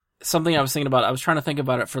something I was thinking about. I was trying to think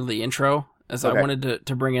about it for the intro, as Okay. I wanted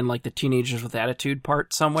to bring in like the teenagers with attitude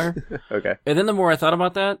part somewhere. Okay. And then the more I thought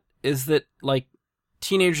about that, is that like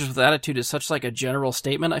teenagers with attitude is such like a general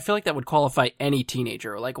statement. I feel like that would qualify any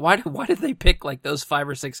teenager. Like why did they pick like those 5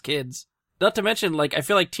 or 6 kids? Not to mention, like, I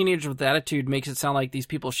feel like teenagers with attitude makes it sound like these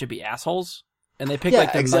people should be assholes. And they pick,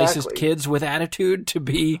 like, the nicest kids with attitude to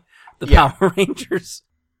be the Power Rangers.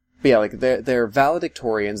 But yeah, like, they're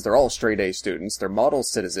valedictorians, they're all straight-A students, they're model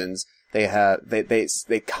citizens, they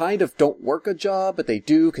kind of don't work a job, but they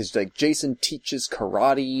do, because, like, Jason teaches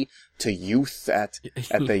karate to youth at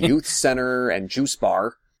the youth center and juice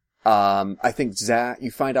bar. I think you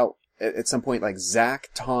find out at some point, like, Zach,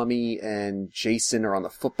 Tommy, and Jason are on the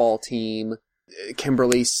football team.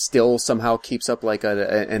 Kimberly still somehow keeps up, like,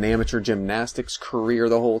 an amateur gymnastics career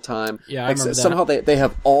the whole time. Yeah, I like, remember that. Somehow they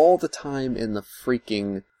have all the time in the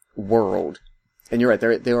freaking world. And you're right,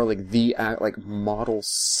 they are, like, like, model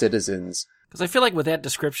citizens. Because I feel like with that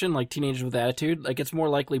description, like, teenagers with attitude, like, it's more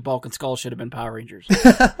likely Bulk and Skull should have been Power Rangers.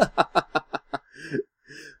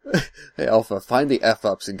 Hey, Alpha, find the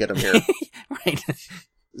F-ups and get them here. Right.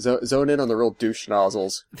 Zone in on the real douche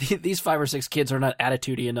nozzles. These 5 or 6 kids are not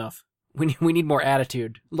attitudey enough. We need more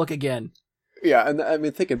attitude. Look again. Yeah, and I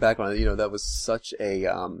mean, thinking back on it, that was such a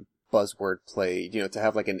buzzword play, to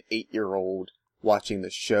have like an 8-year-old watching the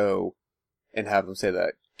show and have them say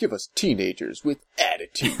that, give us teenagers with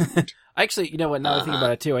attitude. Actually, you know what, now I think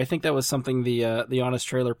about it too, I think that was something the Honest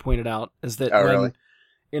Trailer pointed out, is that really?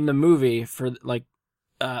 In the movie, for like,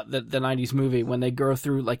 the 90s movie, when they go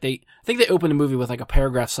through, like, I think they open the movie with like a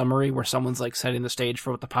paragraph summary where someone's like setting the stage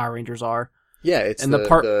for what the Power Rangers are. Yeah, it's and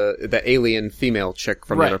the alien female chick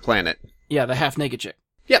from another planet. Yeah, the half-naked chick.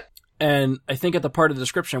 Yep. And I think at the part of the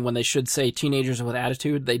description when they should say teenagers with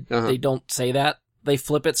attitude, they don't say that. They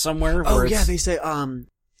flip it somewhere. Oh, yeah, they say,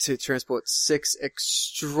 to transport 6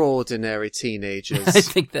 extraordinary teenagers. I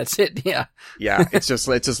think that's it, yeah. Yeah, it's just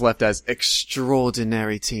left as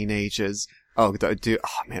extraordinary teenagers. Oh, dude,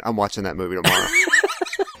 oh man, I'm watching that movie tomorrow.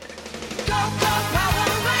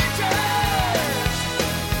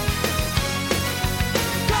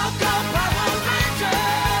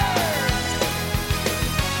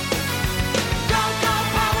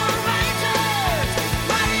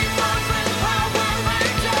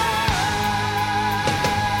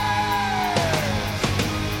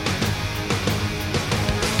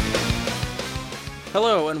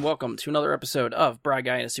 Hello and welcome to another episode of Bry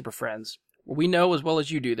Guy and his Super Friends. We know as well as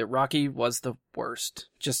you do that Rocky was the worst.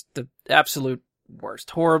 Just the absolute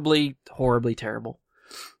worst. Horribly, horribly terrible.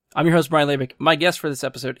 I'm your host, Brian Labick. My guest for this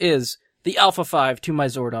episode is the Alpha 5 to my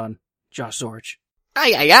Zordon, Josh Zorch.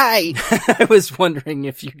 Aye, aye, aye! I was wondering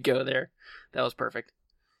if you'd go there. That was perfect.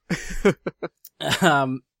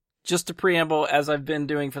 Just to preamble, as I've been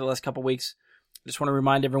doing for the last couple weeks, I just want to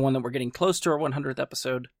remind everyone that we're getting close to our 100th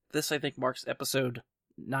episode. This, I think, marks episode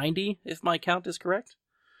 90, if my count is correct.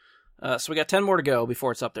 So we got 10 more to go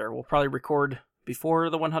before it's up there. We'll probably record before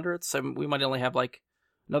the 100th, so we might only have like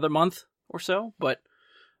another month or so. But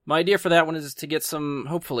my idea for that one is to get some,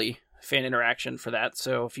 hopefully, fan interaction for that.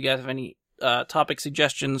 So if you guys have any topic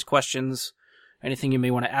suggestions, questions, anything you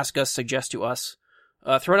may want to ask us, suggest to us,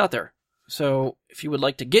 throw it out there. So if you would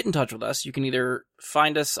like to get in touch with us, you can either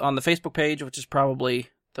find us on the Facebook page, which is probably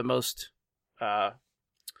the most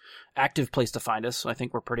active place to find us. I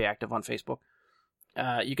think we're pretty active on Facebook.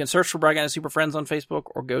 You can search for Bry Guy and Super Friends on Facebook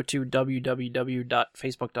or go to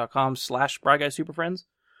www.facebook.com/BryGuySuperFriends.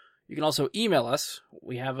 You can also email us.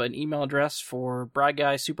 We have an email address for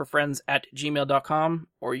bryguysuperfriends@gmail.com,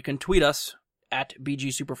 or you can tweet us at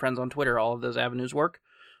BGSuperFriends on Twitter. All of those avenues work.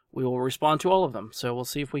 We will respond to all of them. So we'll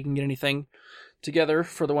see if we can get anything together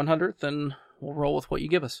for the 100th, and we'll roll with what you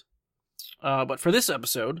give us. But for this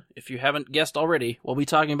episode, if you haven't guessed already, we'll be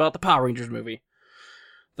talking about the Power Rangers movie.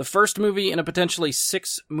 The first movie in a potentially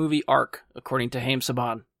 6-movie arc, according to Haim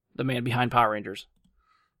Saban, the man behind Power Rangers.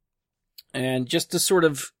 And just to sort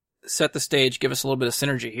of set the stage, give us a little bit of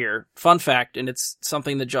synergy here. Fun fact, and it's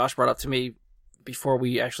something that Josh brought up to me before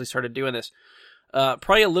we actually started doing this.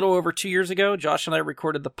 Probably a little over 2 years ago, Josh and I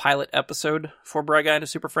recorded the pilot episode for Bry Guy and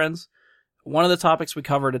his Super Friends. One of the topics we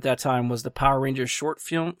covered at that time was the Power Rangers short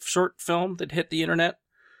film that hit the internet a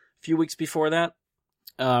few weeks before that.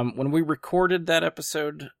 When we recorded that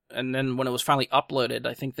episode, and then when it was finally uploaded,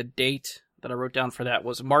 I think the date that I wrote down for that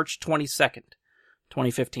was March 22nd,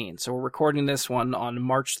 2015. So we're recording this one on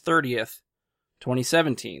March 30th,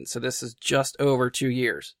 2017. So this is just over 2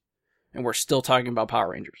 years, and we're still talking about Power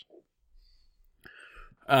Rangers.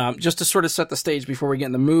 Just to sort of set the stage before we get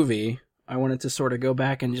in the movie, I wanted to sort of go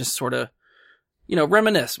back and just sort of,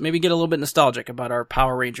 reminisce, maybe get a little bit nostalgic about our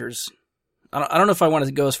Power Rangers I don't know if I want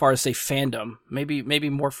to go as far as say fandom. Maybe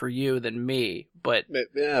more for you than me, but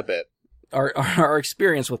Yeah, a bit. Our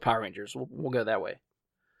experience with Power Rangers, we'll go that way.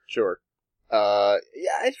 Sure. I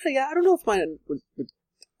don't know if mine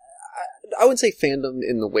I wouldn't say fandom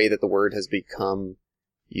in the way that the word has become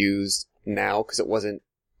used now, because it wasn't,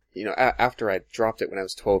 after I dropped it when I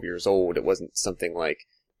was 12 years old, it wasn't something like,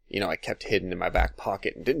 I kept hidden in my back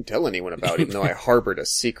pocket and didn't tell anyone about it, even though I harbored a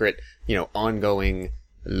secret, ongoing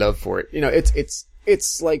love for it.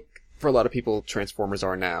 It's like, for a lot of people, Transformers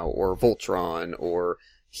are now, or Voltron, or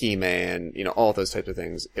He-Man, all those types of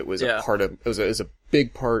things. It was a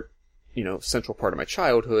big part, central part of my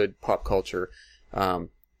childhood, pop culture,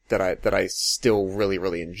 that I still really,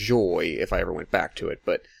 really enjoy if I ever went back to it.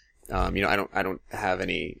 But, I don't have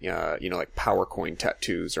any, like Power Coin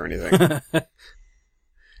tattoos or anything.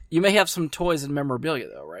 You may have some toys and memorabilia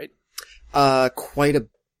though, right? Quite a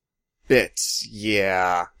bit,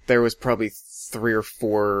 yeah. There was probably 3 or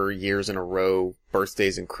 4 years in a row,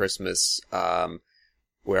 birthdays and Christmas,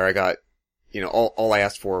 where I got, all I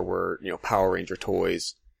asked for were, Power Ranger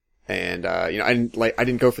toys. And, I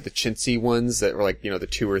didn't go for the chintzy ones that were like, the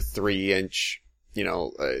 2 or 3 inch,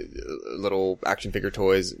 little action figure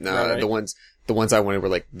toys. No, right. the ones I wanted were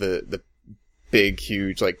like the big,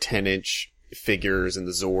 huge, like 10-inch figures and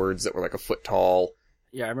the Zords that were like a foot tall.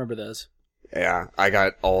 Yeah, I remember those. Yeah, I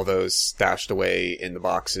got all those stashed away in the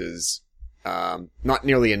boxes. Not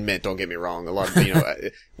nearly in mint, don't get me wrong. A lot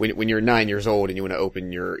of, when you're 9 years old and you want to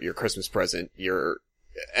open your Christmas present, you're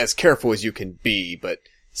as careful as you can be, but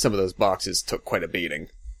some of those boxes took quite a beating.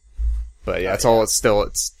 But yeah, it's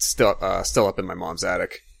still up in my mom's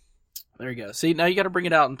attic. There you go. See, now you got to bring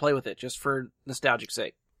it out and play with it, just for nostalgic's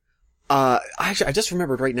sake. Actually, I just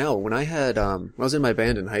remembered right now, when I was in my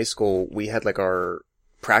band in high school, we had like our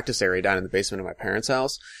practice area down in the basement of my parents'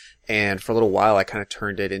 house, and for a little while I kind of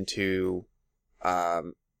turned it into,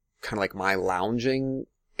 kind of like my lounging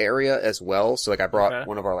area as well. So like I brought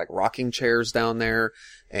one of our like rocking chairs down there,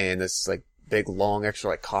 and this like big long extra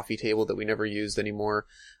like coffee table that we never used anymore.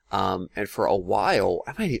 And for a while,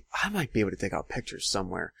 I might be able to take out pictures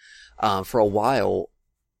somewhere. For a while,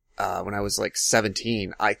 when I was like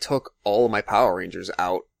 17, I took all of my Power Rangers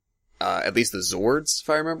out, at least the Zords, if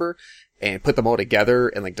I remember, and put them all together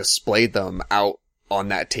and like displayed them out on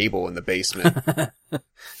that table in the basement.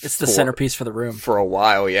 It's the centerpiece for the room. For a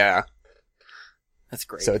while, yeah. That's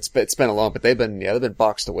great. So it's been a long, but they've been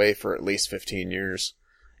boxed away for at least 15 years.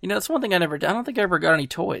 That's one thing I don't think I ever got any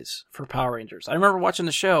toys for Power Rangers. I remember watching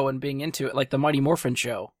the show and being into it, like the Mighty Morphin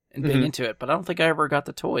show, and being into it, but I don't think I ever got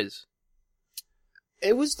the toys.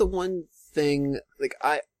 It was the one thing, like,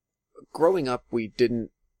 growing up, we didn't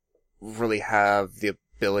really have the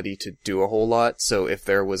ability to do a whole lot, so if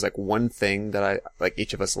there was, like, one thing that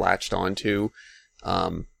each of us latched onto,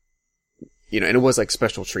 and it was, like,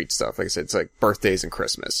 special treat stuff, like I said, it's, like, birthdays and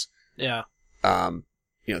Christmas. Yeah.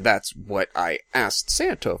 That's what I asked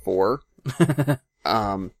Santa for.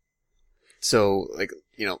 So, like,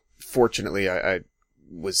 fortunately, I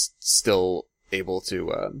was still able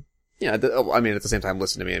to, at the same time,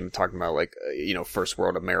 listen to me and talking about, like, first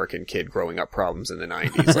world American kid growing up problems in the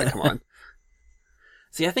 90s. Like, come on.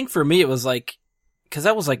 See, I think for me it was like, because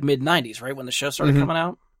that was like mid-90s, right? When the show started coming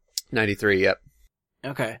out? 93, yep.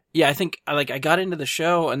 Okay. Yeah, I think, I got into the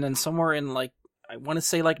show, and then somewhere in, like, I want to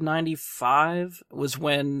say like 95 was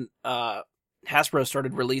when Hasbro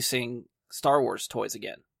started releasing Star Wars toys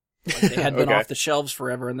again. Like, they had been off the shelves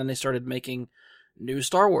forever, and then they started making new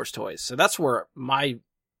Star Wars toys. So that's where my,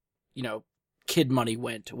 kid money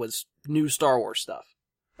went, was new Star Wars stuff.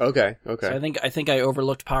 Okay. So I think I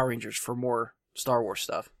overlooked Power Rangers for more Star Wars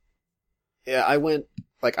stuff. Yeah, I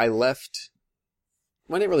left.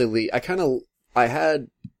 I didn't really leave. I had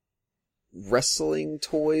wrestling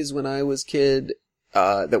toys when I was a kid,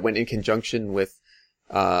 that went in conjunction with,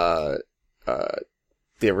 the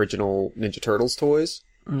original Ninja Turtles toys.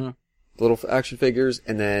 Mm-hmm. Little action figures.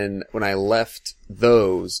 And then when I left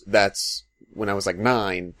those, that's when I was like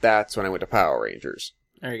 9, that's when I went to Power Rangers.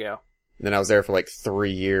 There you go. And then I was there for like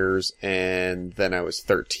 3 years, and then I was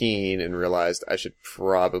 13 and realized I should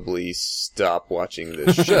probably stop watching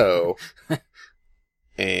this show.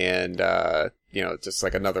 And, just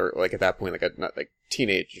like another, like at that point, like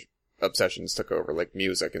teenage obsessions took over, like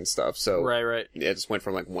music and stuff. So right. It just went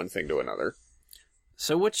from like one thing to another.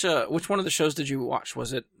 So which one of the shows did you watch?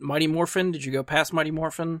 Was it Mighty Morphin? Did you go past Mighty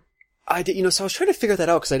Morphin? I did, so I was trying to figure that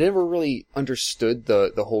out because I never really understood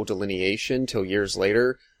the whole delineation till years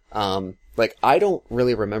later. I don't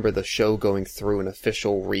really remember the show going through an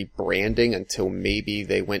official rebranding until maybe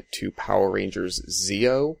they went to Power Rangers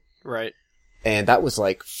Zeo. Right. And that was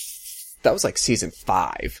like season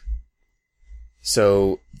 5.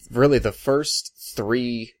 So really the first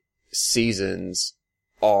 3 seasons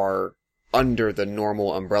are under the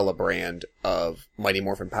normal umbrella brand of Mighty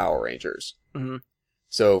Morphin Power Rangers. Mm-hmm.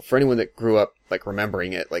 So for anyone that grew up like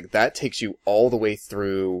remembering it, like that takes you all the way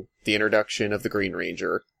through the introduction of the Green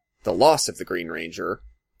Ranger, the loss of the Green Ranger,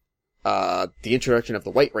 the introduction of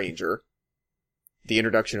the White Ranger, the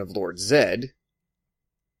introduction of Lord Zed.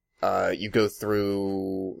 You go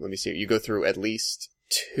through, you go through at least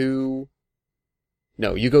 3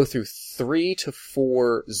 to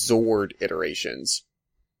 4 Zord iterations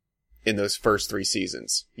in those first 3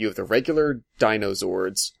 seasons. You have the regular Dino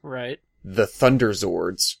Zords. Right. The Thunder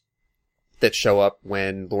Zords that show up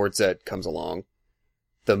when Lord Zed comes along.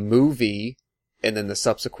 The movie, and then the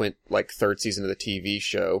subsequent, like, 3rd season of the TV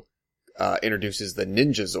show, introduces the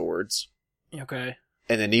Ninja Zords. Okay.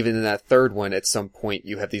 And then even in that 3rd one, at some point,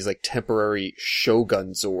 you have these, like, temporary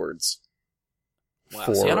Shogun Zords.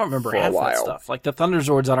 Wow, see, I don't remember half that stuff. Like, the Thunder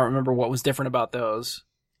Zords, I don't remember what was different about those.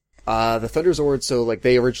 The Thunder Zords, so, like,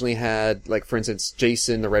 they originally had, like, for instance,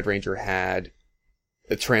 Jason, the Red Ranger, had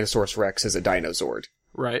the Tyrannosaurus Rex as a Dino Zord.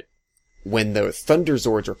 Right. When the Thunder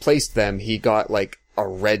Zords replaced them, he got, like, a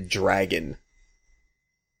red dragon.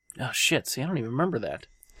 Oh, shit, see, I don't even remember that.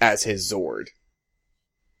 As his Zord.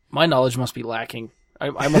 My knowledge must be lacking.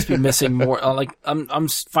 I must be missing more. Like, I'm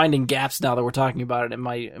finding gaps now that we're talking about it in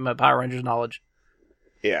my Power Rangers knowledge.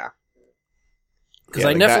 Yeah. Because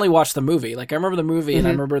I definitely watched the movie. Like, I remember the movie, and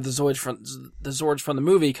I remember the Zords from the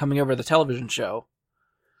movie coming over the television show.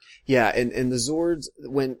 Yeah, and the Zords,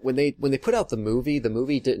 when they put out the movie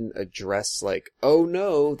didn't address, like, oh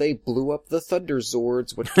no, they blew up the Thunder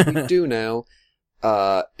Zords, what can we do now?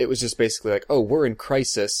 It was just basically like, oh, we're in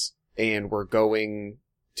crisis, and we're going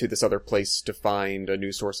to this other place to find a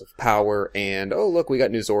new source of power, and oh look, we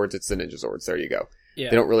got new Zords, it's the Ninja Zords, there you go. Yeah.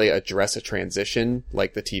 They don't really address a transition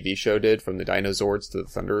like the TV show did from the Dino Zords to the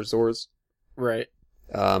Thunder Zords. Right.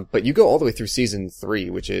 But you go all the way through season 3,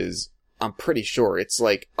 which is, I'm pretty sure it's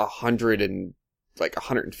like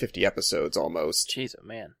 150 episodes almost. Jeez, oh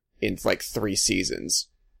man. In like 3 seasons.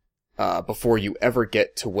 Before you ever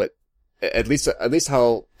get to what, at least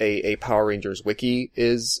how a Power Rangers wiki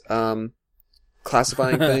is,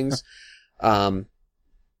 classifying things.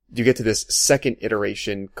 You get to this second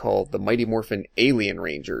iteration called the Mighty Morphin Alien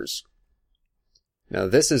Rangers. Now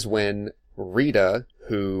this is when Rita,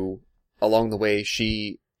 who along the way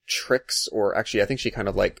she tricks, or actually I think she kind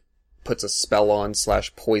of like puts a spell on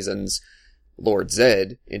 / poisons Lord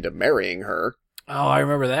Zed into marrying her. Oh, I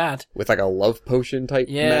remember that. With like a love potion type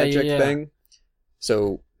magic thing.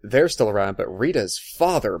 So they're still around, but Rita's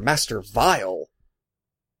father, Master Vile,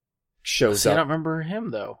 shows up. I don't remember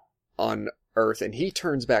him though. On Earth, and he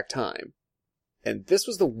turns back time. And this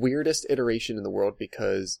was the weirdest iteration in the world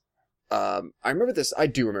because I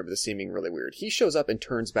do remember this seeming really weird. He shows up and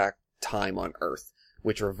turns back time on Earth,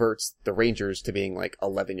 which reverts the Rangers to being like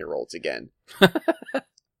 11-year-olds again.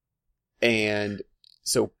 And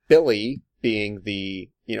so Billy, being the,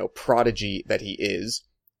 prodigy that he is,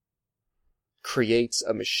 creates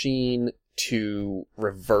a machine to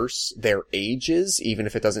reverse their ages, even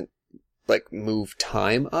if it doesn't like move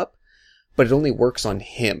time up. But it only works on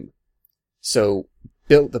him. So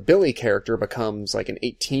the Billy character becomes like an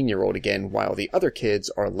 18-year-old again, while the other kids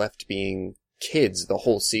are left being kids the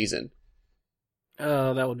whole season.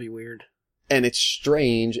 Oh, that would be weird. And it's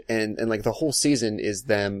strange, and like the whole season is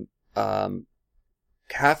them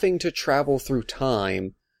having to travel through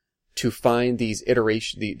time to find these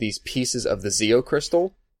these pieces of the Zeo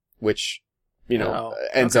crystal, which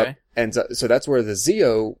ends up. So that's where the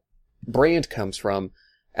Zeo brand comes from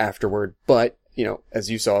afterward, but as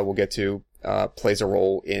you saw, we'll get to plays a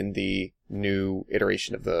role in the new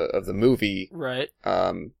iteration of the movie, right?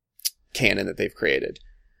 Canon that they've created.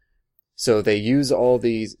 So they use all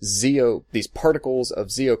these particles of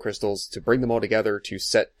Zeo crystals to bring them all together to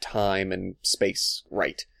set time and space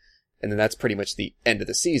right, and then that's pretty much the end of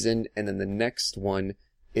the season. And then the next one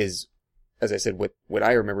is, as I said, what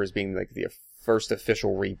I remember as being like the first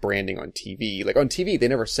official rebranding on TV. Like on TV, they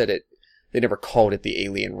never said it. They never called it the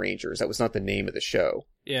Alien Rangers. That was not the name of the show.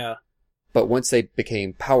 Yeah. But once they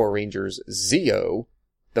became Power Rangers Zeo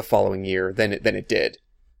the following year, then it did.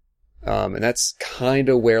 And that's kind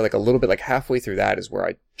of where, like a little bit, like halfway through that is where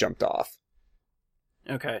I jumped off.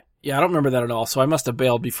 Okay. Yeah, I don't remember that at all, so I must have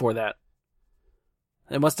bailed before that.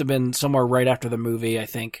 It must have been somewhere right after the movie, I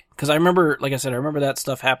think. Because I remember, like I said, I remember that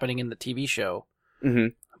stuff happening in the TV show.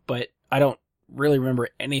 Mm-hmm. But I don't really remember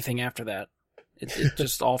anything after that. It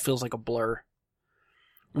just all feels like a blur.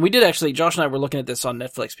 And we did actually, Josh and I were looking at this on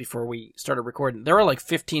Netflix before we started recording. There are like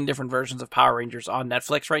 15 different versions of Power Rangers on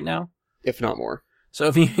Netflix right now. If not more.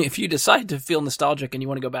 So if you decide to feel nostalgic and you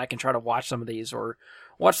want to go back and try to watch some of these or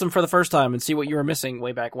watch them for the first time and see what you were missing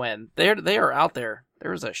way back when, they are out there.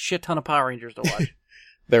 There's a shit ton of Power Rangers to watch.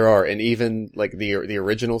 There are, and even like the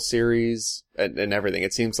original series and everything.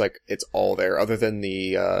 It seems like it's all there, other than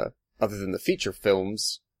the feature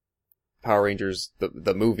films, Power Rangers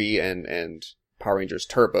the movie and Power Rangers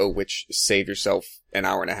Turbo, which save yourself an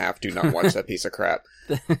hour and a half. Do not watch that piece of crap.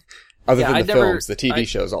 Other than the films, the TV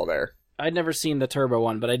show's all there. I'd never seen the Turbo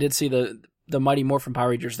one, but I did see the Mighty Morphin Power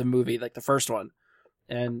Rangers, the movie, like the first one.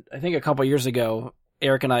 And I think a couple years ago,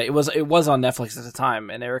 Eric and I, it was on Netflix at the time,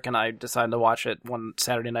 and Eric and I decided to watch it one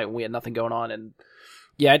Saturday night when we had nothing going on, and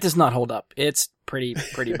yeah, it does not hold up. It's pretty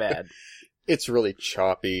bad. It's really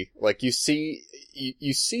choppy. Like you see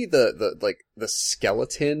the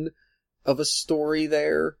skeleton of a story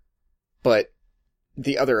there, but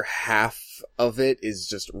the other half of it is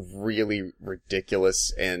just really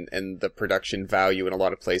ridiculous, and the production value in a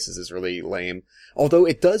lot of places is really lame. Although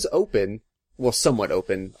it does open, well, somewhat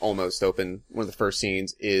open, almost open. One of the first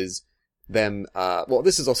scenes is them,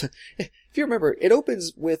 this is also, if you remember, it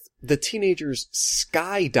opens with the teenagers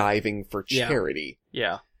skydiving for charity.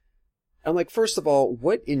 Yeah. I'm like, first of all,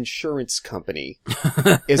 what insurance company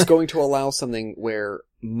is going to allow something where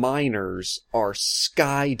minors are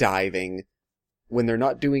skydiving when they're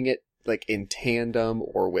not doing it, like, in tandem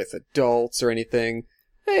or with adults or anything?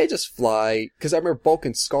 Hey, just fly. Because I remember Bulk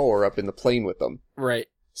and Skull are up in the plane with them. Right.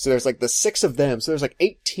 So there's like the 6 of them. So there's like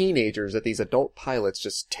 8 teenagers that these adult pilots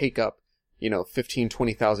just take up, 15,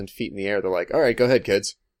 20,000 feet in the air. They're like, all right, go ahead,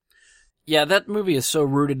 kids. Yeah, that movie is so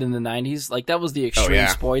rooted in the 90s. Like, that was the extreme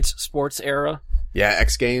sports era. Yeah,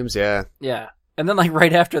 X Games, yeah. Yeah. And then, like,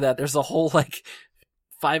 right after that, there's a whole,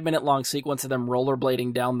 5-minute long sequence of them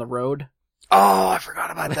rollerblading down the road. Oh, I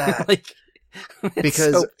forgot about that.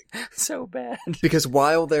 Because so bad. Because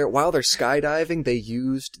while they're skydiving, they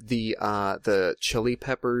used the Chili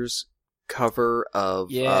Peppers cover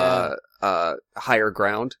of Higher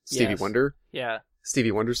Ground, Stevie Wonder. Yeah.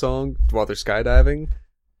 Stevie Wonder song while they're skydiving.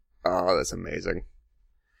 Oh, that's amazing.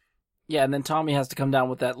 Yeah, and then Tommy has to come down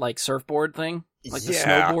with that surfboard thing, the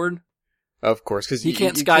snowboard. Of course, because he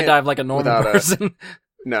can't skydive like a normal person.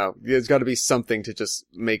 No, there's got to be something to just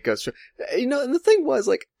make us. And the thing was,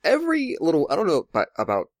 every little, I don't know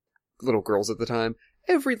about little girls at the time,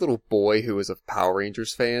 every little boy who was a Power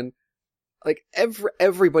Rangers fan,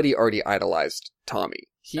 everybody already idolized Tommy.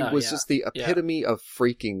 He was just the epitome of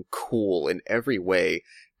freaking cool in every way.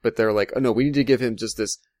 But they're like, oh no, we need to give him just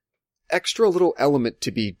this extra little element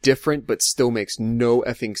to be different, but still makes no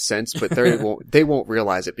effing sense. But they won't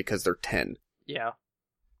realize it because they're 10. Yeah.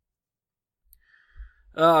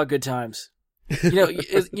 Oh, good times.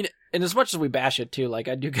 And as much as we bash it too, I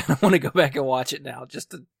do kind of want to go back and watch it now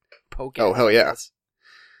just to poke at it. Oh, hell yeah.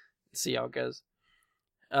 See how it goes.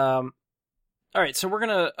 All right, so we're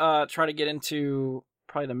going to try to get into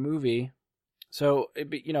probably the movie. So,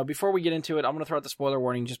 before we get into it, I'm going to throw out the spoiler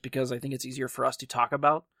warning just because I think it's easier for us to talk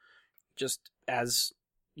about just as,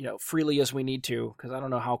 freely as we need to, because I don't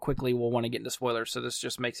know how quickly we'll want to get into spoilers, so this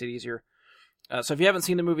just makes it easier. So if you haven't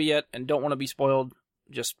seen the movie yet and don't want to be spoiled,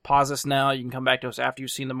 just pause this now. You can come back to us after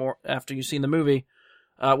you've seen the movie.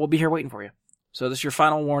 We'll be here waiting for you. So this is your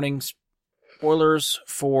final warning. Spoilers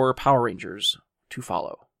for Power Rangers to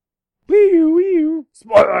follow. Wee-oo, wee-oo,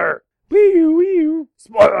 spoiler! Wee-oo, wee-oo,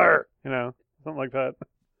 spoiler! Something like that.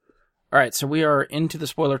 All right, so we are into the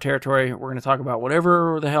spoiler territory. We're going to talk about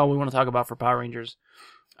whatever the hell we want to talk about for Power Rangers.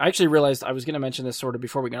 I actually realized I was going to mention this sort of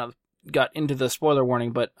before we got into the spoiler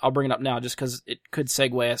warning, but I'll bring it up now just because it could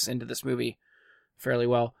segue us into this movie fairly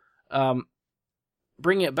well.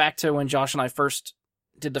 Bringing it back to when Josh and I first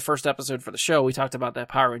did the first episode for the show, we talked about that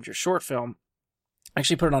Power Rangers short film. I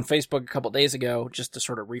actually put it on Facebook a couple days ago just to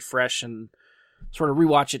sort of refresh and sort of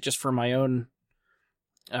rewatch it just for my own,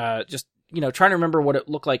 trying to remember what it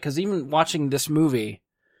looked like. Because even watching this movie,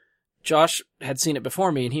 Josh had seen it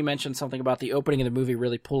before me, and he mentioned something about the opening of the movie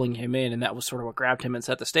really pulling him in, and that was sort of what grabbed him and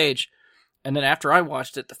set the stage. And then after I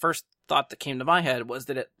watched it, the first thought that came to my head was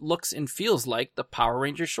that it looks and feels like the Power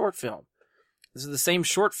Rangers short film. This is the same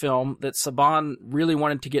short film that Saban really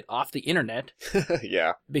wanted to get off the internet.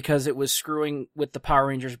 Yeah. Because it was screwing with the Power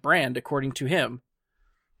Rangers brand, according to him.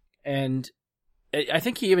 And I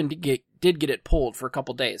think he even did get it pulled for a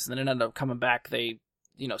couple days, and then it ended up coming back. They,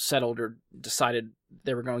 settled or decided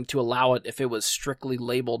they were going to allow it if it was strictly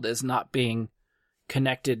labeled as not being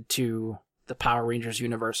connected to the Power Rangers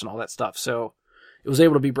universe and all that stuff. So it was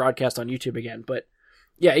able to be broadcast on YouTube again. But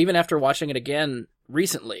yeah, even after watching it again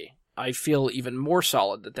recently, I feel even more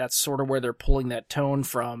solid that that's sort of where they're pulling that tone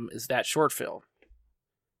from, is that short film.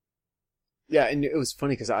 Yeah, and it was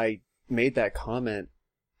funny because I made that comment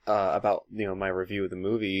about my review of the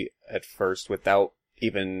movie at first without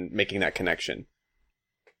even making that connection.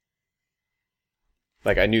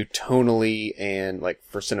 Like, I knew tonally and, like,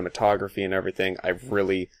 for cinematography and everything, I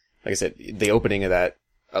really, like I said, the opening of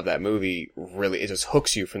that movie really, it just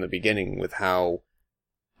hooks you from the beginning with how,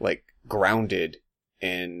 like, grounded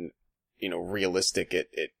and, realistic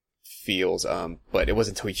it feels. But it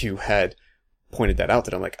wasn't until you had pointed that out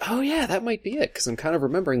that I'm like, oh yeah, that might be it. 'Cause I'm kind of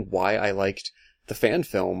remembering why I liked the fan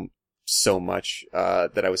film so much,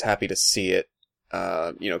 that I was happy to see it,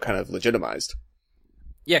 kind of legitimized.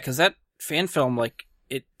 Yeah, because that fan film, like,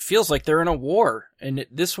 it feels like they're in a war, and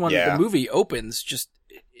this one, the movie opens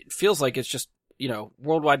it feels like it's just,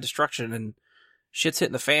 worldwide destruction and shit's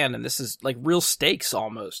hitting the fan, and this is like real stakes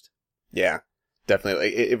almost. Yeah,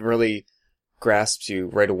 definitely. It really grasps you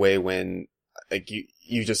right away when, like,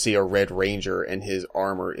 you just see a Red Ranger and his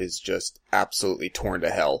armor is just absolutely torn to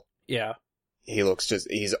hell. Yeah. He looks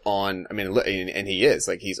he's on, I mean, and he is,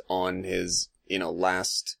 like, he's on his,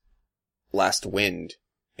 last wind.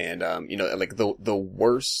 And, like the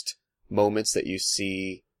worst moments that you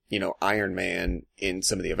see, Iron Man in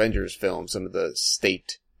some of the Avengers films, some of the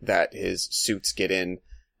state that his suits get in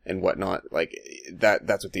and whatnot, like,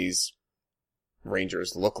 that's what these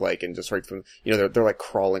Rangers look like. And just right from, they're like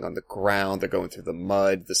crawling on the ground, they're going through the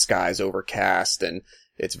mud, the sky's overcast, and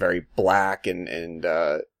it's very black, and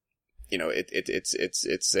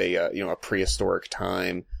it's a prehistoric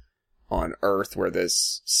time on Earth where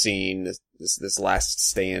this scene, this last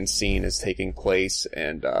stand scene is taking place,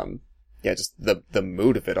 and just the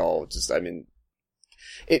mood of it all, just, I mean,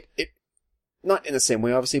 it not in the same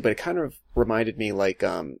way obviously, but it kind of reminded me like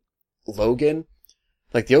Logan,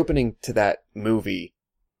 like the opening to that movie,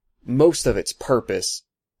 most of its purpose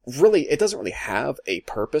really, it doesn't really have a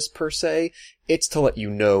purpose per se, it's to let you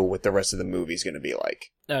know what the rest of the movie's going to be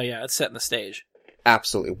like. Oh yeah, it's setting the stage.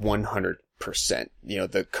 Absolutely, 100%.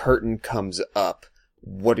 The curtain comes up.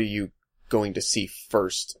 What are you going to see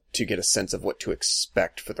first to get a sense of what to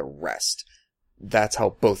expect for the rest? That's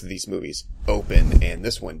how both of these movies open, and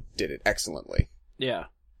this one did it excellently. Yeah.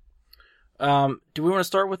 Do we want to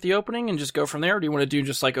start with the opening and just go from there, or do you want to do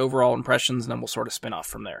just like overall impressions and then we'll sort of spin off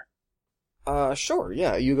from there? Sure.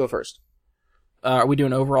 Yeah, you go first. Are we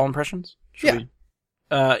doing overall impressions? Yeah.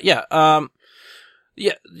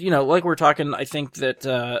 Yeah, like we're talking, I think that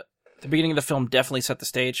the beginning of the film definitely set the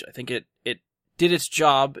stage. I think it did its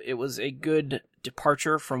job. It was a good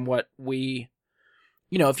departure from what we...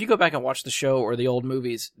 if you go back and watch the show or the old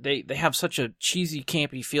movies, they have such a cheesy,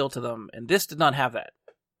 campy feel to them, and this did not have that,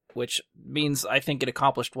 which means I think it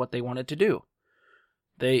accomplished what they wanted to do.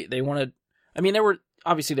 They wanted... I mean, there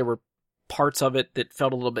were parts of it that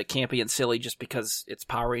felt a little bit campy and silly just because it's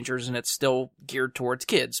Power Rangers and it's still geared towards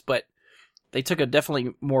kids, but they took a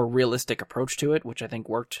definitely more realistic approach to it, which I think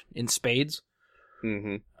worked in spades.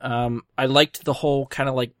 Mm-hmm. I liked the whole kind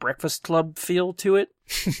of like Breakfast Club feel to it.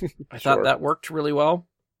 I thought that worked really well.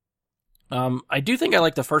 I do think I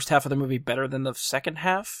like the first half of the movie better than the second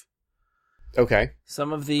half. Okay.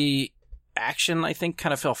 Some of the action, I think,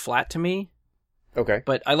 kind of fell flat to me. Okay.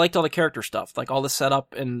 But I liked all the character stuff, like all the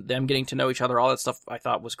setup and them getting to know each other, all that stuff I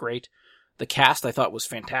thought was great. The cast I thought was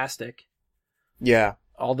fantastic. Yeah.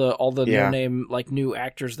 All the no-name, like, new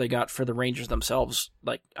actors they got for the Rangers themselves.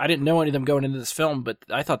 Like, I didn't know any of them going into this film, but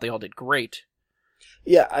I thought they all did great.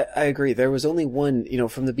 Yeah, I agree. There was only one,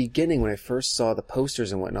 from the beginning when I first saw the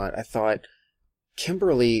posters and whatnot, I thought,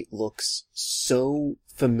 Kimberly looks so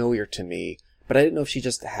familiar to me, but I didn't know if she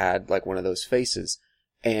just had, like, one of those faces.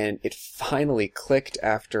 And it finally clicked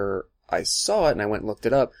after I saw it and I went and looked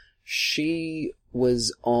it up. She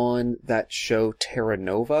was on that show Terra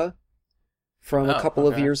Nova from a couple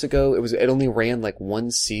of years ago. It only ran like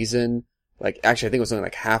one season. Like, actually, I think it was only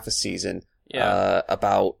like half a season. Yeah.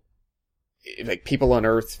 About like people on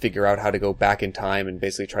Earth figure out how to go back in time and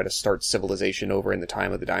basically try to start civilization over in the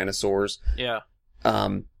time of the dinosaurs. Yeah.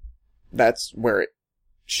 That's where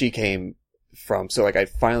she came from. So like I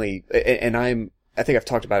finally, and I think I've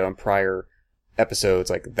talked about it on prior episodes,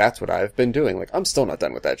 like that's what I've been doing. Like I'm still not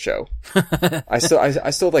done with that show. I still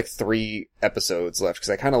have like 3 episodes left because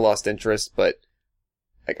I kind of lost interest, but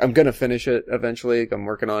like I'm gonna finish it eventually. I'm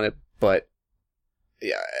working on it, but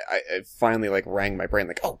yeah, I finally like rang my brain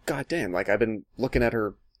like, oh god damn, like I've been looking at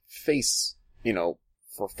her face,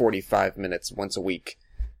 for 45 minutes once a week.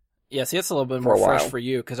 Yeah, see, that's a little bit more fresh for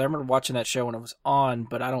you because I remember watching that show when it was on,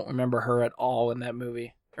 but I don't remember her at all in that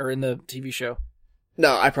movie or in the TV show.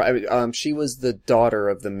 No, she was the daughter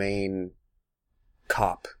of the main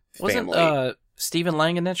cop family. Wasn't Stephen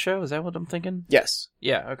Lang in that show? Is that what I'm thinking? Yes.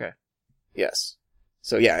 Yeah, okay. Yes.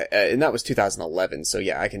 So yeah, and that was 2011. So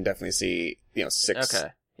yeah, I can definitely see, Okay.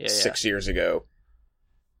 Yeah. 6 years ago,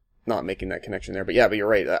 not making that connection there. But yeah, but you're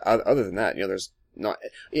right. Other than that, there's not,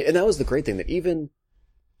 and that was the great thing, that even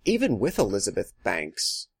with Elizabeth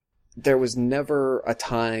Banks, there was never a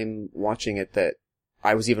time watching it that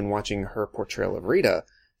I was even watching her portrayal of Rita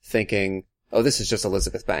thinking, oh, this is just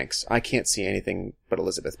Elizabeth Banks. I can't see anything but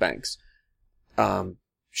Elizabeth Banks.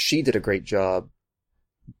 She did a great job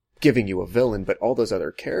giving you a villain, but all those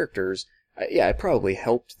other characters, it probably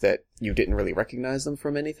helped that you didn't really recognize them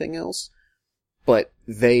from anything else, but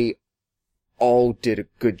they all did a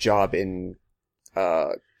good job in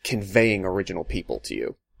conveying original people to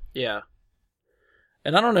you. Yeah.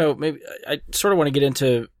 And I don't know, maybe I sort of want to get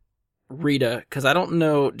into Rita, because I don't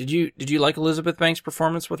know, did you like Elizabeth Banks'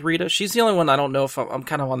 performance with Rita? She's the only one I don't know if I'm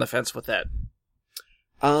kind of on the fence with that.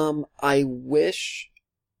 I wish,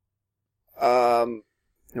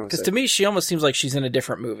 because to me, she almost seems like she's in a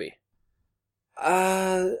different movie.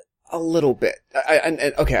 A little bit.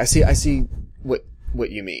 Okay, I see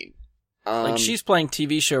what you mean. Like, she's playing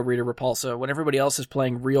TV show Rita Repulsa when everybody else is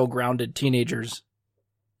playing real grounded teenagers.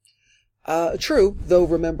 True, though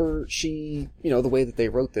remember, she, the way that they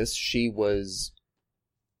wrote this, she was,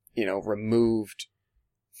 removed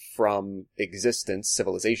from existence,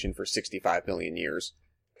 civilization, for 65 million years.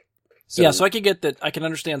 So, yeah, so I could get that. I can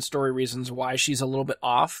understand story reasons why she's a little bit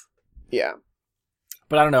off. Yeah.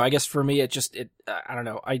 But I don't know. I guess for me, I don't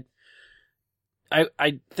know.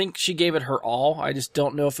 I think she gave it her all. I just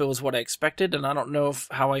don't know if it was what I expected, and I don't know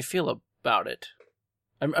how I feel about it.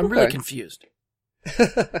 I'm really confused.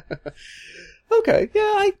 Okay,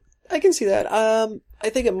 yeah, I can see that. I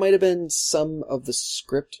think it might have been some of the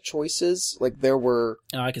script choices. Like, there were...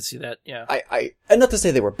 Oh, I can see that, yeah. And not to say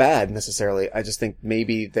they were bad, necessarily. I just think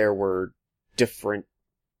maybe there were different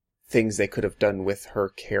things they could have done with her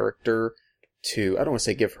character to... I don't want to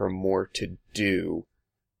say give her more to do,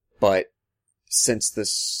 but since the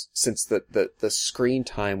screen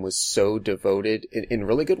time was so devoted in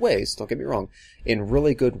really good ways, don't get me wrong, in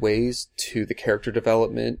really good ways to the character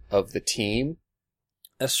development of the team.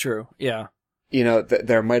 That's true, yeah.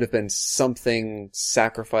 There might have been something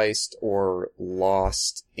sacrificed or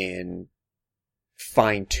lost in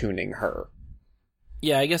fine-tuning her.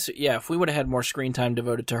 Yeah, I guess, yeah, if we would have had more screen time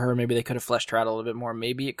devoted to her, maybe they could have fleshed her out a little bit more.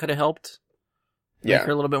 Maybe it could have helped make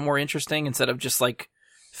her a little bit more interesting instead of just like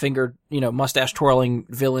mustache twirling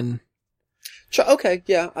villain. Okay,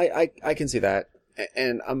 yeah, I can see that.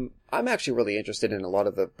 And I'm actually really interested in a lot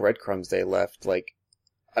of the breadcrumbs they left. Like,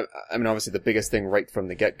 I mean, obviously the biggest thing right from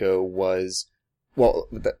the get-go was, well,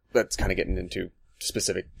 that's kind of getting into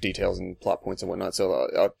specific details and plot points and whatnot, so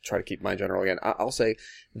I'll try to keep mine general again. I'll say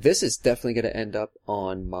this is definitely going to end up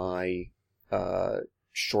on my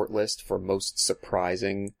short list for most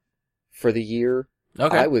surprising for the year.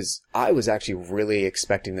 Okay. I was actually really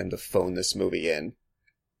expecting them to phone this movie in.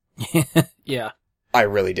 Yeah. I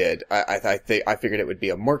really did. I figured it would be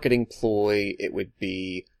a marketing ploy. It would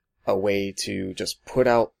be a way to just put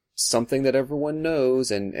out something that everyone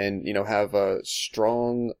knows and have a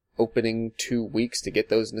strong opening 2 weeks to get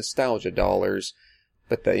those nostalgia dollars.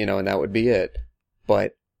 But and that would be it.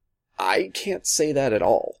 But I can't say that at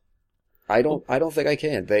all. I don't think I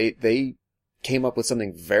can. They came up with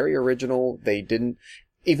something very original. They didn't,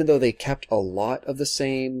 even though they kept a lot of the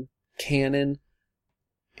same canon,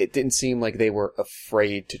 it didn't seem like they were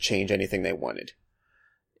afraid to change anything they wanted.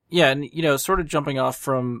 Yeah, and sort of jumping off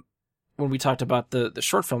from when we talked about the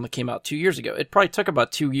short film that came out 2 years ago, it probably took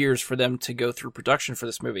about 2 years for them to go through production for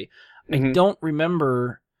this movie. Mm-hmm. I don't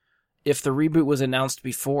remember if the reboot was announced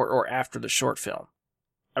before or after the short film.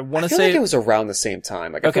 I want to say like it was around the same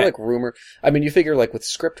time. Like, I feel like rumor. I mean, you figure like with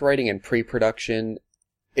script writing and pre-production,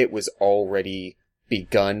 it was already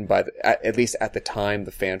begun by at least at the time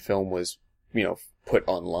the fan film was, put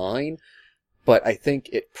online. But I think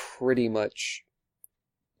it pretty much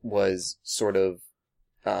was sort of,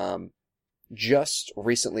 just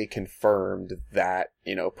recently confirmed that,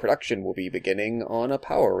 production will be beginning on a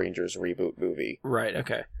Power Rangers reboot movie. Right.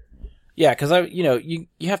 Okay. Yeah. Cause you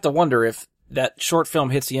have to wonder if that short film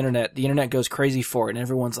hits the internet goes crazy for it, and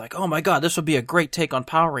everyone's like, oh my god, this would be a great take on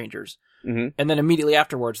Power Rangers. Mm-hmm. And then immediately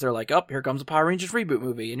afterwards, they're like, oh, here comes a Power Rangers reboot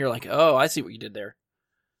movie. And you're like, oh, I see what you did there.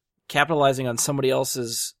 Capitalizing on somebody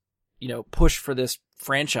else's, push for this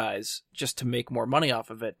franchise just to make more money off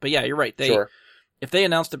of it. But yeah, you're right. If they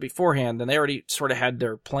announced it beforehand, then they already sort of had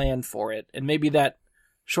their plan for it. And maybe that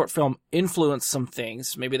short film influenced some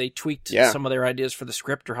things. Maybe they tweaked some of their ideas for the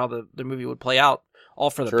script or how the movie would play out. All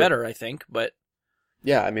for the better, I think, but...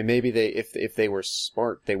 Yeah, I mean, maybe if they were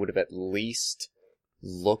smart, they would have at least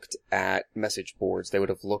looked at message boards. They would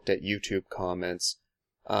have looked at YouTube comments,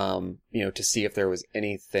 to see if there was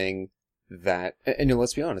anything that, and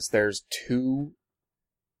let's be honest, there's two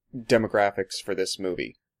demographics for this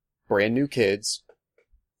movie. Brand new kids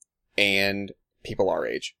and people our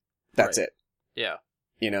age. That's Right. it. Yeah.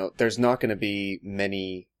 There's not going to be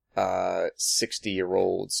many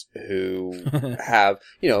 60-year-olds who have,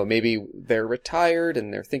 maybe they're retired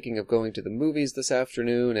and they're thinking of going to the movies this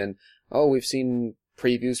afternoon and, oh, we've seen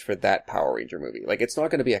previews for that Power Ranger movie. Like, it's not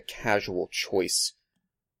going to be a casual choice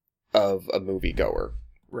of a moviegoer.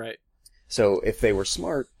 Right. So if they were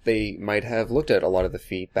smart, they might have looked at a lot of the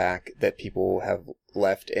feedback that people have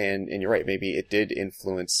left, and you're right, maybe it did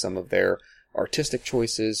influence some of their artistic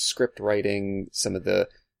choices, script writing, some of the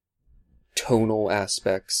tonal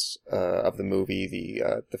aspects of the movie,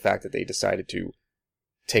 the fact that they decided to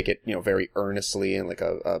take it, very earnestly in like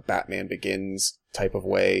a Batman Begins type of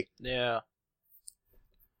way. Yeah.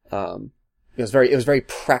 It was very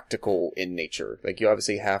practical in nature. Like, you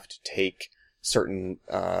obviously have to take certain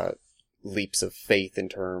leaps of faith in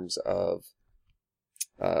terms of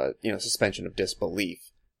suspension of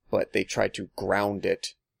disbelief, but they tried to ground it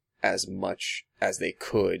as much as they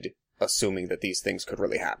could, assuming that these things could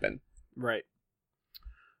really happen. Right.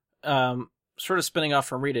 Sort of spinning off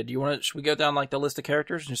from Rita, should we go down like the list of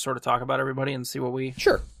characters and just sort of talk about everybody and see what we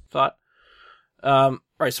Sure. thought? All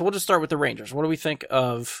right, so we'll just start with the Rangers. What do we think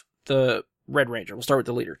of the Red Ranger? We'll start with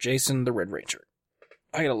the leader, Jason the Red Ranger.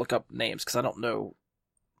 I gotta look up names because I don't know.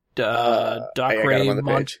 I got him on the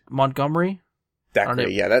page. Montgomery? Dacre,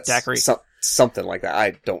 yeah, that's Dacre. Something like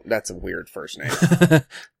that. That's a weird first name.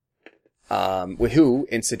 Who,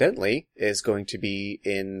 incidentally, is going to be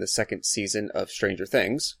in the second season of Stranger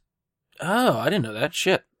Things. Oh, I didn't know that.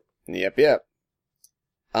 Shit. Yep.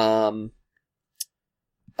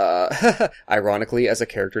 Ironically, as a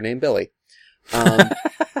character named Billy.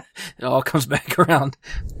 It all comes back around.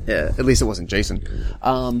 Yeah, at least it wasn't Jason.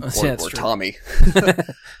 Yeah, that's or true. Tommy.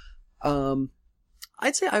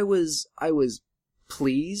 I'd say I was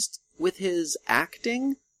pleased with his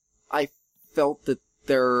acting. I felt that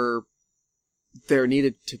there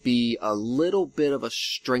needed to be a little bit of a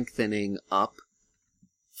strengthening up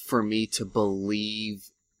for me to believe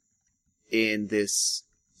in this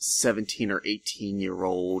 17 or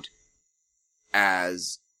 18-year-old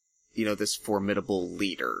as, this formidable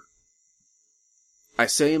leader. I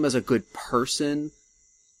see him as a good person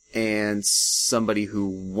and somebody who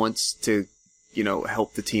wants to,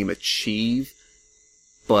 help the team achieve,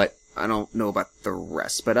 but I don't know about the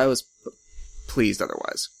rest, but I was pleased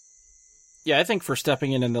otherwise. Yeah, I think for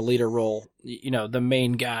stepping in the leader role, the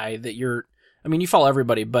main guy that you follow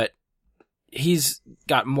everybody, but he's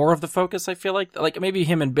got more of the focus, I feel like. Like, maybe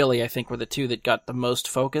him and Billy, I think, were the two that got the most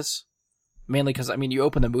focus. Mainly because, you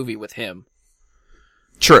open the movie with him.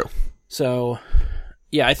 True. So,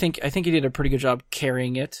 yeah, I think he did a pretty good job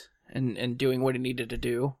carrying it and doing what he needed to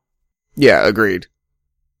do. Yeah, agreed.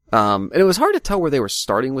 And it was hard to tell where they were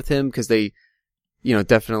starting with him, because they,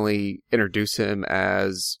 definitely introduce him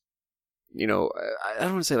as, I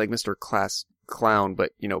don't want to say like Mr. Class Clown,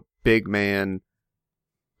 but, big man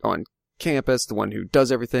on campus, the one who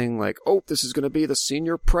does everything, like, oh, this is going to be the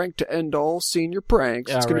senior prank to end all senior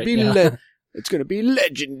pranks. Yeah, it's going to be it's going to be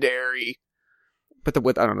legendary. But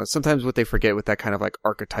I don't know, sometimes what they forget with that kind of like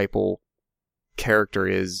archetypal character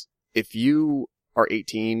is, if you are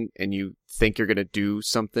 18 and you think you're going to do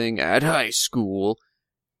something at high school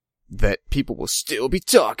that people will still be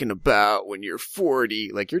talking about when you're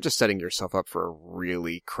 40, like, you're just setting yourself up for a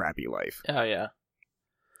really crappy life. Oh, yeah.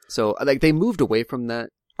 So, like, they moved away from that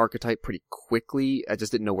archetype pretty quickly. I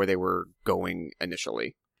just didn't know where they were going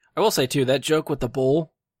initially. I will say, too, that joke with the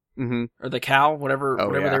bull, or the cow, whatever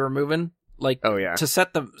yeah. they were moving, like, Oh, yeah. to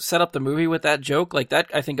set up the movie with that joke, like,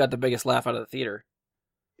 that, I think, got the biggest laugh out of the theater.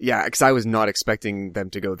 Yeah, because I was not expecting them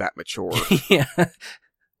to go that mature Yeah.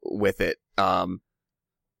 with it. And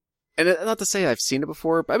not to say I've seen it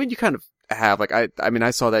before, but you kind of have. Like,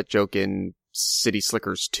 I saw that joke in City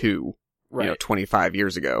Slickers 2, Right. 25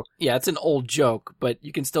 years ago. Yeah, it's an old joke, but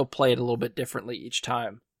you can still play it a little bit differently each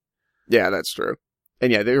time. Yeah, that's true.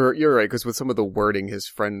 And yeah, you're right, because with some of the wording, his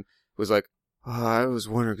friend was like, oh, I was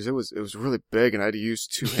wondering, because it was really big and I had to use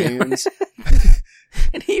two hands.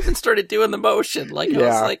 And he even started doing the motion. Like, I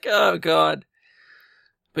was like, oh, God.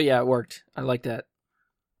 But yeah, it worked. I like that.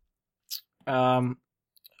 I'm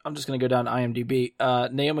just going to go down to IMDb.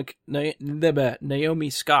 Naomi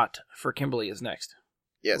Scott for Kimberly is next.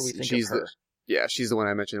 Yes, what do we think she's of her? she's the one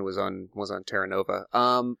I mentioned was on Terra Nova.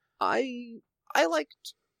 I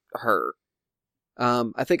liked her.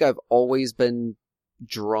 I think I've always been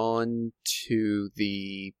drawn to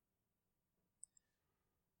the.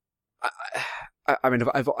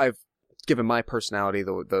 I've given my personality,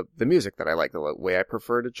 the music that I like, the way I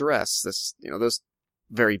prefer to dress, those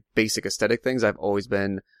very basic aesthetic things, I've always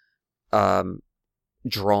been,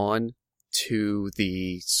 drawn to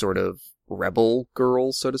the sort of rebel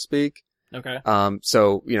girl, so to speak. Okay.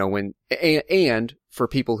 So, and for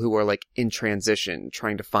people who are like in transition,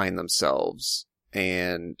 trying to find themselves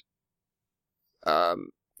and,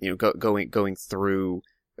 going through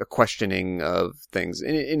a questioning of things,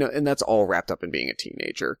 and that's all wrapped up in being a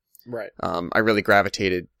teenager. Right. I really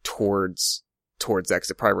gravitated towards that, 'cause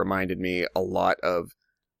it probably reminded me a lot of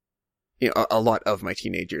my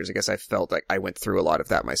teenage years. I guess I felt like I went through a lot of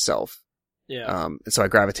that myself. Yeah. And so I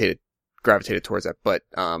gravitated towards that, but,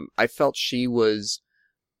 I felt she was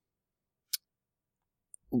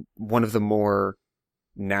one of the more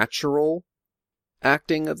natural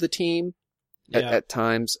acting of the team at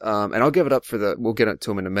times. And I'll give it up we'll get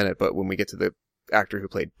to him in a minute, but when we get to the actor who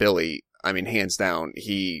played Billy, I mean, hands down,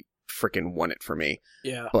 he freaking won it for me.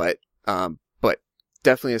 Yeah. But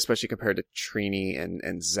definitely, especially compared to Trini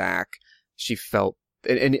and Zach, she felt,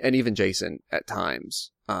 and even Jason at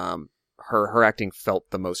times, her acting felt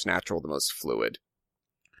the most natural, the most fluid.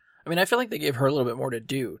 I mean, I feel like they gave her a little bit more to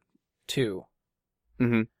do, too.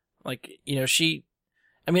 Mm-hmm. Like,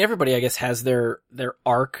 everybody, I guess, has their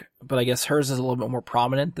arc, but I guess hers is a little bit more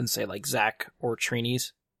prominent than, say, like Zach or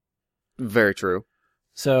Trini's. Very true.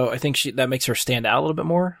 So I think that makes her stand out a little bit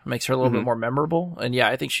more, makes her a little bit more memorable. And yeah,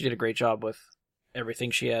 I think she did a great job with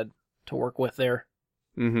everything she had to work with there.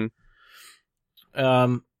 Mm-hmm.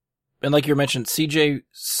 And like you mentioned, CJ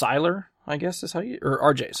Seiler, I guess is how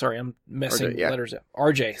or RJ, sorry, I'm messing letters up.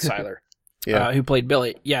 RJ Seiler, who played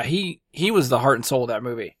Billy. Yeah, he was the heart and soul of that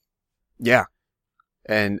movie. Yeah.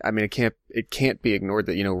 And I mean, it can't be ignored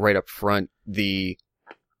that, right up front, the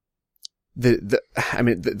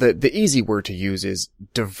easy word to use is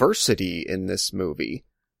diversity in this movie.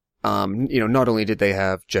 Not only did they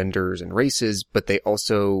have genders and races, but they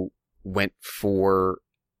also went for,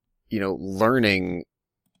 learning,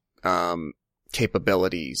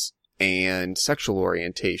 capabilities and sexual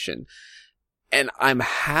orientation. And I'm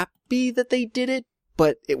happy that they did it,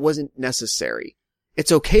 but it wasn't necessary.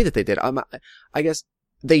 It's okay that they did. I guess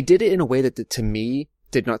they did it in a way that to me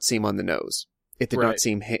did not seem on the nose. It did not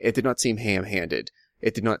seem ham-handed.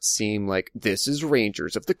 It did not seem like this is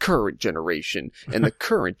Rangers of the current generation, and the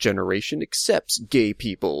current generation accepts gay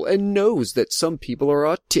people and knows that some people are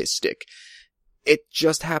autistic. It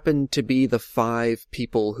just happened to be the 5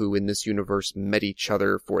 people who in this universe met each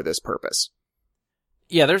other for this purpose.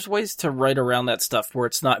 Yeah, there's ways to write around that stuff where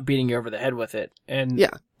it's not beating you over the head with it. And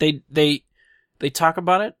yeah, they talk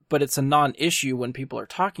about it, but it's a non-issue when people are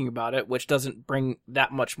talking about it, which doesn't bring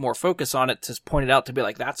that much more focus on it to point it out to be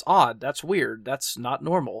like, that's odd, that's weird, that's not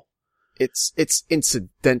normal. It's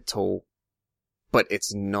incidental, but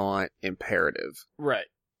it's not imperative. Right.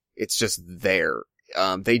 It's just there.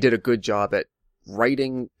 They did a good job at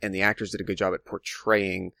writing, and the actors did a good job at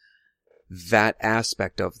portraying that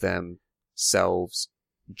aspect of themselves,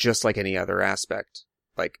 just like any other aspect.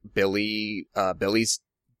 Like Billy's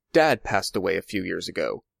dad passed away a few years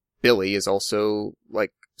ago. Billy is also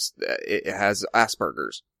it has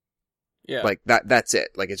Asperger's. Yeah. Like that's it.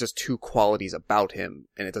 Like it's just 2 qualities about him,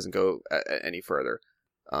 and it doesn't go any further.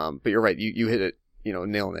 But you're right. You hit it,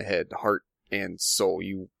 nail on the head, heart and soul.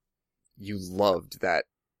 You loved that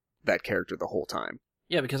character the whole time.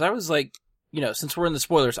 Yeah, because I was like, since we're in the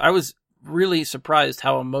spoilers, I was really surprised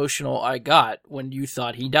how emotional I got when you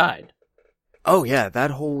thought he died. Oh yeah,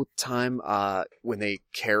 that whole time, when they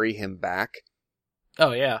carry him back.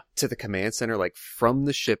 Oh yeah. To the command center, like from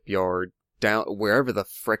the shipyard down wherever the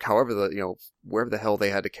hell they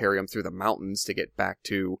had to carry him through the mountains to get back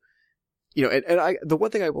to, the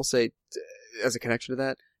one thing I will say as a connection to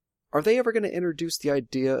that, are they ever going to introduce the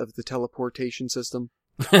idea of the teleportation system?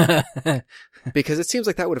 Because it seems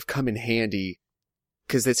like that would have come in handy,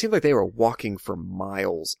 because it seemed like they were walking for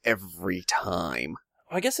miles every time.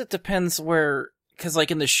 I guess it depends because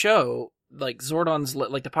like in the show, like Zordon's,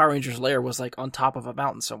 like the Power Rangers lair was like on top of a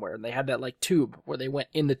mountain somewhere, and they had that like tube where they went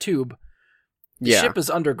in the tube. The ship is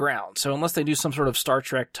underground, so unless they do some sort of Star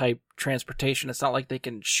Trek type transportation, it's not like they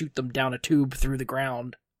can shoot them down a tube through the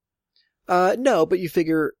ground. No, but you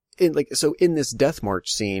figure in this Death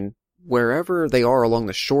March scene, wherever they are along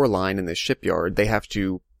the shoreline in the shipyard, they have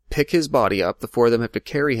to pick his body up. The 4 of them have to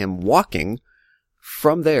carry him walking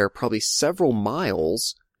from there, probably several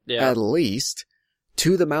miles, at least,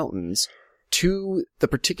 to the mountains, to the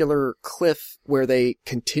particular cliff where they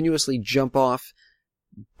continuously jump off,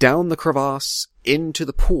 down the crevasse, into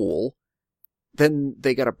the pool. Then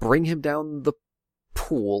they gotta bring him down the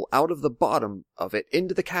pool, out of the bottom of it,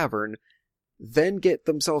 into the cavern, then get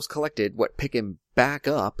themselves collected, pick him back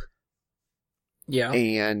up. Yeah.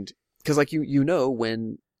 And, cause like you know,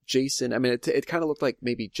 when Jason, I mean, it kind of looked like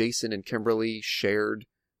maybe Jason and Kimberly shared,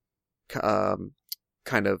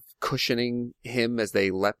 kind of cushioning him as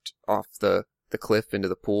they leapt off the cliff into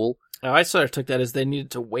the pool. Oh, I sort of took that as they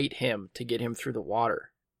needed to weight him to get him through the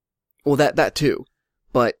water. Well, that too.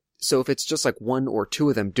 But, so if it's just like one or two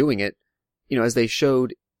of them doing it, you know, as they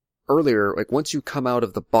showed earlier, like once you come out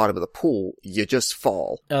of the bottom of the pool, you just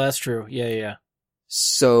fall. Oh, that's true. Yeah.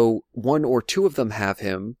 So one or two of them have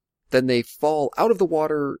him, then they fall out of the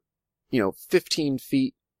water, 15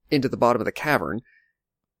 feet into the bottom of the cavern.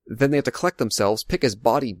 Then they have to collect themselves, pick his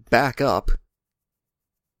body back up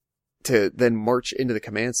to then march into the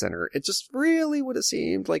command center. It just really would have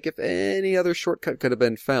seemed like if any other shortcut could have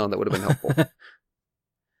been found, that would have been helpful.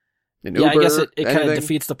 I guess it kind of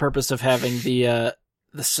defeats the purpose of having the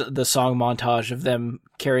song montage of them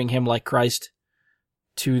carrying him like Christ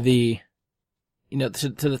to the, to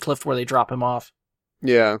the cliff where they drop him off.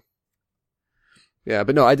 Yeah. Yeah,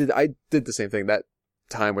 but no, I did the same thing that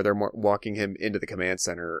time where they're walking him into the command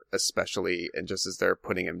center, especially, and just as they're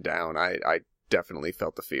putting him down, I definitely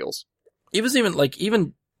felt the feels. It was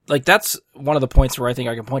even that's one of the points where I think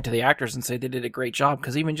I can point to the actors and say they did a great job,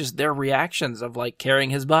 because even just their reactions of like carrying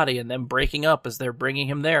his body and them breaking up as they're bringing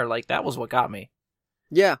him there, like that was what got me.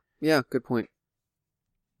 Yeah, good point.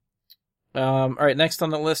 All right, next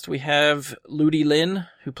on the list we have Ludi Lin,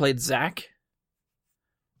 who played Zach.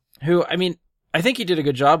 Who, I mean, I think he did a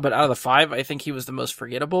good job, but out of the 5, I think he was the most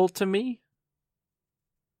forgettable to me.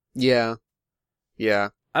 Yeah.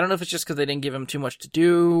 I don't know if it's just because they didn't give him too much to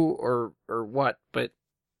do or what, but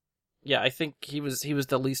yeah, I think he was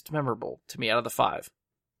the least memorable to me out of the 5.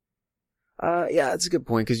 Yeah, that's a good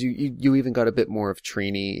point, because you even got a bit more of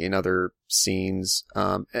Trini in other scenes,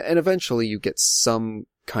 and eventually you get some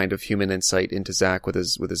kind of human insight into Zach with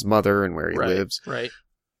his mother and where he lives. Right.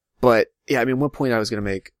 But yeah, I mean, one point I was going to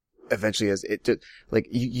make eventually is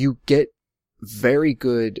you get a very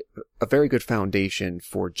good foundation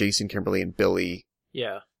for Jason, Kimberly, and Billy.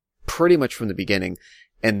 Yeah. Pretty much from the beginning.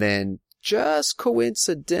 And then just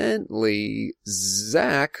coincidentally,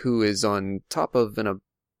 Zach, who is on top of an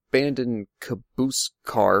abandoned caboose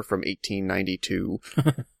car from 1892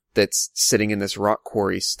 that's sitting in this rock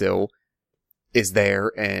quarry still, is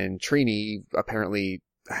there, and Trini apparently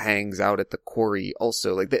hangs out at the quarry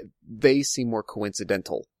also. Like, they seem more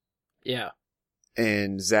coincidental. Yeah.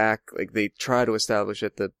 And Zach, like, they try to establish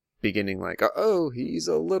at the beginning, like, oh, he's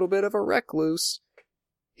a little bit of a recluse.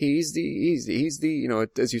 He's the,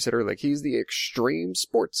 as you said earlier, like, he's the extreme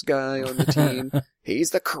sports guy on the team. He's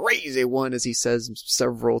the crazy one, as he says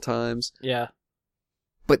several times. Yeah.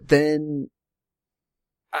 But then,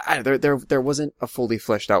 there wasn't a fully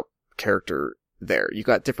fleshed out character there. You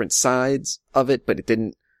got different sides of it, but it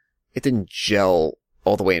didn't gel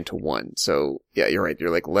all the way into one. So yeah, you're right. You're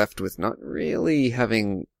like left with not really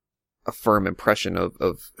having a firm impression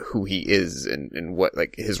of who he is and what,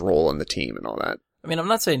 like, his role on the team and all that. I mean, I'm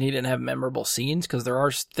not saying he didn't have memorable scenes, because there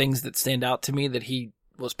are things that stand out to me that he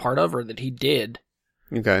was part of or that he did.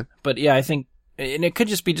 Okay. But yeah, I think, and it could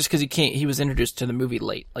just be just because he was introduced to the movie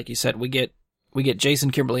late. Like you said, we get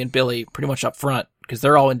Jason, Kimberly, and Billy pretty much up front because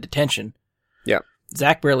they're all in detention. Yeah.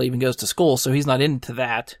 Zach barely even goes to school, so he's not into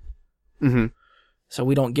that. Mm-hmm. So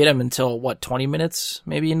we don't get him until, 20 minutes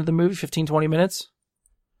maybe into the movie? 15, 20 minutes?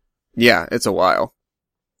 Yeah, it's a while.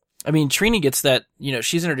 I mean, Trini gets that,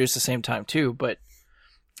 she's introduced at the same time too, but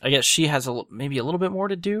I guess she has maybe a little bit more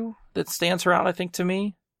to do that stands her out, I think, to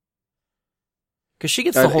me. Because she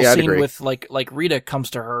gets the whole scene with, like Rita comes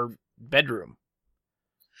to her bedroom.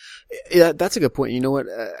 Yeah, that's a good point. You know what?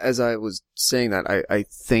 As I was saying that, I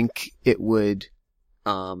think it would,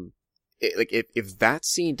 if that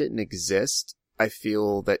scene didn't exist, I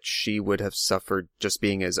feel that she would have suffered just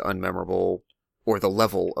being as unmemorable, or the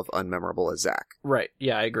level of unmemorable, as Zach. Right.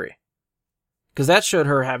 Yeah, I agree. Because that showed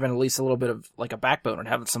her having at least a little bit of, like, a backbone and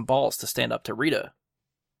having some balls to stand up to Rita.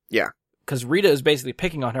 Yeah. Because Rita is basically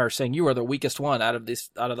picking on her, saying, you are the weakest one out of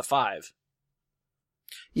the 5.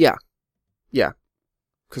 Yeah. Yeah.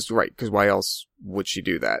 Because why else would she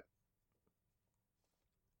do that?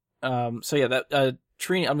 So yeah, that,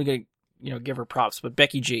 Trini, I'm gonna, give her props, but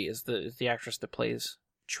Becky G is the actress that plays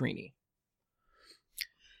Trini.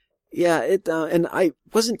 Yeah, and I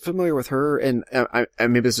wasn't familiar with her, and I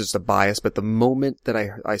maybe this is just a bias, but the moment that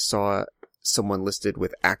I saw someone listed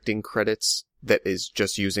with acting credits that is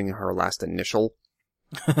just using her last initial,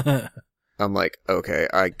 I'm like, okay,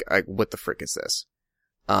 I what the frick is this?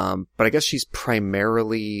 But I guess she's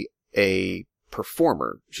primarily a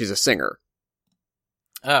performer. She's a singer.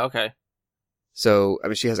 Oh, okay. So, I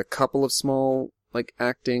mean, she has a couple of small, like,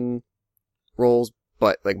 acting roles,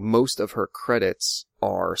 but, like, most of her credits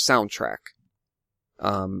are soundtrack.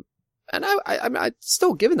 And I'd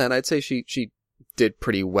still, given that, I'd say she did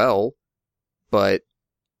pretty well, but,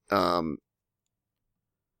 I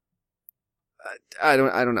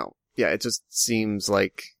don't know. Yeah, it just seems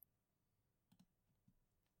like,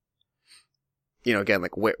 you know, again,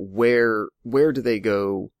 like, where do they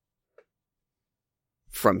go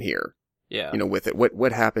from here? Yeah. You know, with it,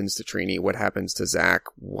 what happens to Trini? What happens to Zach?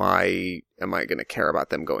 Why am I going to care about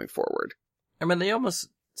them going forward? I mean, they almost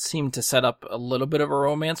seem to set up a little bit of a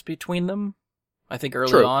romance between them, I think,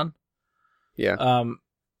 early True. on. Yeah. And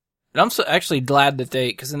I'm actually glad that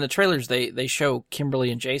because in the trailers they show Kimberly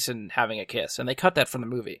and Jason having a kiss, and they cut that from the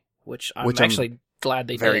movie, which I'm actually glad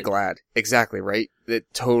they did. Very glad. Exactly, right?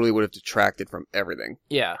 It totally would have detracted from everything.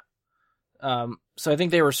 Yeah. So I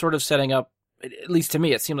think they were sort of setting up, at least to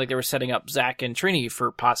me, it seemed like they were setting up Zach and Trini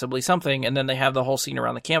for possibly something, and then they have the whole scene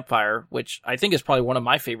around the campfire, which I think is probably one of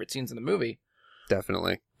my favorite scenes in the movie.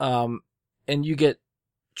 Definitely. And you get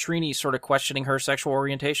Trini sort of questioning her sexual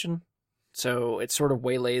orientation, so it sort of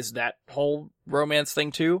waylays that whole romance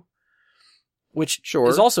thing too, which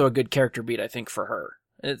is also a good character beat, I think, for her.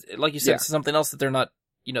 Like you said, It's something else that they're not,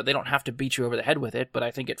 you know, they don't have to beat you over the head with it, but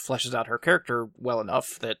I think it fleshes out her character well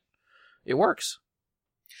enough that it works.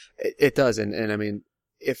 It does, and I mean,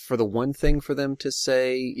 if for the one thing for them to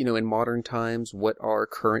say, you know, in modern times, what are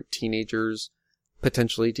current teenagers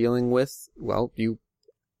potentially dealing with? Well,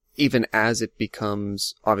 even as it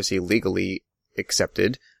becomes obviously legally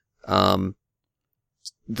accepted, the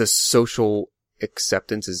social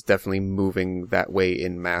acceptance is definitely moving that way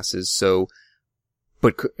in masses. So,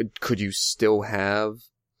 but could you still have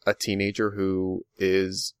a teenager who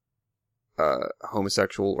is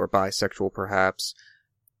homosexual or bisexual, perhaps,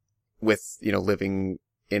 with, you know, living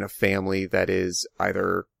in a family that is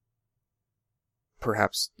either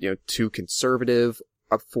perhaps, you know, too conservative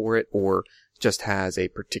up for it, or just has a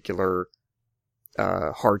particular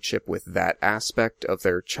hardship with that aspect of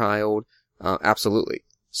their child? Absolutely.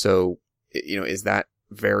 So, you know, is that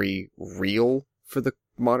very real for the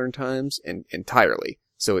modern times? And entirely.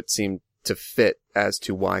 So it seemed to fit as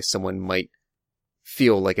to why someone might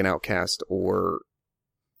feel like an outcast, or,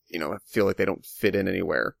 you know, feel like they don't fit in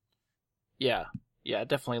anywhere. Yeah, it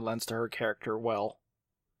definitely lends to her character well.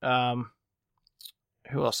 Who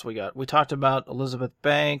else we got? We talked about Elizabeth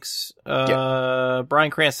Banks, Bryan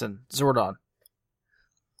Cranston, Zordon.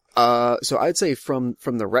 So I'd say from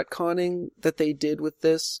the retconning that they did with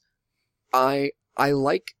this, I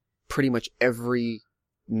like pretty much every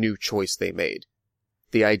new choice they made.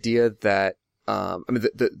 The idea that, I mean,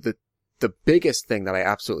 the biggest thing that I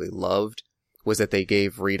absolutely loved was that they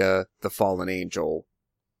gave Rita the fallen angel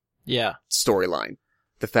storyline.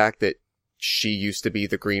 The fact that she used to be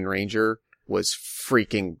the Green Ranger was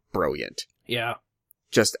freaking brilliant. Yeah.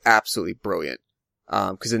 Just absolutely brilliant.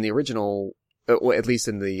 'Cause in the original, well, at least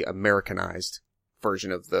in the Americanized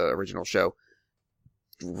version of the original show,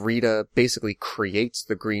 Rita basically creates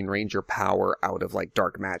the Green Ranger power out of, like,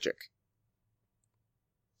 dark magic.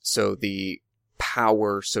 So the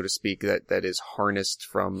power, so to speak, that is harnessed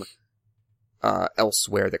from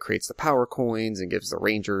elsewhere, that creates the power coins and gives the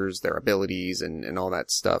Rangers their abilities and all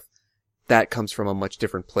that stuff, that comes from a much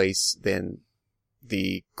different place than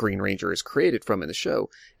the Green Ranger is created from in the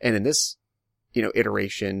show. And in this, you know,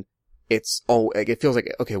 iteration, it's all, like, it feels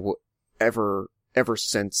like, okay, well, ever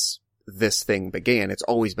since this thing began, it's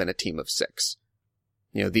always been a team of 6.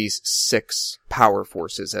 You know, these 6 power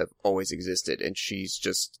forces have always existed, and she's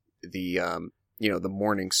just the, you know, the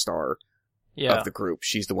morning star of the group.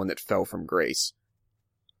 She's the one that fell from grace.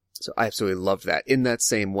 So I absolutely loved that. In that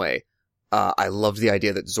same way, I loved the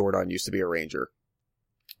idea that Zordon used to be a Ranger.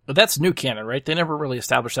 But that's new canon, right? They never really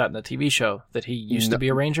established that in the TV show, that he used to be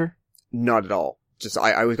a Ranger? Not at all. Just,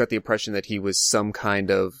 I always got the impression that he was some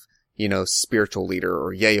kind of, you know, spiritual leader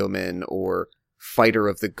or Yeoman or fighter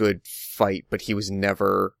of the good fight, but he was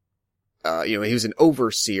never, you know, he was an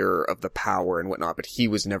overseer of the power and whatnot, but he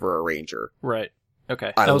was never a Ranger. Right.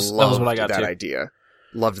 Okay. That was what I got that too. idea.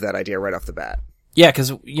 Loved that idea right off the bat. Yeah,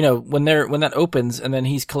 because, you know, when that opens and then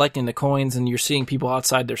he's collecting the coins and you're seeing people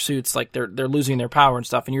outside their suits, like they're losing their power and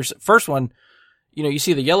stuff. And your first one, you know, you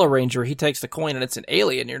see the Yellow Ranger, he takes the coin and it's an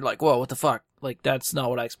alien. You're like, whoa, what the fuck? Like, that's not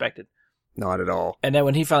what I expected. Not at all. And then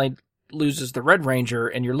when he finally loses the Red Ranger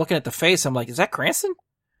and you're looking at the face, I'm like, is that Cranston?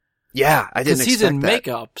 Yeah, I didn't expect that. Because he's in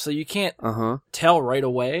makeup, so you can't tell right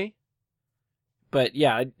away. But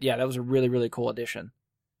yeah, that was a really, really cool addition.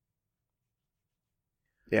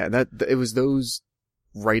 Yeah, it was those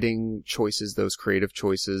writing choices, those creative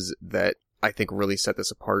choices that I think really set this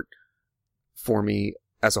apart for me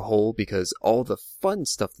as a whole, because all the fun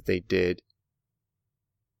stuff that they did,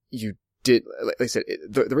 like I said,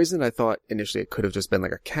 the reason I thought initially it could have just been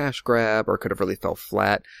like a cash grab or could have really fell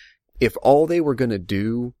flat, if all they were going to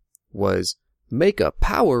do was make a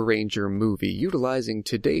Power Ranger movie utilizing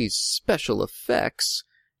today's special effects,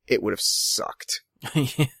 it would have sucked.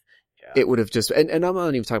 Yeah. It would have just, and I'm not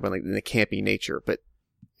even talking about like the campy nature, but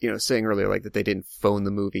saying earlier like that they didn't phone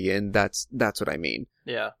the movie in, that's what I mean.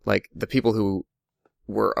 Yeah. Like the people who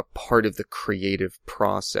were a part of the creative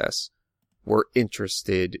process were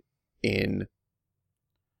interested in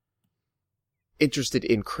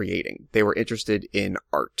creating. They were interested in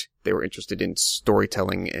art. They were interested in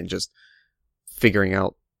storytelling and just figuring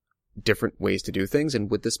out different ways to do things. And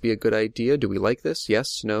would this be a good idea? Do we like this?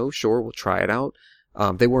 Yes, no, sure, we'll try it out.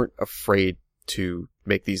 They weren't afraid to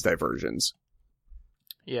make these diversions.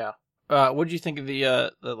 Yeah. What did you think of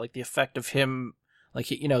the effect of him? Like,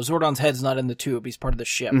 Zordon's head's not in the tube. He's part of the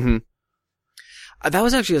ship. Mm-hmm. That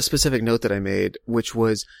was actually a specific note that I made, which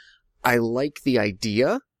was, I like the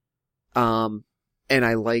idea, and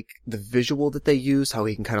I like the visual that they use, how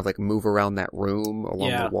he can kind of like move around that room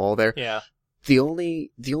along the wall there. Yeah. The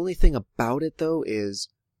only thing about it though is,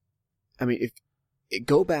 I mean,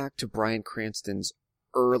 go back to Bryan Cranston's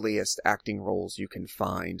earliest acting roles you can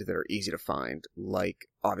find that are easy to find, like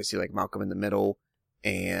obviously like Malcolm in the Middle,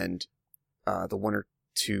 and the one or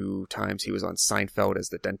two times he was on Seinfeld as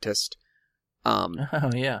the dentist. Oh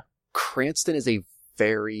yeah. Cranston is a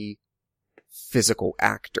very physical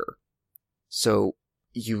actor. So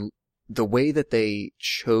the way that they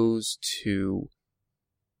chose to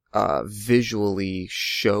visually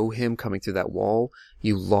show him coming through that wall,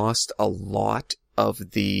 you lost a lot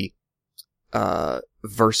of the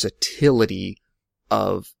versatility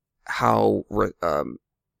of how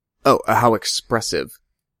expressive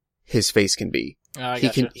his face can be.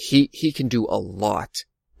 He can do a lot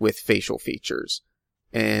with facial features.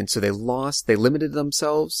 And so they limited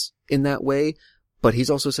themselves in that way, but he's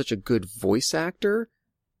also such a good voice actor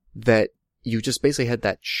that you just basically had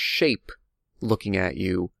that shape looking at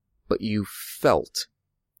you, but you felt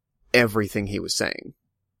everything he was saying.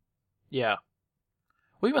 Yeah.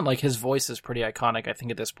 Well, even like his voice is pretty iconic, I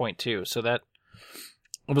think, at this point too. So that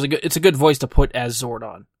it's a good voice to put as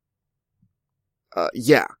Zordon.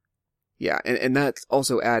 Yeah. And that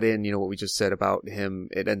also add in, what we just said about him.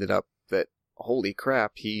 It ended up that, holy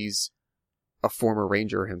crap, he's a former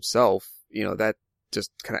Ranger himself. That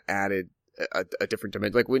just kind of added a different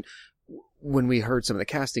dimension. Like when we heard some of the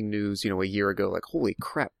casting news, a year ago, like, holy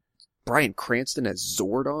crap, Bryan Cranston as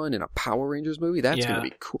Zordon in a Power Rangers movie? That's going to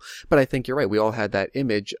be cool. But I think you're right. We all had that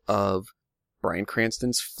image of Bryan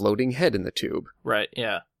Cranston's floating head in the tube. Right,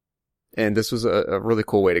 yeah. And this was a really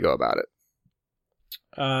cool way to go about it.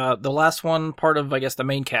 The last one, part of, I guess, the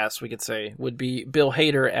main cast, we could say, would be Bill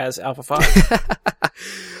Hader as Alpha 5.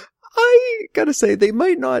 I gotta say, they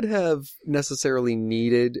might not have necessarily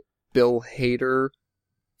needed Bill Hader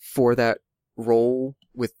for that role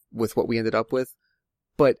with what we ended up with,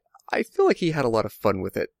 but I feel like he had a lot of fun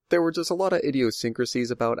with it. There were just a lot of idiosyncrasies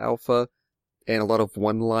about Alpha, and a lot of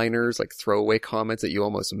one-liners, like throwaway comments that you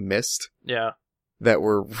almost missed. Yeah. That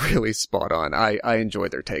were really spot on. I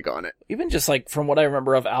enjoyed their take on it. Even just like from what I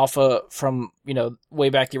remember of Alpha from, way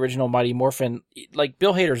back the original Mighty Morphin, like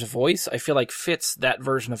Bill Hader's voice, I feel like fits that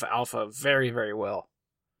version of Alpha very, very well.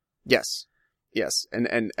 Yes.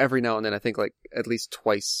 And every now and then, I think like at least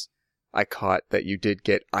twice I caught that you did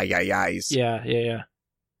get ayayays. Yeah.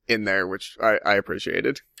 In there, which I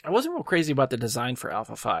appreciated. I wasn't real crazy about the design for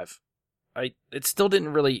Alpha 5. It still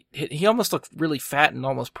didn't really hit. He almost looked really fat and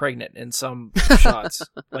almost pregnant in some shots.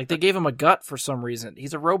 Like they gave him a gut for some reason.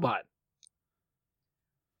 He's a robot.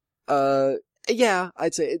 Yeah,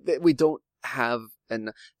 I'd say we don't have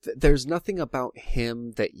there's nothing about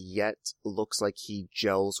him that yet looks like he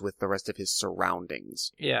gels with the rest of his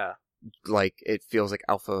surroundings. Yeah. Like it feels like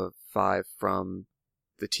Alpha 5 from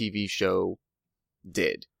the TV show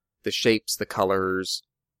did. The shapes, the colors,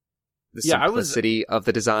 the simplicity of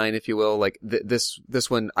the design, if you will. Like this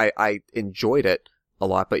one, I enjoyed it a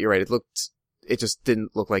lot, but you're right. It just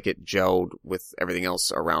didn't look like it gelled with everything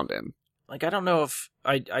else around him. Like, I don't know if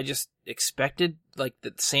I just expected like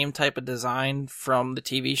the same type of design from the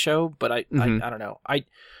TV show, but I don't know. I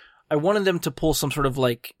wanted them to pull some sort of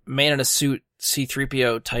like man in a suit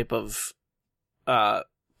C-3PO type of,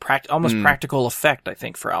 practical effect, I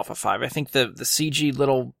think, for Alpha 5. I think the CG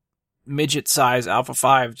little midget size Alpha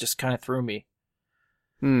 5 just kind of threw me.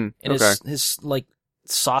 And his like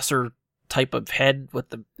saucer type of head with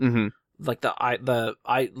the like the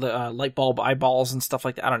light bulb eyeballs and stuff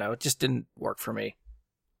like that. I don't know. It just didn't work for me.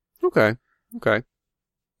 Okay.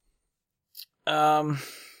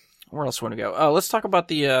 Where else want to go? Oh, let's talk about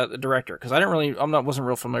the director, because wasn't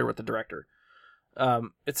real familiar with the director.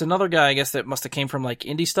 It's another guy, I guess, that must have came from like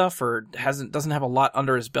indie stuff or doesn't have a lot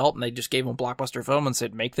under his belt, and they just gave him Blockbuster Film and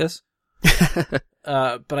said, make this. But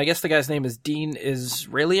I guess the guy's name is Dean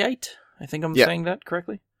Israelite. I think I'm saying that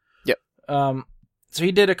correctly. Yep. So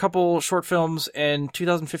he did a couple short films and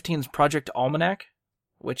 2015's Project Almanac,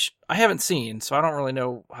 which I haven't seen, so I don't really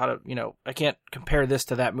know how to, I can't compare this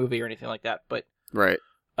to that movie or anything like that. But right.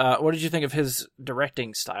 What did you think of his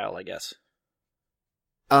directing style, I guess?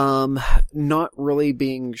 Not really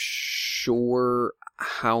being sure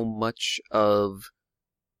how much of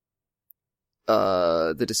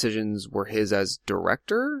the decisions were his as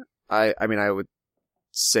director. I mean, I would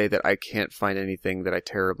say that I can't find anything that I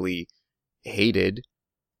terribly hated.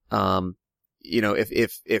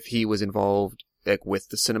 If he was involved like with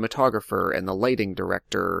the cinematographer and the lighting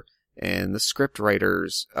director and the script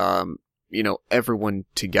writers, everyone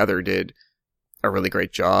together did a really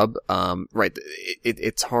great job. Right.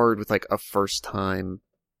 It's hard with like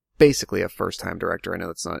basically a first time director. I know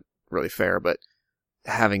that's not really fair, but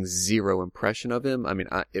having zero impression of him. I mean,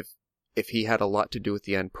 if he had a lot to do with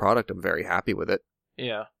the end product, I'm very happy with it.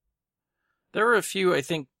 Yeah. There were a few, I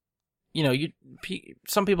think,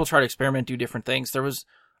 some people try to experiment, do different things. There was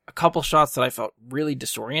a couple shots that I felt really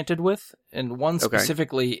disoriented with, and one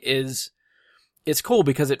specifically it's cool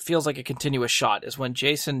because it feels like a continuous shot, is when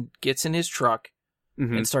Jason gets in his truck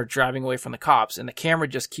and starts driving away from the cops, and the camera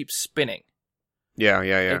just keeps spinning. Yeah.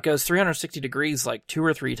 It goes 360 degrees like 2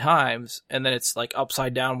 or 3 times, and then it's like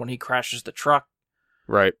upside down when he crashes the truck.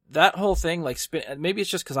 Right. That whole thing, like maybe it's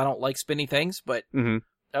just because I don't like spinny things, but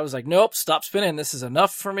I was like, nope, stop spinning. This is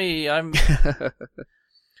enough for me. And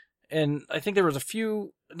I think there was a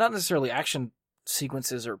few, not necessarily action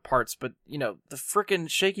sequences or parts, but, the frickin'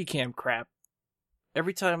 shaky cam crap.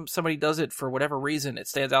 Every time somebody does it for whatever reason, it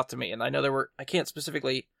stands out to me. And I know I can't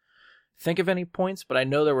specifically think of any points, but I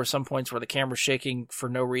know there were some points where the camera's shaking for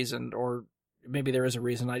no reason, or maybe there is a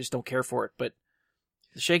reason, I just don't care for it. But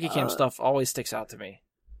the shaky cam stuff always sticks out to me.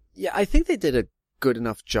 Yeah, I think they did a good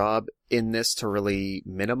enough job in this to really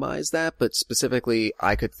minimize that, but specifically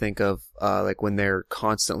I could think of like when they're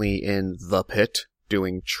constantly in the pit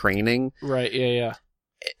doing training. Right, yeah.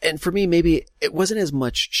 And for me, maybe it wasn't as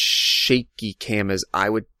much shaky cam as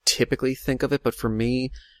I would typically think of it, but for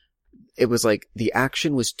me, it was like the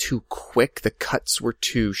action was too quick, the cuts were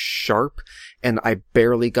too sharp, and I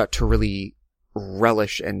barely got to really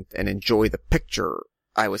relish and enjoy the picture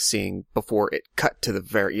I was seeing before it cut to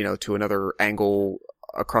the to another angle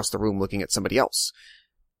across the room looking at somebody else.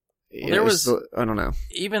 There was, I don't know.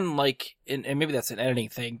 Even like, and maybe that's an editing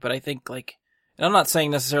thing, but I think like, and I'm not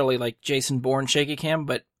saying necessarily like Jason Bourne shaky cam,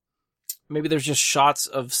 but maybe there's just shots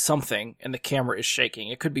of something and the camera is shaking.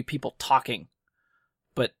 It could be people talking,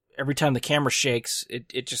 but every time the camera shakes,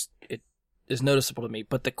 it is noticeable to me.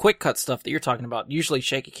 But the quick cut stuff that you're talking about, usually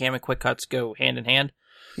shaky cam and quick cuts go hand in hand.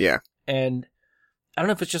 Yeah. And I don't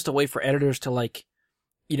know if it's just a way for editors to like,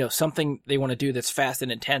 something they want to do that's fast and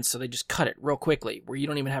intense, so they just cut it real quickly, where you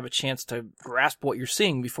don't even have a chance to grasp what you're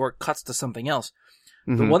seeing before it cuts to something else.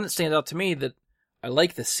 The one that stands out to me that I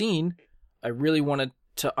like the scene, I really wanted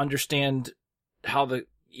to understand how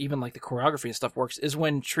even like the choreography and stuff works, is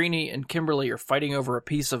when Trini and Kimberly are fighting over a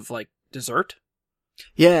piece of like dessert.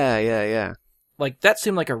 Yeah. Like that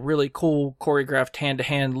seemed like a really cool choreographed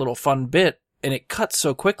hand-to-hand little fun bit, and it cuts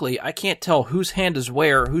so quickly, I can't tell whose hand is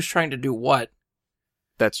where, who's trying to do what.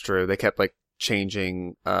 That's true. They kept like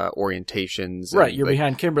changing orientations. Right, you're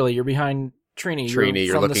behind Kimberly, you're behind Trini,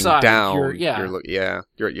 you're from looking the side. down.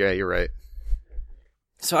 You're right.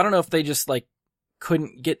 So I don't know if they just like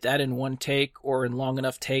couldn't get that in one take or in long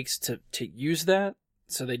enough takes to use that,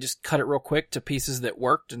 so they just cut it real quick to pieces that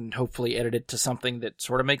worked and hopefully edited to something that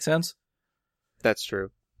sort of makes sense. That's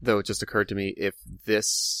true. Though it just occurred to me, if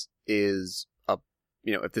this is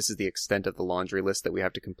if this is the extent of the laundry list that we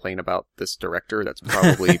have to complain about this director, that's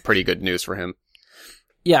probably pretty good news for him.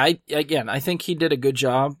 Yeah, I think he did a good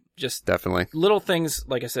job. Just definitely little things,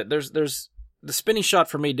 like I said. There's the spinny shot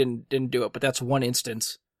for me didn't do it, but that's one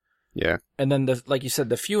instance. Yeah. And then like you said,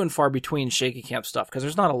 the few and far between shaky cam stuff, because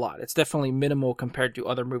there's not a lot. It's definitely minimal compared to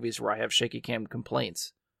other movies where I have shaky cam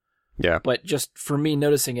complaints. Yeah. But just for me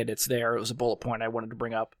noticing it's there. It was a bullet point I wanted to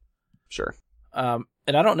bring up. Sure. And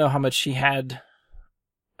I don't know how much he had,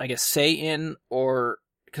 I guess, say in, or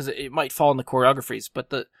because it might fall in the choreographies, but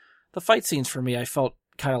the fight scenes for me, I felt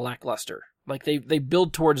kind of lackluster. Like they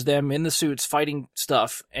build towards them in the suits fighting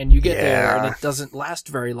stuff, and you get there and it doesn't last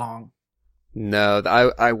very long. No,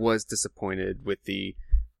 I was disappointed with the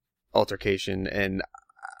altercation, and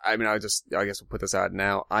I mean, I guess we'll put this out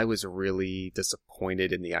now. I was really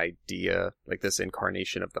disappointed in the idea, like this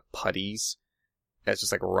incarnation of the putties as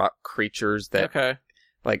just like rock creatures that, Okay.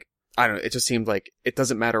 like, I don't know, it just seemed like it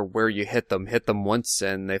doesn't matter where you hit them once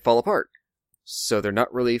and they fall apart. So they're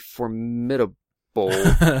not really formidable.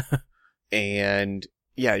 And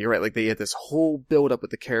yeah, you're right. Like they had this whole build up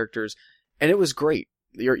with the characters and it was great.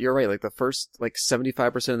 You're right. Like the first, like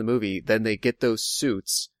 75% of the movie, then they get those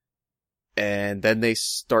suits and then they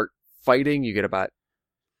start fighting. You get about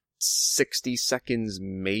 60 seconds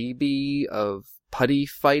maybe of putty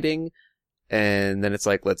fighting. And then it's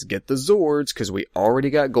like, let's get the Zords because we already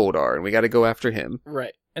got Goldar and we got to go after him.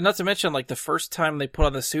 Right. And not to mention, like, the first time they put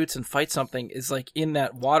on the suits and fight something is, like, in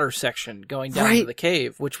that water section going down to the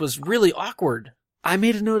cave, which was really awkward. I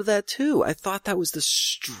made a note of that too. I thought that was the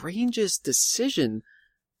strangest decision.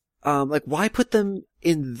 Like, why put them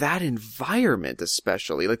in that environment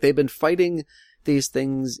especially? Like, they've been fighting these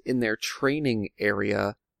things in their training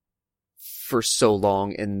area for so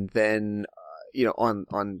long and then...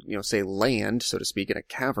 on, say land, so to speak, in a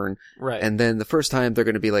cavern. Right. And then the first time they're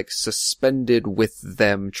going to be like suspended with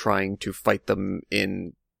them trying to fight them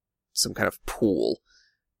in some kind of pool.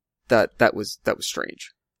 That was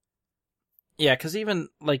strange. Yeah, because even,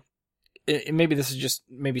 like, maybe this is just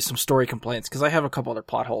maybe some story complaints, because I have a couple other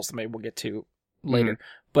plot holes that maybe we'll get to later.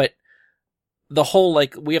 But the whole,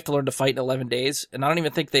 like, we have to learn to fight in 11 days, and I don't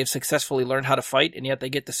even think they've successfully learned how to fight, and yet they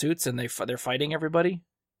get the suits and they're fighting everybody.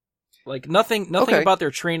 Like, nothing about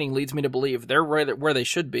their training leads me to believe they're right where they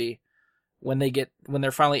should be when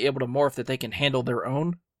they're finally able to morph, that they can handle their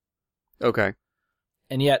own. Okay.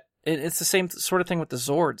 And yet, it's the same sort of thing with the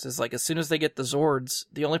Zords. Is like, as soon as they get the Zords,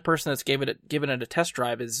 the only person that's given it a test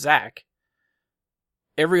drive is Zack.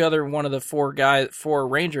 Every other one of the four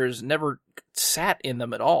Rangers never sat in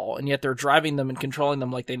them at all, and yet they're driving them and controlling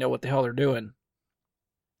them like they know what the hell they're doing.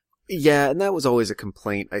 Yeah, and that was always a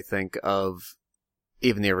complaint, I think, of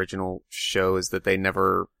even the original show, is that they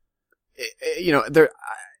never,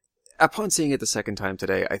 upon seeing it the second time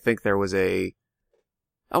today, I think there was I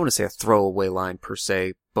want to say a throwaway line per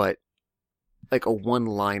se, but like a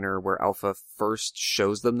one-liner where Alpha first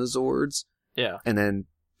shows them the Zords. Yeah. And then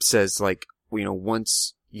says like,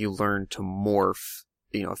 once you learn to morph,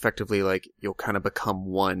 effectively, like, you'll kind of become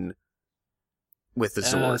one with the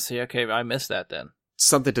Zord. See, okay, I missed that then.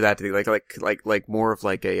 Something to that, like more of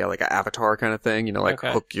like a Avatar kind of thing,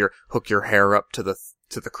 Okay. hook your hair up to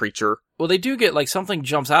the creature. Well, they do get, like, something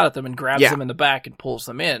jumps out at them and grabs them in the back and pulls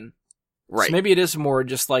them in. Right. So maybe it is more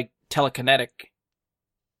just like telekinetic.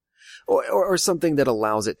 Or something that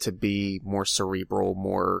allows it to be more cerebral,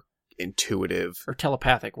 more intuitive. Or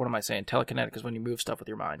telepathic. What am I saying? Telekinetic is when you move stuff with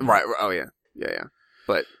your mind. Right. Oh yeah. Yeah.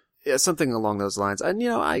 But yeah, something along those lines. And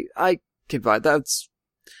I can buy that's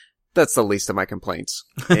the least of my complaints.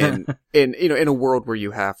 And in a world where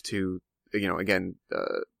you have to,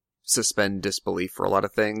 suspend disbelief for a lot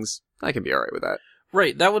of things, I can be alright with that.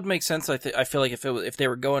 Right, that would make sense. I feel like if they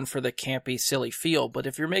were going for the campy, silly feel, but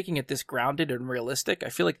if you're making it this grounded and realistic, I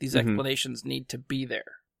feel like these explanations need to be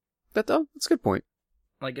there. That's a good point.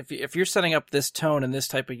 Like, if you're setting up this tone in this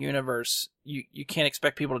type of universe, you can't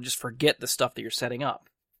expect people to just forget the stuff that you're setting up.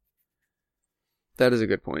 That is a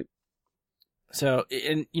good point. So,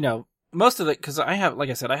 and most of it, because I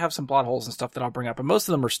have some plot holes and stuff that I'll bring up, and most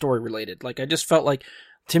of them are story related. Like, I just felt like,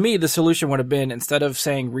 to me, the solution would have been, instead of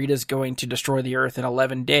saying Rita's going to destroy the Earth in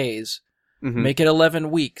 11 days, make it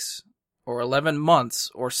 11 weeks, or 11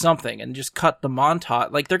 months, or something, and just cut the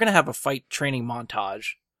montage. Like, they're going to have a fight training montage.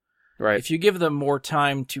 Right. If you give them more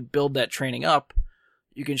time to build that training up,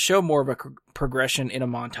 you can show more of a progression in a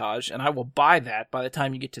montage, and I will buy that by the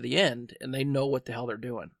time you get to the end, and they know what the hell they're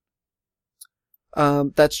doing.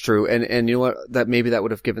 That's true. And you know what? That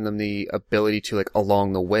would have given them the ability to, like,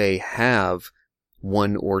 along the way have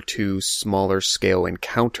one or two smaller scale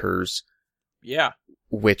encounters. Yeah.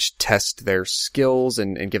 Which test their skills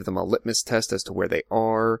and give them a litmus test as to where they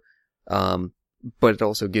are. But it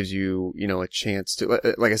also gives you, a chance to,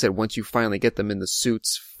 like I said, once you finally get them in the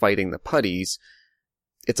suits fighting the putties,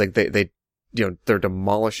 it's like they're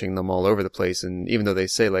demolishing them all over the place. And even though they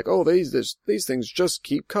say like, oh, these things just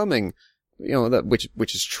keep coming, that,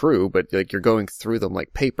 which is true, but like you're going through them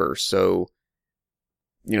like paper. So,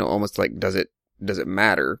 almost like, does it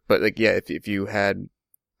matter? But like, yeah, if you had,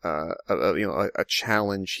 a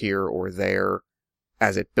challenge here or there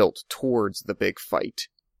as it built towards the big fight.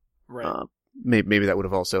 Right. Maybe that would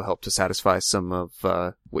have also helped to satisfy some of,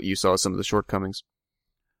 what you saw as some of the shortcomings.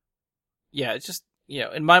 Yeah, it's just,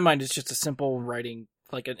 in my mind, it's just a simple writing,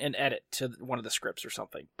 like an edit to one of the scripts or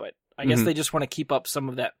something. But I guess they just want to keep up some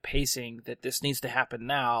of that pacing that this needs to happen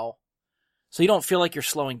now So you don't feel like you're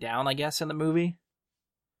slowing down, I guess, in the movie.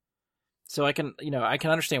 So I can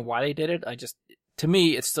understand why they did it. To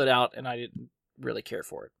me, it stood out, and I didn't really care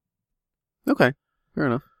for it. Okay, fair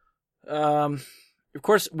enough. Of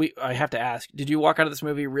course, I have to ask: did you walk out of this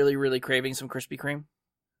movie really, really craving some Krispy Kreme?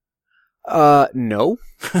 No,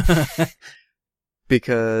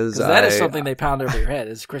 because that is something they pound over your head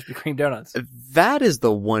is Krispy Kreme donuts. That is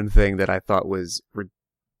the one thing that I thought was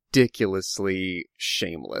ridiculously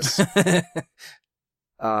shameless.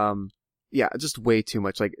 Yeah, just way too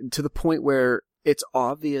much, like to the point where it's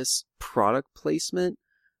obvious product placement,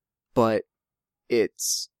 but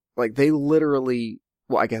it's like they literally,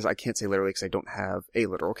 well, I guess I can't say literally because I don't have a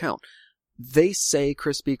literal count. They say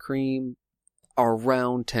Krispy Kreme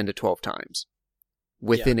around 10 to 12 times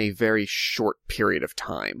within a very short period of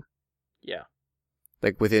time. Yeah.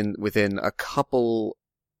 Like within a couple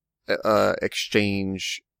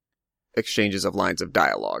exchanges of lines of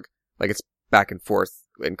dialogue. Like it's back and forth,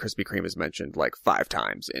 and Krispy Kreme is mentioned like 5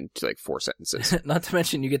 times in like 4 sentences. Not to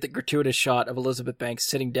mention you get the gratuitous shot of Elizabeth Banks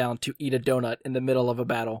sitting down to eat a donut in the middle of a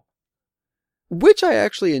battle. Which I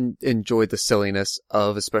actually enjoyed the silliness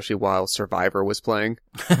of, especially while Survivor was playing.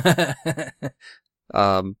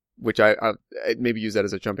 Which I maybe use that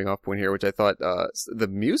as a jumping off point here, which I thought, the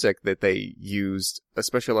music that they used,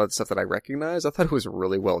 especially a lot of the stuff that I recognize, I thought it was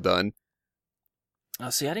really well done.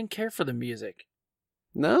 See, I didn't care for the music.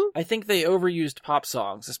 No? I think they overused pop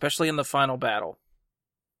songs, especially in the final battle.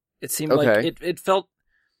 It seemed Okay. like it felt,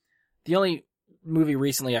 the only movie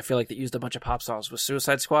recently I feel like that used a bunch of pop songs was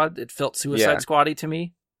Suicide Squad. It felt Suicide Squad-y to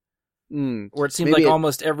me. Where it seemed like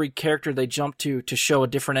almost every character they jumped to show a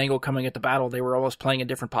different angle coming at the battle, they were almost playing a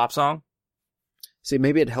different pop song. See,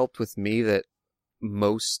 maybe it helped with me that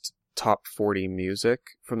most top 40 music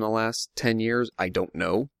from the last 10 years, I don't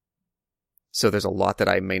know. So there's a lot that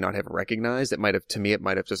I may not have recognized. It might have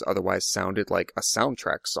just otherwise sounded like a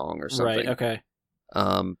soundtrack song or something. Right, okay.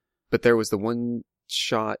 But there was the one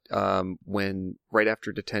shot, when, right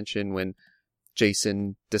after detention, when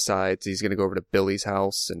Jason decides he's going to go over to Billy's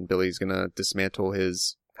house and Billy's going to dismantle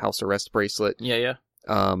his house arrest bracelet. Yeah.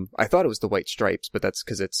 I thought it was the White Stripes, but that's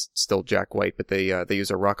because it's still Jack White, but they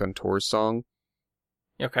use a Rock on Tours song.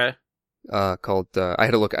 Okay. Called, I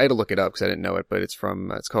had to look it up because I didn't know it, but it's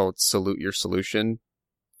called Salute Your Solution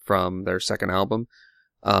from their second album.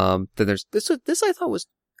 Then there's this I thought was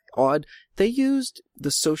odd. They used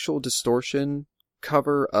the Social Distortion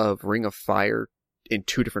cover of Ring of Fire in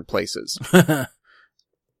 2 different places.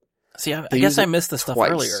 See, I guess I missed the stuff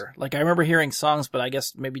twice. earlier. Like, I remember hearing songs, but I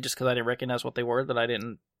guess maybe just because I didn't recognize what they were, that I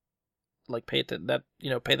didn't like pay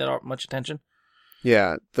that much attention.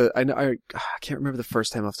 Yeah, I can't remember the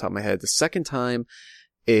first time off the top of my head. The second time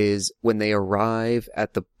is when they arrive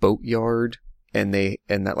at the boatyard and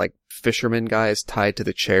that like fisherman guy is tied to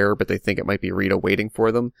the chair, but they think it might be Rita waiting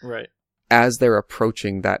for them. Right. As they're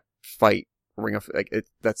approaching that fight,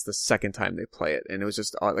 that's the second time they play it, and it was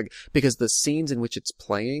just odd, like, because the scenes in which it's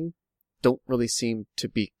playing don't really seem to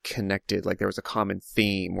be connected. Like there was a common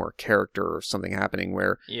theme or character or something happening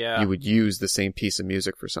where you would use the same piece of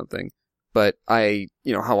music for something. But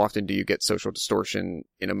how often do you get Social Distortion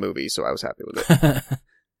in a movie? So I was happy with it.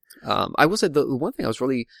 I will say the one thing I was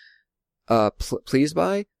really pleased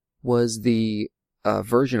by was the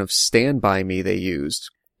version of Stand By Me they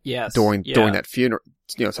used. Yes. During that funeral,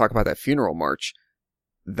 talk about that funeral march.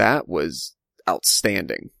 That was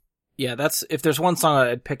outstanding. Yeah, if there's one song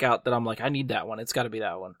I'd pick out that I'm like, I need that one, it's got to be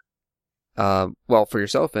that one. Well, for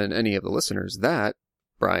yourself and any of the listeners,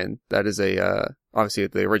 Brian, that is obviously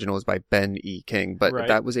the original is by Ben E. King, but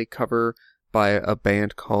that was a cover by a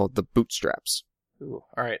band called the Bootstraps. Ooh,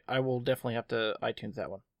 all right, I will definitely have to iTunes that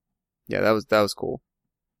one. Yeah, that was cool.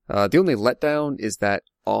 The only letdown is that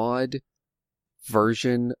odd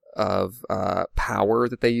version of Power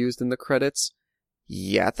that they used in the credits.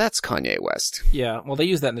 Yeah, that's Kanye West. Yeah, well, they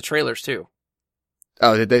used that in the trailers too.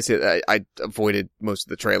 Oh, did they say that? I avoided most of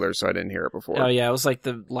the trailers, so I didn't hear it before. Oh yeah, it was like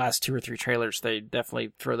the last 2 or 3 trailers. They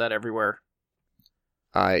definitely throw that everywhere.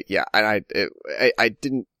 I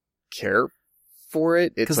didn't care for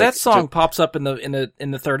it because that song pops up in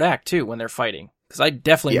the third act too when they're fighting. Because I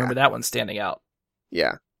definitely remember that one standing out.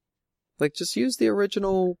 Yeah, like just use the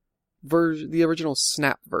original version, the original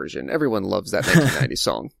Snap version. Everyone loves that 1990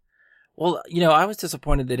 song. Well, I was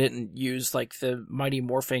disappointed they didn't use like the Mighty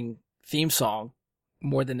Morphing theme song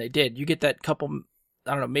more than they did. You get that couple,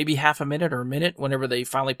 I don't know, maybe half a minute or a minute whenever they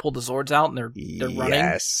finally pull the Zords out and they're running.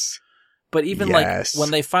 Yes. But even like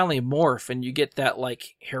when they finally morph and you get that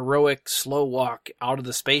like heroic slow walk out of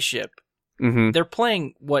the spaceship, they're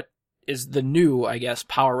playing what is the new, I guess,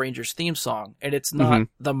 Power Rangers theme song, and it's not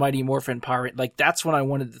the Mighty Morphin Power Rangers. Like, that's when I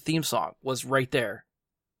wanted the theme song, was right there.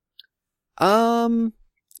 Yeah.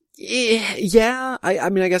 I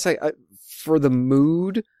mean, I guess I for the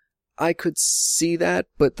mood, I could see that,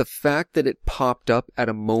 but the fact that it popped up at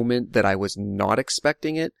a moment that I was not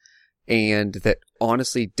expecting it, and that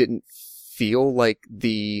honestly didn't feel like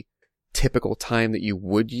the typical time that you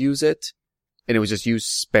would use it, and it was just used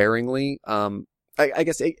sparingly. I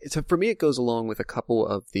guess so for me, it goes along with a couple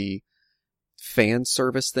of the fan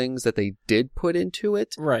service things that they did put into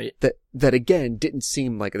it. Right. That again didn't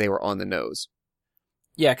seem like they were on the nose.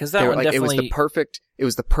 Yeah, because that one like, definitely... It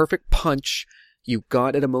was the perfect punch you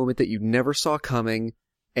got at a moment that you never saw coming,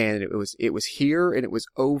 and it was here and it was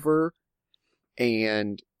over,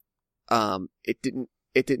 and it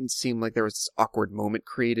didn't seem like there was this awkward moment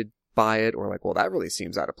created by it, or like, well, that really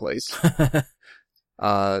seems out of place.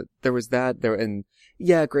 There was that there, and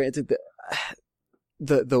yeah, granted,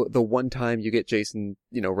 the one time you get Jason,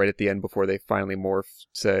 right at the end before they finally morph,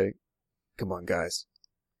 say, "Come on, guys,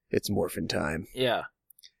 it's morphin' time." Yeah.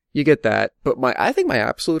 You get that, but I think my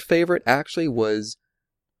absolute favorite actually was,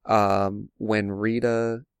 when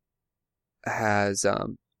Rita has,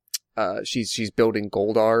 she's building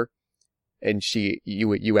Goldar, and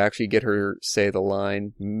you actually get her say the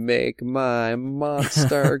line, "Make my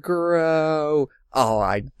monster grow." Oh,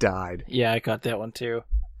 I died. Yeah, I got that one too.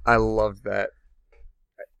 I loved that.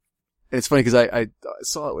 It's funny because I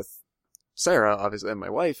saw it with Sarah, obviously, and my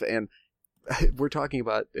wife, and we're talking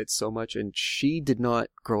about it so much, and she did not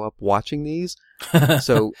grow up watching these.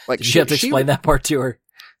 So, like, did you have to explain that part to her?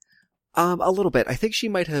 A little bit. I think she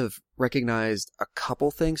might have recognized a couple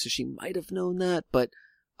things, so she might have known that, but,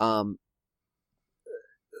 like,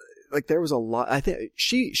 there was a lot. I think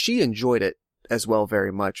she enjoyed it as well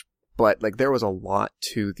very much, but, like, there was a lot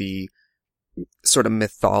to the sort of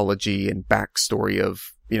mythology and backstory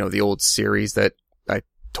of, the old series that I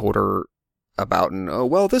told her about, and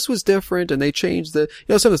this was different, and they changed some of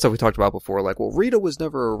the stuff we talked about before, like, well, Rita was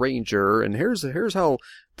never a ranger, and here's how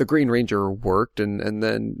the Green Ranger worked, and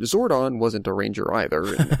then Zordon wasn't a ranger either,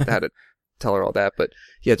 and I had to tell her all that. But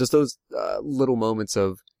yeah, just those little moments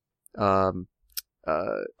of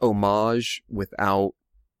homage without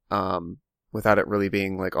it really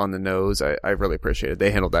being like on the nose. I really appreciated.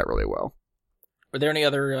 They handled that really well. Were there any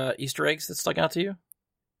other Easter eggs that stuck out to you?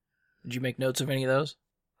 Did you make notes of any of those?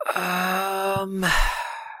 If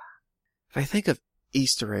I think of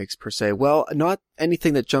Easter eggs per se, well, not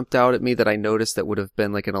anything that jumped out at me that I noticed that would have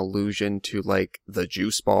been like an allusion to like the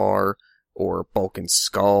Juice Bar or Bulk and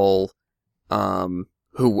Skull,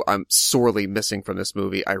 who I'm sorely missing from this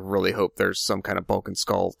movie. I really hope there's some kind of Bulk and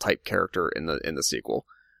Skull type character in the sequel.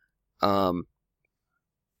 But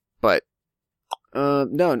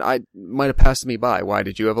no, I might have passed me by. Why?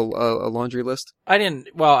 Did you have a laundry list? I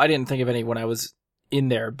didn't think of any when I was in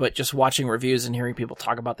there, but just watching reviews and hearing people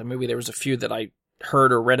talk about the movie, there was a few that I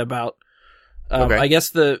heard or read about. Okay. I guess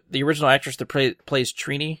the original actress that plays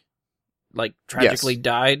Trini, like, tragically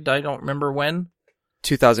died. I don't remember when.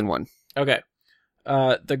 2001. Okay.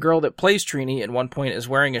 The girl that plays Trini at one point is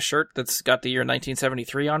wearing a shirt that's got the year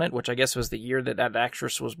 1973 on it, which I guess was the year that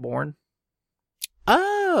actress was born.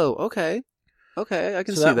 Oh, okay. Okay, I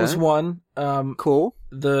can see that. So that was one. Cool.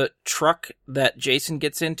 The truck that Jason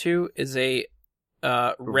gets into is a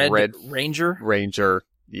red Ranger. Ranger.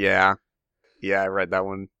 Yeah. Yeah, I read that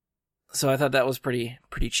one. So I thought that was pretty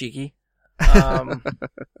cheeky. I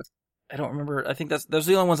don't remember. I think those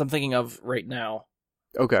are the only ones I'm thinking of right now.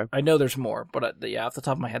 Okay. I know there's more, but off the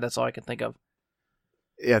top of my head, that's all I can think of.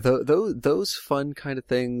 Yeah, those fun kind of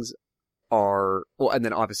things are, well, and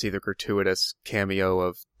then obviously the gratuitous cameo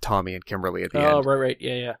of Tommy and Kimberly at the end. Oh, right,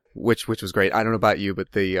 yeah. Which was great. I don't know about you,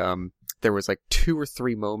 but there was like 2 or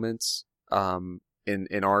 3 moments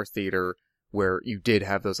in our theater where you did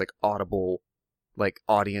have those like audible, like,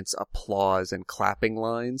 audience applause and clapping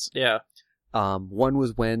lines. Yeah. One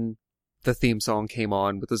was when the theme song came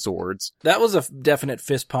on with the Zords. That was a definite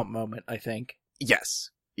fist pump moment, I think. Yes.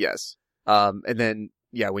 And then,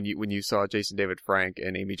 yeah, when you saw Jason David Frank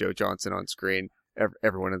and Amy Jo Johnson on screen,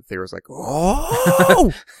 everyone in the theater was like,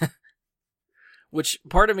 "Oh!" Which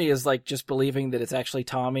part of me is like just believing that it's actually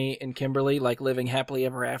Tommy and Kimberly, like, living happily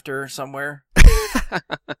ever after somewhere.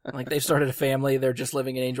 Like, they've started a family, they're just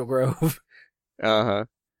living in Angel Grove. Uh-huh.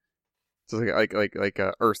 So like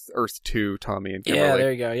Earth 2 Tommy and Kimberly. Yeah,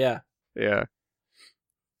 there you go, yeah. Yeah.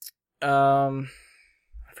 I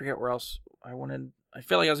forget where else I wanted. I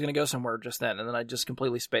feel like I was going to go somewhere just then, and then I just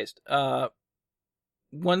completely spaced.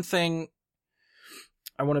 One thing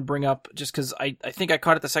I want to bring up, just because I think I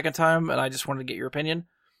caught it the second time, and I just wanted to get your opinion.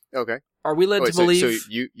 Okay. Are we led to believe?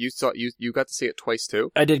 So you got to see it twice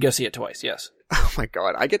too? I did go see it twice. Yes. Oh my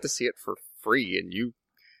god! I get to see it for free, and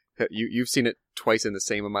you've seen it twice in the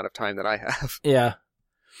same amount of time that I have. Yeah.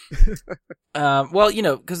 Well,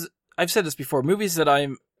 because I've said this before, movies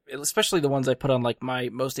that especially the ones I put on like my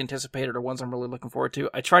most anticipated or ones I'm really looking forward to,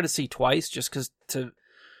 I try to see twice just because to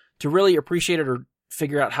really appreciate it or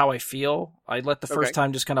figure out how I feel. I let the first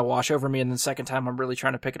time just kind of wash over me, and then the second time I'm really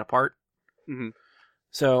trying to pick it apart. Mm-hmm.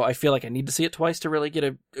 So I feel like I need to see it twice to really get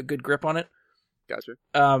a good grip on it. Gotcha.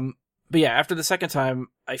 But yeah, after the second time,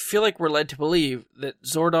 I feel like we're led to believe that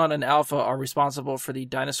Zordon and Alpha are responsible for the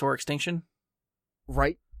dinosaur extinction.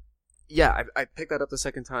 Right. Yeah, I picked that up the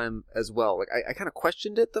second time as well. Like, I kind of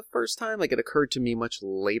questioned it the first time. Like, it occurred to me much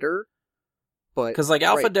later. But because like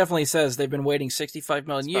Alpha definitely says they've been waiting 65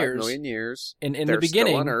 million years. 5 million years. In the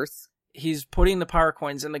beginning, still on Earth. He's putting the power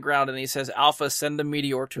coins in the ground, and he says, "Alpha, send the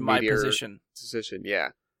meteor to my position." Yeah.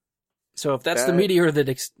 So if that's the meteor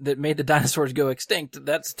that made the dinosaurs go extinct,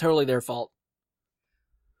 that's totally their fault.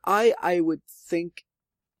 I would think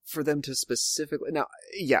for them to specifically now,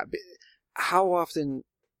 yeah. How often,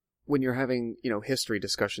 when you're having history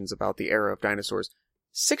discussions about the era of dinosaurs,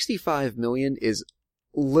 65 million is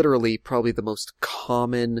literally probably the most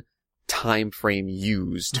common time frame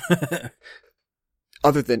used.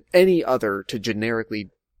 Other than any other to generically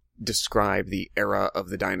describe the era of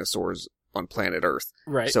the dinosaurs on planet Earth.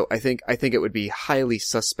 Right. So I think it would be highly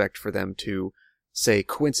suspect for them to say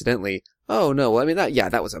coincidentally, oh no, I mean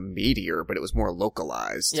that was a meteor, but it was more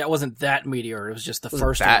localized. Yeah, it wasn't that meteor, it was just the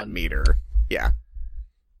first that one. meteor. Yeah.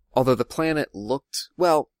 Although the planet looked,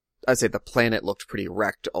 well, I'd say the planet looked pretty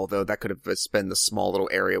wrecked, although that could have just been the small little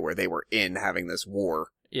area where they were in having this war.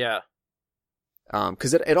 Yeah.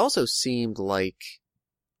 'Cause it also seemed like,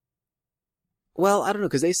 well, I don't know,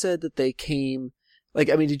 because they said that they came, like,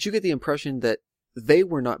 I mean, did you get the impression that they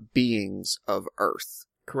were not beings of Earth?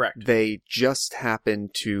 Correct. They just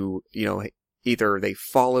happened to, either they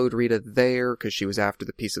followed Rita there because she was after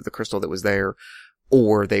the piece of the crystal that was there,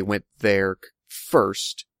 or they went there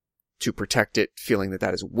first to protect it, feeling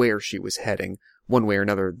that is where she was heading. One way or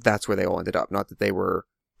another, that's where they all ended up. Not that they were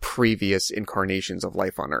previous incarnations of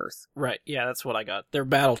life on Earth. Right, yeah, that's what I got. Their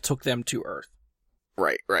battle took them to Earth.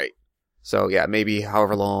 Right. So yeah, maybe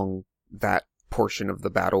however long that portion of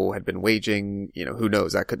the battle had been waging, who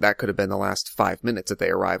knows? That could have been the last 5 minutes that they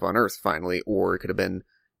arrive on Earth finally, or it could have been,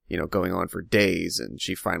 going on for days, and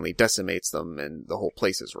she finally decimates them, and the whole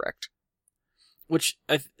place is wrecked. Which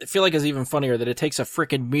I feel like is even funnier, that it takes a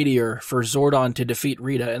frickin' meteor for Zordon to defeat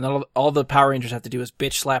Rita, and all the Power Rangers have to do is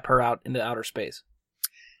bitch slap her out into outer space.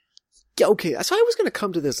 Yeah, okay, so I was going to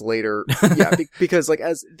come to this later, yeah, because like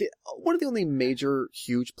one of the only major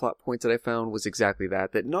huge plot points that I found was exactly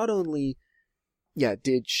that not only, yeah,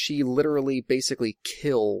 did she literally basically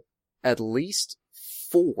kill at least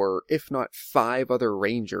 4, if not 5 other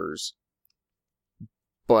Rangers,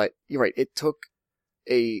 but you're right, it took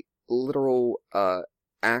a literal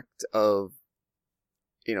act of,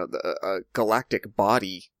 the galactic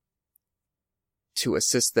body to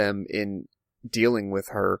assist them in dealing with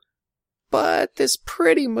her. But this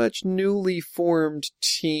pretty much newly formed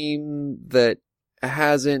team that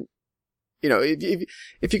hasn't,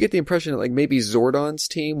 if you get the impression that like maybe Zordon's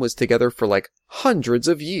team was together for like hundreds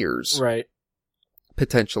of years. Right.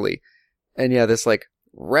 Potentially. And yeah, this like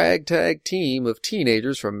ragtag team of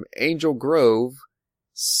teenagers from Angel Grove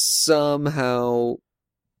somehow,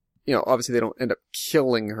 obviously they don't end up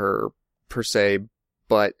killing her per se,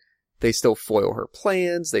 but they still foil her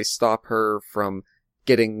plans. They stop her from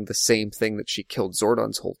getting the same thing that she killed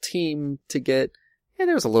Zordon's whole team to get. And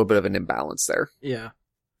there was a little bit of an imbalance there. Yeah.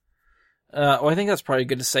 Well, I think that's probably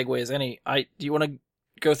good to segue as any. Do you want to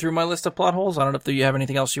go through my list of plot holes? I don't know if you have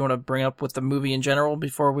anything else you want to bring up with the movie in general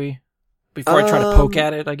before I try to poke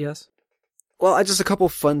at it, I guess. Well, just a couple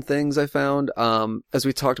fun things I found. As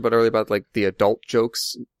we talked about earlier about like the adult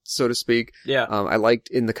jokes, so to speak. Yeah. I liked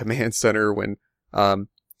in the command center when,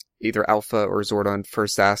 either Alpha or Zordon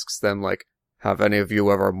first asks them like, have any of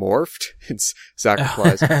you ever morphed? It's Zach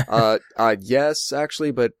replies, yes,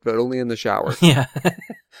 actually, but only in the shower. Yeah.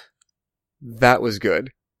 That was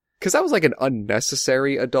good. 'Cause that was like an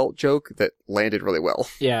unnecessary adult joke that landed really well.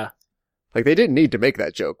 Yeah. Like they didn't need to make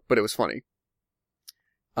that joke, but it was funny.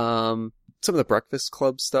 Some of the Breakfast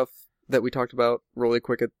Club stuff that we talked about really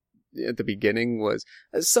quick at the beginning was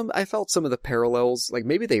I felt some of the parallels, like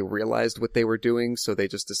maybe they realized what they were doing, so they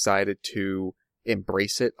just decided to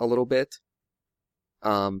embrace it a little bit.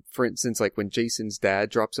 For instance, like when Jason's dad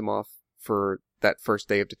drops him off for that first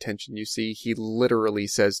day of detention he literally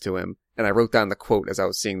says to him, and I wrote down the quote as I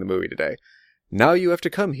was seeing the movie today, "Now you have to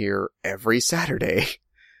come here every Saturday."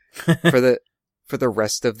 for the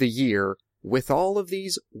rest of the year with all of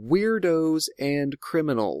these weirdos and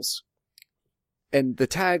criminals. And the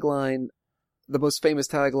tagline, the most famous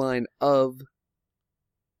tagline of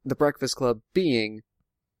the Breakfast Club being,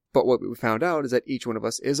 but what we found out is that each one of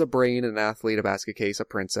us is a brain, an athlete, a basket case, a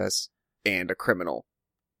princess, and a criminal.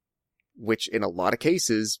 Which, in a lot of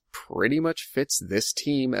cases, pretty much fits this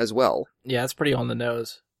team as well. Yeah, it's pretty on the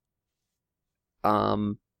nose.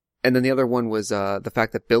 And then the other one was the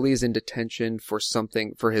fact that Billy is in detention for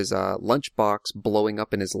his lunchbox blowing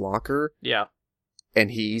up in his locker. Yeah.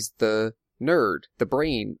 And he's the nerd, the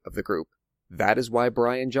brain of the group. That is why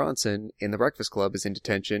Brian Johnson in the Breakfast Club is in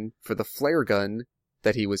detention for the flare gun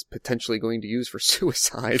that he was potentially going to use for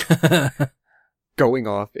suicide going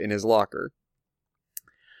off in his locker.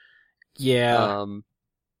 Yeah.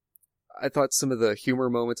 I thought some of the humor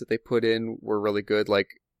moments that they put in were really good. Like,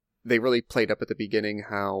 they really played up at the beginning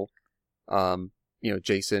how,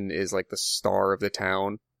 Jason is like the star of the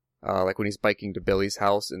town. Like when he's biking to Billy's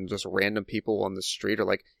house and just random people on the street are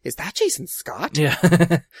like, is that Jason Scott? Yeah.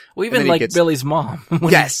 Well, even like Billy's mom.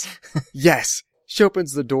 Yes. Yes. She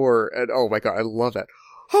opens the door and oh my god, I love that.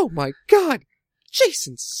 Oh my god,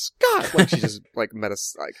 Jason Scott! Like she just like met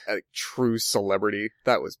a true celebrity.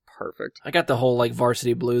 That was perfect. I got the whole like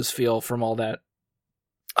Varsity Blues feel from all that.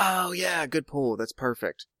 Oh yeah, good pull. That's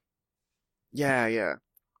perfect. Yeah.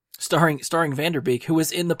 Starring Vanderbeek, who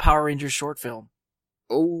was in the Power Rangers short film.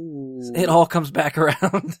 Oh. It all comes back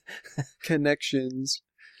around. Connections.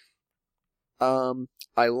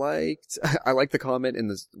 I liked the comment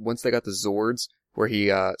once they got the Zords where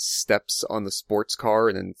he steps on the sports car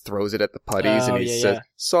and then throws it at the putties and he says,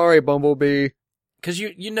 "Sorry, Bumblebee." Because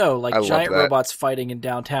you know, like giant robots fighting in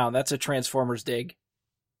downtown, that's a Transformers dig.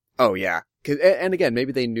 Oh yeah, and again,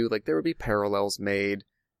 maybe they knew like there would be parallels made,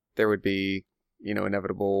 there would be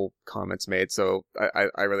inevitable comments made. So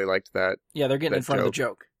I really liked that. Yeah, they're getting in front of the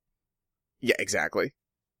joke. Yeah, exactly.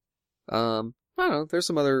 I don't know. There's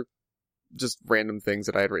some other just random things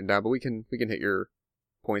that I had written down, but we can hit your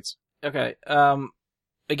points. Okay.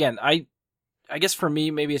 Again, I guess for me,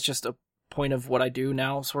 maybe it's just a point of what I do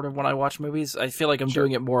now, sort of when I watch movies. I feel like I'm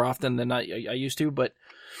doing it more often than I used to, but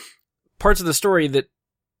parts of the story that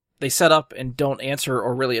they set up and don't answer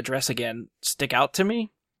or really address again stick out to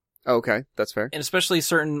me. Okay, that's fair. And especially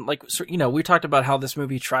certain, like, we talked about how this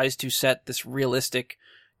movie tries to set this realistic,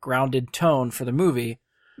 grounded tone for the movie.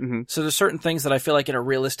 Mm-hmm. So there's certain things that I feel like in a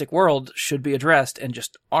realistic world should be addressed and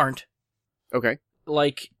just aren't. Okay.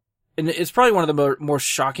 Like, and it's probably one of the more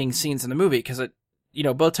shocking scenes in the movie because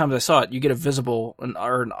both times I saw it, you get a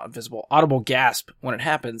audible gasp when it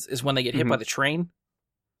happens is when they get hit by the train.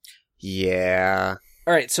 Yeah.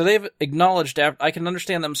 All right, so they've acknowledged. I can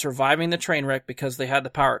understand them surviving the train wreck because they had the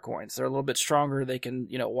power coins. They're a little bit stronger. They can,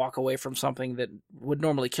 walk away from something that would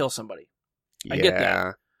normally kill somebody. I get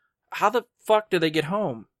that. How the fuck do they get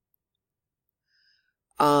home?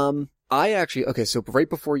 So right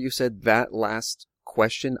before you said that last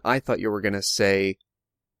question, I thought you were going to say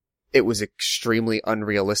it was extremely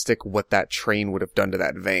unrealistic what that train would have done to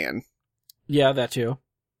that van. Yeah, that too.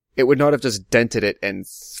 It would not have just dented it and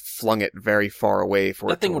flung it very far away for it to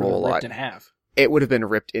roll. That thing would have been ripped in half. It would have been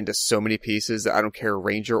ripped into so many pieces that I don't care,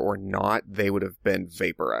 Ranger or not, they would have been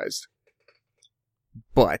vaporized.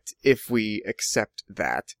 But if we accept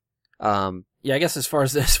that, yeah, I guess as far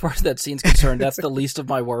as that scene's concerned, that's the least of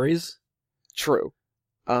my worries. True.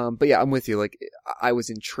 But yeah, I'm with you. Like, I was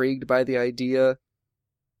intrigued by the idea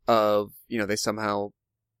of, they somehow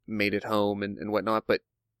made it home and whatnot, but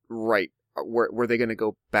right. Were they going to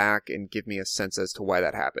go back and give me a sense as to why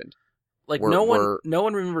that happened? Like, no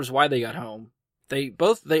one remembers why they got home. They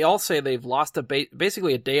all say they've lost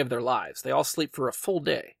basically a day of their lives. They all sleep for a full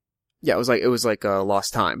day. Yeah, it was like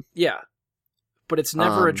lost time. Yeah. But it's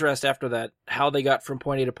never addressed after that how they got from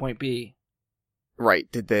point A to point B. Right.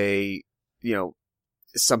 Did they,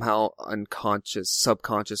 somehow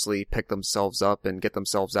subconsciously pick themselves up and get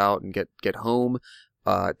themselves out and get home?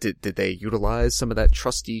 Did they utilize some of that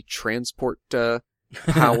trusty transport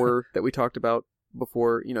power that we talked about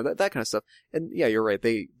before? That kind of stuff. And yeah, you're right.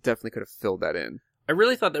 They definitely could have filled that in. I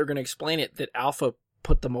really thought they were going to explain it that Alpha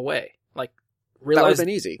put them away. Like, that would have been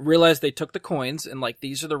easy. Realized they took the coins and like,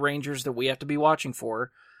 these are the Rangers that we have to be watching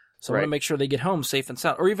for. So I want to make sure they get home safe and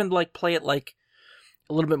sound. Or even like play it like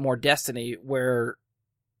a little bit more Destiny where,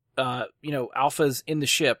 Alpha's in the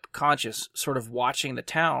ship, conscious, sort of watching the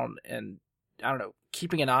town and, I don't know,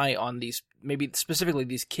 keeping an eye on these, maybe specifically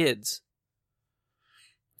these kids.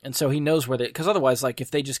 And so he knows where because otherwise, like, if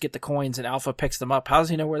they just get the coins and Alpha picks them up, how does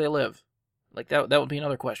he know where they live? Like, that would be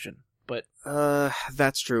another question. But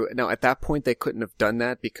that's true. Now, at that point, they couldn't have done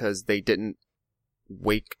that because they didn't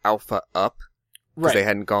wake Alpha up because Right. they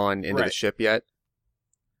hadn't gone into the Right. ship yet.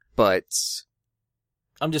 But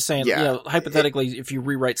I'm just saying, Yeah. hypothetically, if you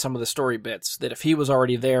rewrite some of the story bits, that if he was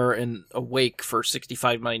already there and awake for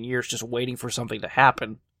 65 million years just waiting for something to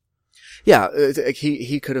happen. yeah,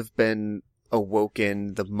 he could have been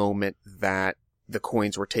awoken the moment that the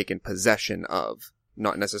coins were taken possession of,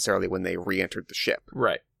 not necessarily when they re-entered the ship.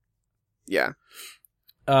 Right. Yeah.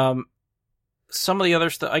 Some of the other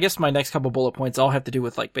stuff, I guess my next couple bullet points all have to do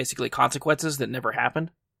with, like, basically consequences that never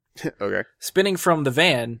happened. Okay. Spinning from the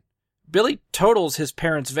van, Billy totals his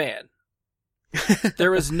parents' van.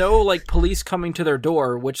 There is no, like, police coming to their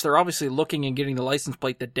door, which they're obviously looking and getting the license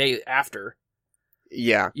plate the day after.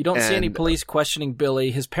 Yeah. You don't see any and- police questioning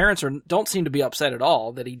Billy. His parents don't seem to be upset at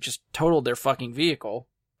all that he just totaled their fucking vehicle.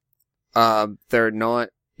 They're not.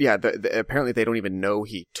 Yeah, apparently they don't even know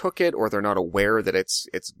he took it, or they're not aware that it's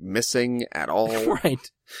missing at all. Right.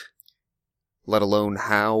 Let alone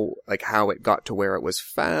how it got to where it was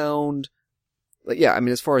found. Like, yeah, I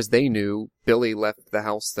mean, as far as they knew, Billy left the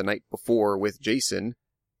house the night before with Jason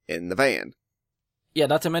in the van. Yeah,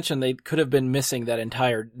 not to mention they could have been missing that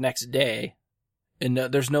entire next day. And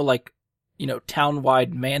there's no, like,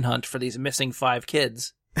 town-wide manhunt for these missing 5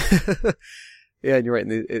 kids. Yeah, and you're right.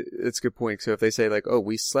 And it's a good point. So if they say, like, oh,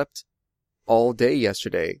 we slept all day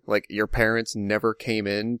yesterday, like, your parents never came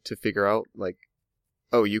in to figure out, like,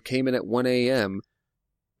 oh, you came in at 1 a.m.,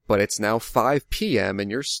 but it's now 5 p.m. and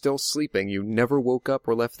you're still sleeping. You never woke up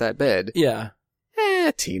or left that bed. Yeah.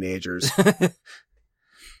 Teenagers.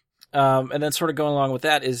 And then sort of going along with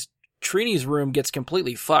that is Trini's room gets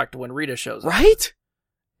completely fucked when Rita shows up. Right?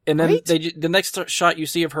 And then Right? the next shot you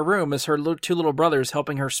see of her room is her 2 little brothers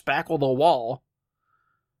helping her spackle the wall.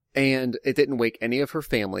 And it didn't wake any of her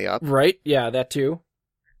family up. Right? Yeah, that too.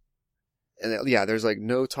 And yeah, there's like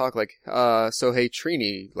no talk like, so hey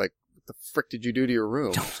Trini, like, what the frick did you do to your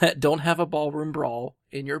room? Don't have a ballroom brawl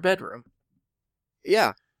in your bedroom.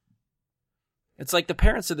 Yeah. It's like the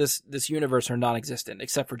parents of this universe are non-existent,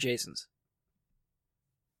 except for Jason's.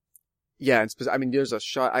 Yeah, I mean, there's a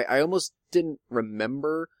shot, I almost didn't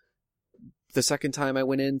remember the second time I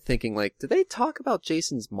went in thinking like, did they talk about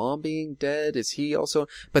Jason's mom being dead? Is he also,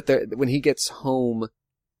 but when he gets home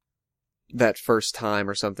that first time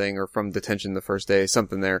or something, or from detention the first day,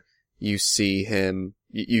 something there, you see him,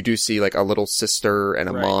 you do see like a little sister and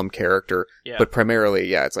a Right. mom character, Yeah. but primarily,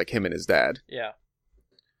 yeah, it's like him and his dad. Yeah.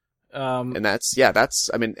 And that's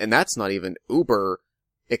not even uber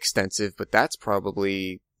extensive, but that's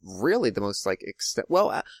probably really the most like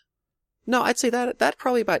no, I'd say that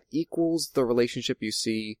probably about equals the relationship you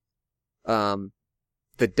see, the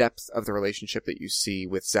depth of the relationship that you see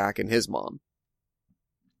with Zach and his mom.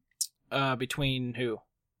 Between who?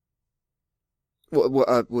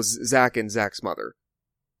 Was Zach and Zach's mother.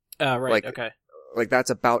 Right, Like, okay. Like, that's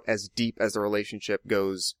about as deep as the relationship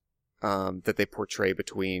goes, that they portray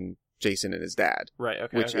between Jason and his dad. Right,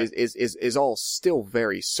 okay. Which okay. is all still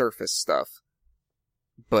very surface stuff.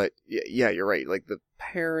 But, yeah, you're right. Like, the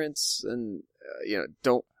parents and,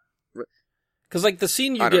 don't... Because, like, the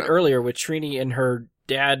scene you I don't get know. earlier with Trini and her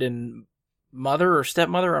dad and mother or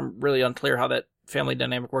stepmother, I'm really unclear how that family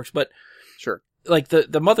dynamic works, but, Sure. like,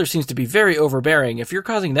 the mother seems to be very overbearing. If you're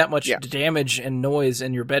causing that much Yeah. damage and noise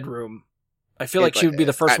in your bedroom, I feel Yeah, like she would be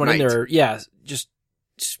the first at one in night. there, yeah, just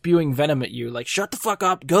spewing venom at you, like, shut the fuck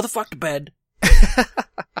up, go the fuck to bed.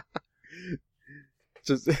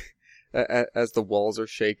 Just as the walls are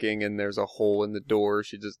shaking and there's a hole in the door,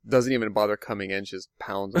 she just doesn't even bother coming in. She just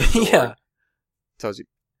pounds on the door. Yeah. Tells you,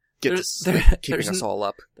 get to There's- sleep, keeping there's us all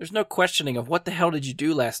up. There's no questioning of what the hell did you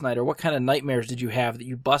do last night or what kind of nightmares did you have that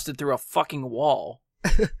you busted through a fucking wall.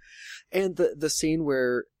 And the scene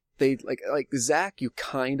where they like Zach, you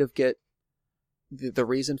kind of get the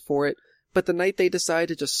reason for it, but the night they decide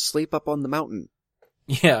to just sleep up on the mountain,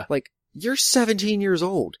 Yeah. like, you're 17 years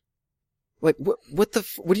old. Like, what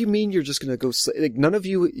do you mean you're just gonna go sleep? Like, none of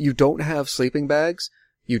you don't have sleeping bags.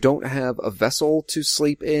 You don't have a vessel to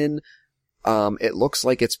sleep in. It looks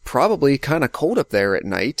like it's probably kind of cold up there at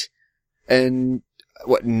night. And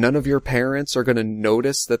none of your parents are gonna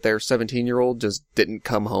notice that their 17-year-old just didn't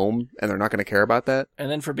come home and they're not gonna care about that? And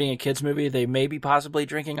then for being a kid's movie, they may be possibly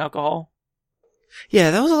drinking alcohol. Yeah,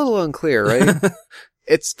 that was a little unclear, right?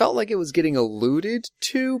 It felt like it was getting alluded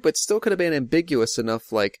to, but still could have been ambiguous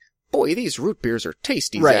enough, like, boy, these root beers are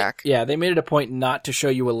tasty, Right. Zach. Yeah, they made it a point not to show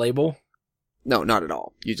you a label. No, not at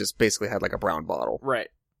all. You just basically had like a brown bottle. Right.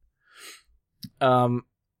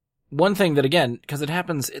 One thing that, again, because it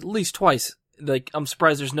happens at least twice, like, I'm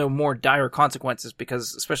surprised there's no more dire consequences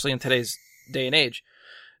because, especially in today's day and age,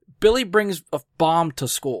 Billy brings a bomb to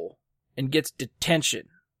school and gets detention.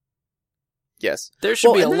 Yes. There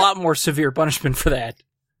should be a and lot more severe punishment for that.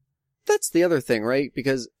 That's the other thing, right?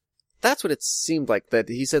 Because that's what it seemed like, that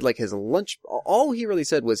he said, like, all he really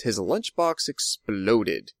said was his lunchbox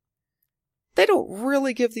exploded. They don't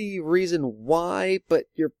really give the reason why, but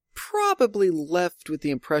you're probably left with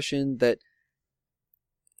the impression that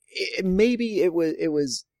maybe it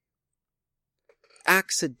was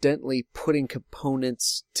accidentally putting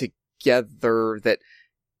components together that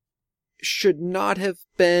should not have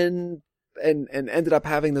been, and ended up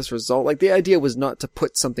having this result. Like, the idea was not to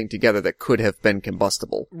put something together that could have been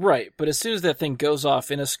combustible. Right, but as soon as that thing goes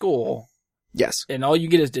off in a school, Yes. and all you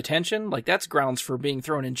get is detention, like, that's grounds for being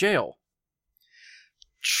thrown in jail.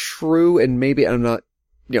 True, and maybe I'm not,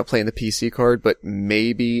 playing the PC card, but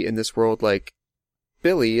maybe in this world, like,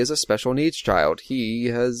 Billy is a special needs child. He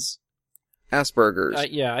has Asperger's.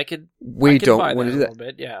 Yeah, I could don't buy want to do a that. little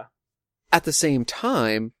bit, yeah. At the same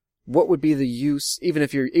time, what would be the use, even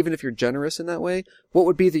if you're generous in that way, what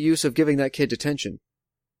would be the use of giving that kid detention?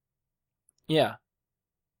 Yeah.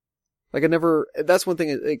 Like, that's one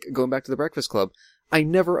thing, like, going back to the Breakfast Club, I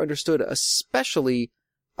never understood, especially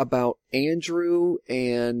about Andrew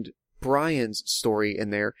and Brian's story in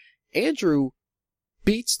there. Andrew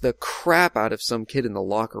beats the crap out of some kid in the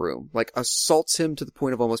locker room, like, assaults him to the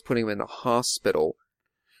point of almost putting him in the hospital.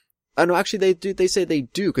 I know, actually, they say they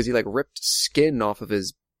do, because he, like, ripped skin off of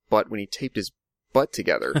his butt when he taped his butt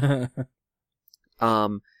together.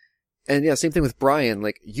 And yeah, same thing with Brian.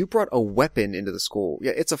 Like, you brought a weapon into the school.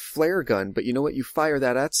 Yeah, it's a flare gun, but you know what? You fire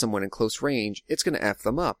that at someone in close range, it's gonna F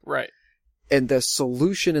them up. Right. And the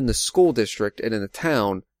solution in the school district and in the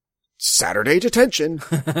town, Saturday detention.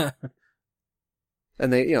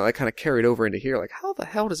 And they, that kind of carried over into here. Like, how the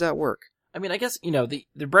hell does that work? I mean, I guess, the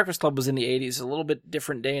Breakfast Club was in the 80s, a little bit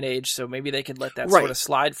different day and age, so maybe they could let that Right. sort of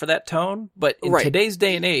slide for that tone. But in Right. today's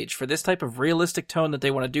day and age, for this type of realistic tone that they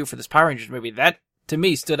want to do for this Power Rangers movie, that, to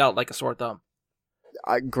me, stood out like a sore thumb.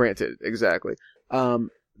 Granted, exactly. The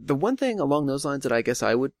one thing along those lines that I guess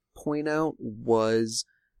I would point out was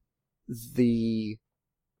the,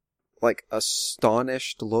 like,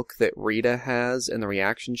 astonished look that Rita has and the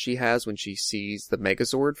reaction she has when she sees the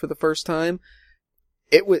Megazord for the first time.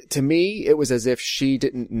 To me, it was as if she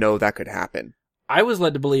didn't know that could happen. I was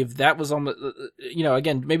led to believe that was almost,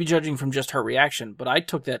 again, maybe judging from just her reaction, but I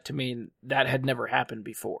took that to mean that had never happened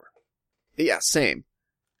before. Yeah, same.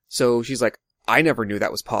 So she's like, I never knew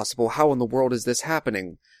that was possible. How in the world is this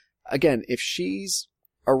happening? Again, if she's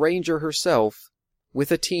a ranger herself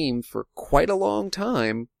with a team for quite a long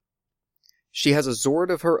time, she has a Zord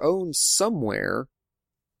of her own somewhere.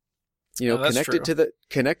 That's connected true.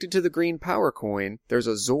 connected to the green power coin. There's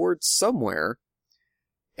a Zord somewhere.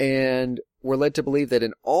 And we're led to believe that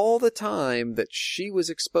in all the time that she was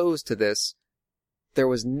exposed to this, there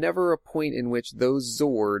was never a point in which those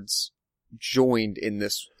Zords joined in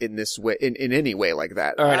this way, in any way like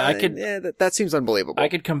that. All right, that seems unbelievable. I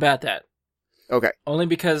could combat that. Okay. Only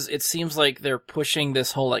because it seems like they're pushing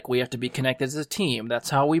this whole, like, we have to be connected as a team. That's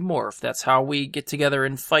how we morph. That's how we get together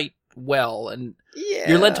and fight well. And Yeah.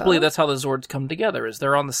 you're led to believe that's how the Zords come together, is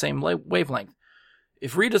they're on the same wavelength.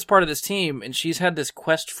 If Rita's part of this team and she's had this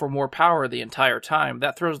quest for more power the entire time,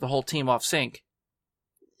 that throws the whole team off sync.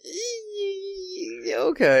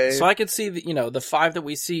 Okay. So I could see, the 5 that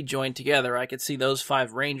we see joined together, I could see those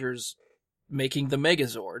 5 Rangers making the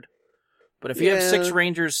Megazord. But if you have 6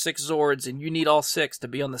 Rangers, 6 Zords, and you need all 6 to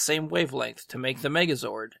be on the same wavelength to make the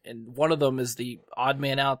Megazord, and one of them is the odd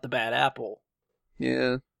man out, the bad apple.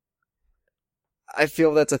 Yeah. I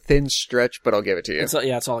feel that's a thin stretch, but I'll give it to you.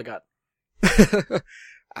 That's all I got.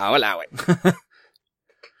 I'll allow it.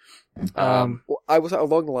 Well, I was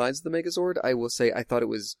along the lines of the Megazord. I will say I thought it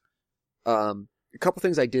was a couple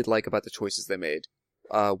things I did like about the choices they made.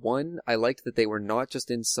 One, I liked that they were not just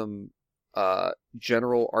in some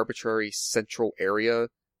general arbitrary central area.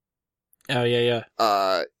 Oh yeah.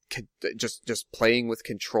 Just playing with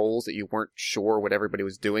controls that you weren't sure what everybody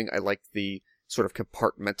was doing. I liked the sort of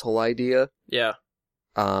compartmental idea. Yeah.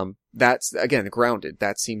 That's, again, grounded.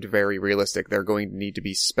 That seemed very realistic. They're going to need to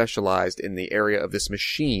be specialized in the area of this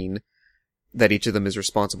machine that each of them is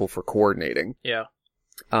responsible for coordinating. Yeah.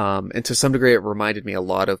 And to some degree it reminded me a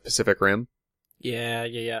lot of Pacific Rim. Yeah.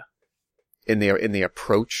 In the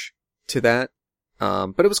approach to that.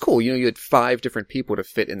 But it was cool. You had 5 different people to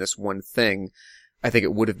fit in this one thing. I think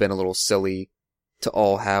it would have been a little silly to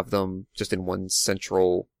all have them just in one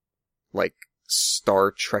central, like,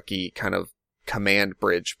 Star Trek-y kind of command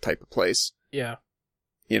bridge type of place. Yeah.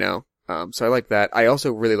 So I like that. I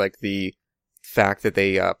also really like the fact that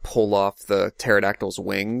they pull off the pterodactyl's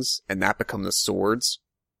wings and that become the swords.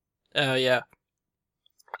 Oh yeah.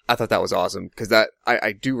 I thought that was awesome because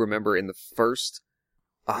I do remember in the first,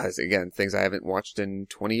 again, things I haven't watched in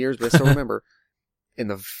 20 years, but I still remember in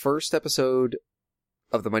the first episode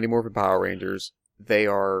of the Mighty Morphin Power Rangers, they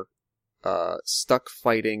are, stuck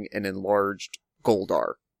fighting an enlarged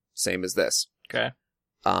Goldar. Same as this. Okay.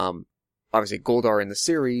 Obviously Goldar in the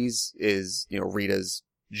series is, Rita's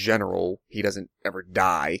general. He doesn't ever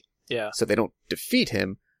die. Yeah. So they don't defeat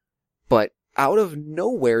him. But out of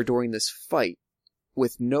nowhere during this fight,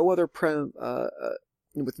 with no other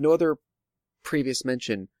previous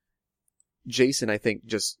mention, Jason, I think,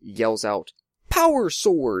 just yells out, "Power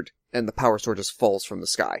Sword!" And the Power Sword just falls from the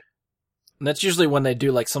sky. And that's usually when they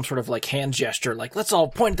do like some sort of like hand gesture, like, let's all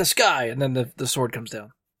point at the sky, and then the sword comes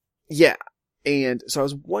down. Yeah. And so I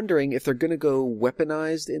was wondering if they're gonna go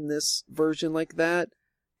weaponized in this version like that,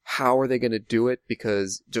 how are they gonna do it?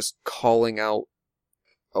 Because just calling out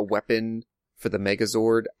a weapon for the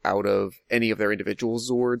Megazord out of any of their individual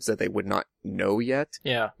Zords that they would not know yet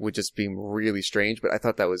would just be really strange. But I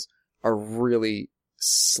thought that was a really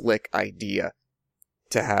slick idea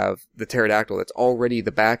to have the pterodactyl that's already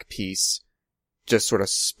the back piece just sort of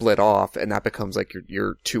split off, and that becomes like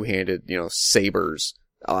your two-handed, sabers.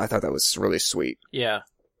 I thought that was really sweet. Yeah.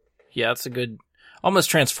 Yeah, it's a good,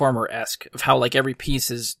 almost Transformer-esque of how like every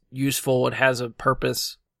piece is useful, it has a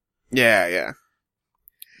purpose. Yeah, yeah.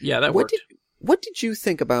 Yeah, that worked. What did you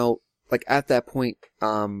think about, like, at that point,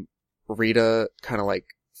 Rita kind of like,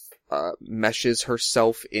 meshes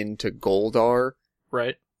herself into Goldar?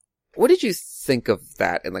 Right. What did you think of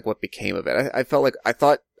that and like what became of it? I felt like, I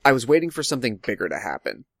thought I was waiting for something bigger to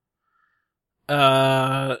happen.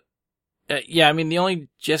 Yeah, I mean, the only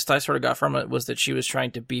gist I sort of got from it was that she was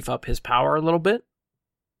trying to beef up his power a little bit.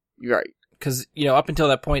 Right. Because, up until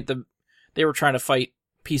that point, they were trying to fight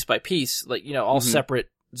piece by piece, like, all separate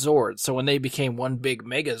Zords. So when they became one big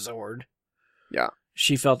Megazord, yeah,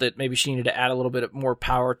 she felt that maybe she needed to add a little bit more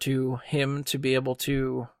power to him to be able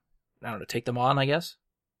to, I don't know, take them on, I guess.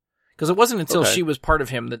 Because it wasn't until she was part of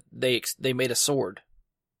him that they made a sword.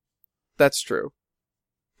 That's true.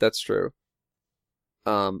 That's true.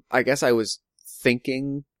 I guess I was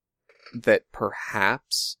thinking that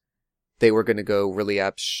perhaps they were going to go really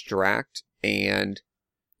abstract, and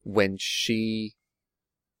when she...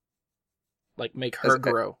 like, make her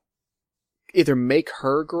grow. Either make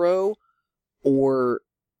her grow, or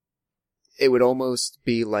it would almost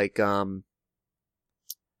be like, I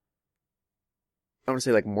want to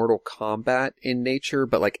say like Mortal Kombat in nature,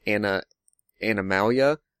 but like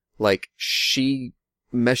Animalia. Like, she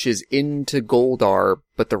meshes into Goldar,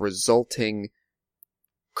 but the resulting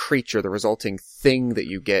creature, the resulting thing that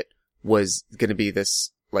you get was going to be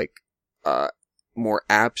this, like, more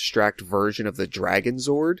abstract version of the Dragon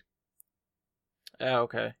Zord. Oh,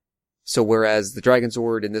 okay. So whereas the Dragon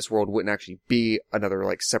Zord in this world wouldn't actually be another,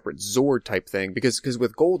 like, separate Zord type thing, because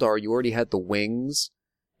with Goldar, you already had the wings.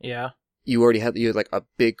 Yeah. You had like a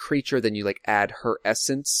big creature, then you like add her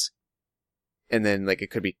essence, and then like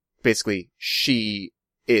it could be basically she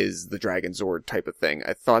is the Dragon Zord type of thing.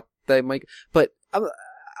 I thought they might, but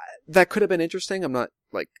that could have been interesting. I'm not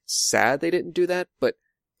like sad they didn't do that, but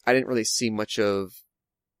I didn't really see much of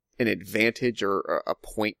an advantage or a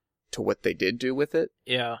point to what they did do with it.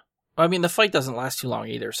 Yeah. I mean, the fight doesn't last too long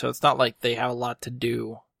either, so it's not like they have a lot to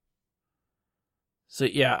do. So,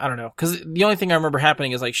 yeah, I don't know. Because the only thing I remember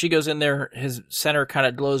happening is, like, she goes in there, his center kind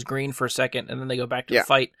of glows green for a second, and then they go back to the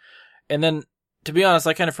fight. And then, to be honest,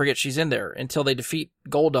 I kind of forget she's in there until they defeat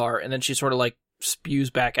Goldar, and then she sort of, like, spews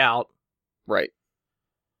back out. Right.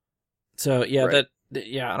 So, yeah, right.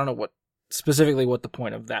 I don't know specifically what the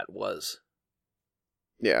point of that was.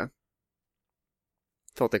 Yeah.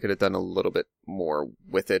 Thought they could have done a little bit more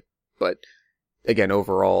with it, but, again,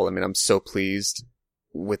 overall, I mean, I'm so pleased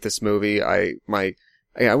with this movie. I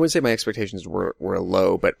wouldn't say my expectations were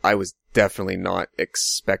low, but I was definitely not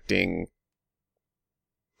expecting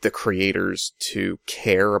the creators to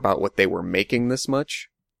care about what they were making this much.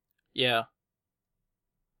 Yeah.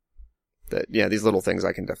 These little things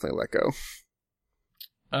I can definitely let go.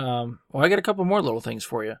 Well, I got a couple more little things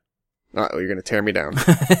for you. Uh-oh, you're gonna tear me down.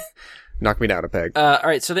 Knock me down a peg.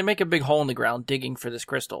 Alright, so they make a big hole in the ground digging for this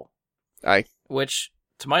crystal. Aye. Which,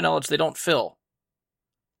 to my knowledge, they don't fill.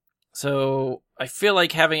 So, I feel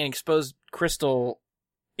like having an exposed crystal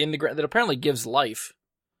in the ground that apparently gives life,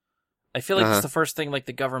 I feel like it's the first thing like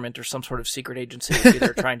the government or some sort of secret agency would be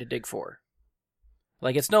there trying to dig for.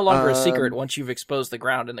 Like, it's no longer a secret once you've exposed the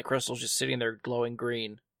ground and the crystal's just sitting there glowing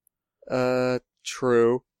green.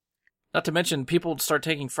 True. Not to mention, people start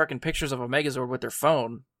taking fucking pictures of a Megazord with their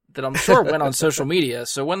phone that I'm sure went on social media,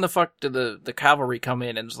 so when the fuck did the cavalry come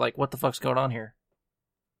in and was like, what the fuck's going on here?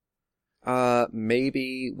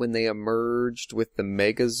 Maybe when they emerged with the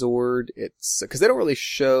Megazord, it's, cause they don't really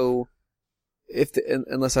show,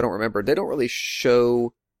 unless I don't remember, they don't really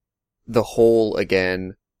show the hole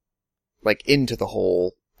again, like into the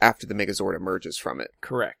hole after the Megazord emerges from it.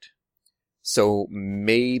 Correct. So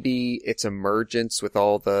maybe its emergence with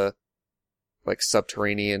all the, like,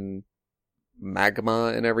 subterranean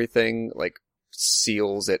magma and everything, like,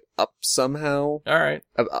 seals it up somehow. All right.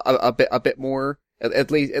 A bit more.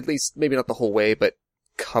 At least, maybe not the whole way, but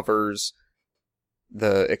covers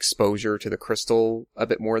the exposure to the crystal a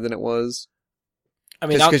bit more than it was. I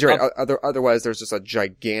mean, because you're right. Otherwise, there's just a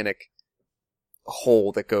gigantic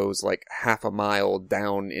hole that goes like half a mile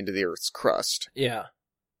down into the Earth's crust. Yeah.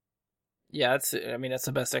 Yeah, that's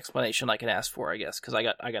the best explanation I can ask for, I guess, because I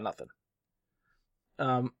got nothing.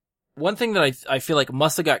 One thing that I feel like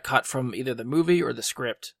must have got cut from either the movie or the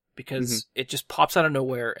script, because it just pops out of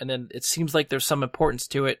nowhere, and then it seems like there's some importance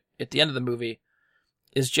to it at the end of the movie,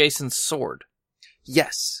 is Jason's sword.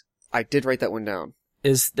 Yes, I did write that one down.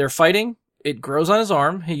 They're fighting, it grows on his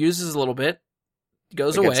arm, he uses a little bit,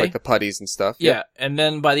 goes Against, away. like the putties and stuff. Yeah, and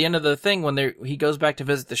then by the end of the thing, when he goes back to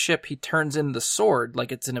visit the ship, he turns in the sword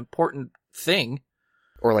like it's an important thing.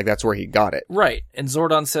 Or like that's where he got it. Right, and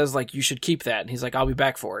Zordon says, like, you should keep that, and he's like, I'll be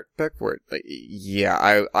back for it. Back for it. Like,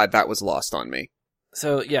 yeah, I that was lost on me.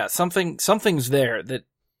 So, yeah, something's there that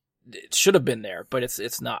it should have been there, but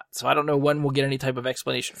it's not. So I don't know when we'll get any type of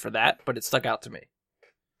explanation for that, but it stuck out to me.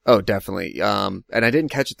 Oh, definitely. And I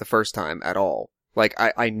didn't catch it the first time at all. Like,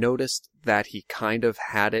 I noticed that he kind of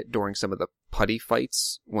had it during some of the putty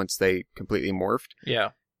fights once they completely morphed.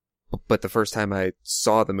 Yeah. But the first time I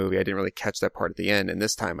saw the movie, I didn't really catch that part at the end, and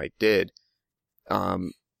this time I did.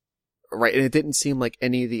 Right, and it didn't seem like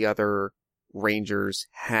any of the other Rangers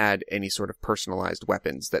had any sort of personalized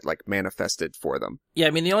weapons that, like, manifested for them. Yeah,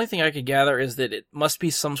 I mean, the only thing I could gather is that it must be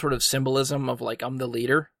some sort of symbolism of, like, I'm the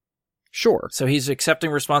leader. Sure. So he's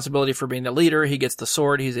accepting responsibility for being the leader, he gets the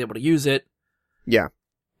sword, he's able to use it. Yeah.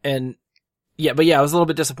 And, yeah, but yeah, I was a little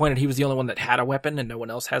bit disappointed he was the only one that had a weapon and no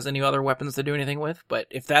one else has any other weapons to do anything with. But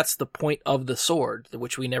if that's the point of the sword,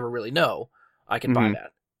 which we never really know, I can buy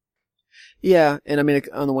that. Yeah, and I mean,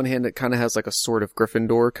 on the one hand, it kind of has like a Sword of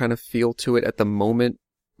Gryffindor kind of feel to it at the moment,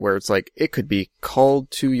 where it's like, it could be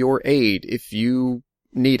called to your aid if you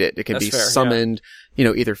need it. It can be summoned,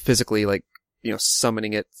 either physically, like,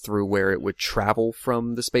 summoning it through where it would travel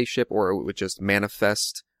from the spaceship, or it would just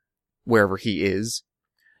manifest wherever he is.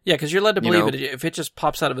 Yeah, because you're led to believe if it just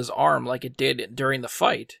pops out of his arm like it did during the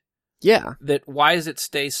fight. Yeah. That why does it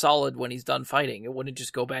stay solid when he's done fighting? It wouldn't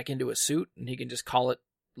just go back into a suit and he can just call it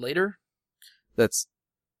later? That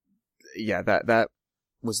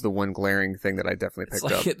was the one glaring thing that I definitely picked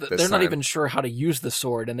up this They're not time. even sure how to use the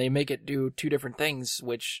sword, and they make it do two different things,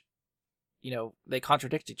 which, they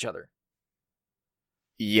contradict each other.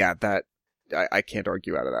 Yeah, that I can't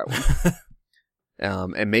argue out of that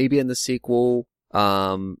one. And maybe in the sequel,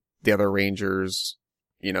 the other Rangers,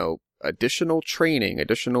 additional training,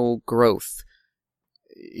 additional growth,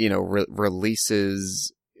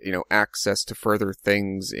 releases, access to further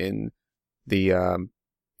things in the,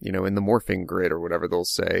 in the morphing grid or whatever they'll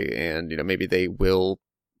say. And, maybe they will,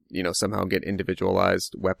 somehow get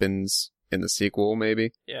individualized weapons in the sequel,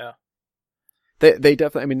 maybe. Yeah. They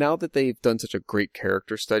definitely, I mean, now that they've done such a great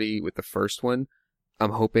character study with the first one,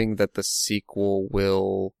 I'm hoping that the sequel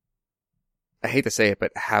will, I hate to say it,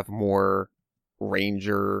 but have more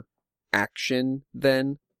Ranger action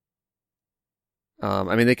then.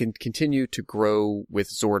 I mean, they can continue to grow with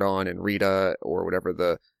Zordon and Rita or whatever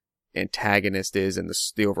the antagonist is in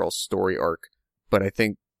the overall story arc, but I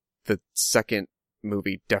think the second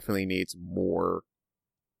movie definitely needs more,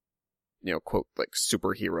 quote, like,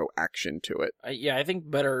 superhero action to it. Yeah, I think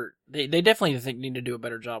better, they definitely need to do a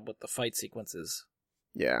better job with the fight sequences.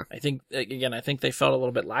 Yeah. I think they felt a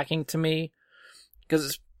little bit lacking to me,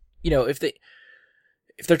 because,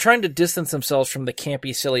 if they're trying to distance themselves from the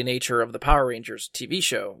campy, silly nature of the Power Rangers TV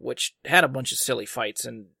show, which had a bunch of silly fights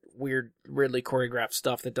and weirdly choreographed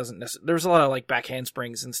stuff that doesn't necessarily... There was a lot of, like, back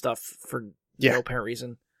handsprings and stuff for no apparent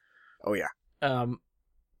reason. Oh, yeah.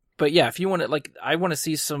 But yeah, if you want to, like, I want to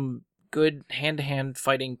see some good hand-to-hand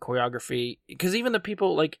fighting choreography, because even the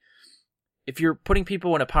people, like, if you're putting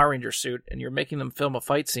people in a Power Ranger suit and you're making them film a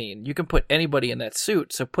fight scene, you can put anybody in that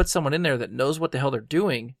suit, so put someone in there that knows what the hell they're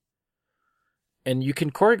doing, and you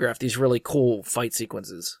can choreograph these really cool fight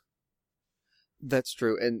sequences. That's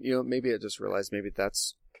true. And, maybe I just realized maybe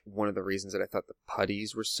that's one of the reasons that I thought the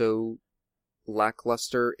putties were so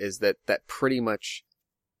lackluster, is that pretty much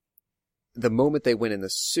the moment they went in the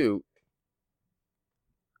suit,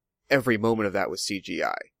 every moment of that was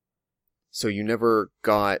CGI. So you never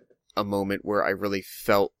got a moment where I really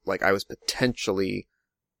felt like I was potentially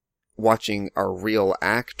watching a real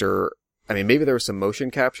actor. I mean, maybe there was some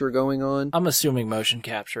motion capture going on, I'm assuming motion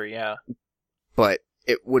capture, yeah. but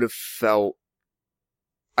I think it would have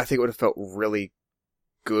felt really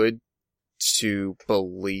good to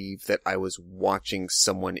believe that I was watching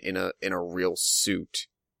someone in a real suit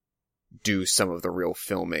do some of the real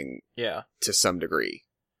filming Yeah. to some degree.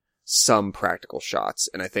 Some practical shots.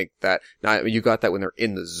 And I think that, now you got that when they're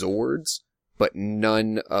in the Zords, but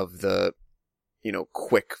none of the,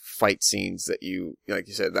 quick fight scenes that like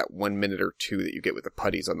you said, that 1 minute or two that you get with the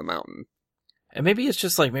putties on the mountain. And maybe it's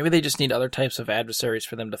just like, maybe they just need other types of adversaries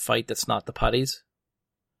for them to fight that's not the putties.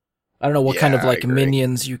 I don't know what kind of I agree.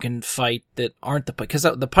 minions you can fight that aren't the because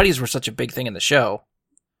the putties were such a big thing in the show.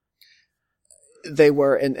 They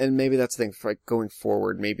were, and maybe that's the thing for like going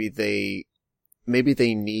forward. Maybe they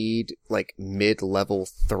need like mid-level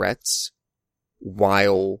threats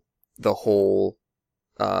while the whole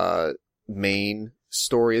main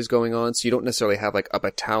story is going on. So you don't necessarily have like a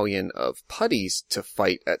battalion of putties to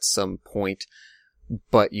fight at some point,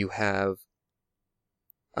 but you have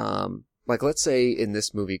like let's say in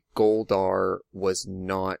this movie Goldar was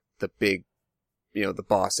not the big, the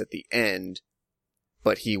boss at the end,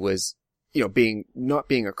 but he was, not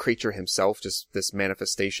being a creature himself, just this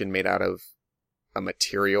manifestation made out of a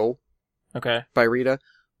material Okay. by Rita.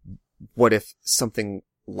 What if something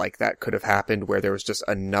like that could have happened where there was just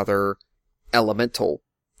another elemental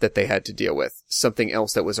that they had to deal with? Something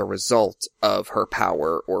else that was a result of her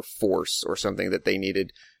power or force or something that they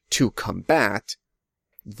needed to combat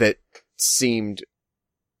that seemed,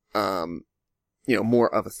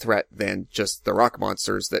 more of a threat than just the rock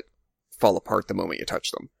monsters that fall apart the moment you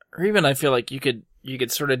touch them. Or even I feel like you could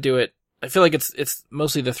sort of do it. I feel like it's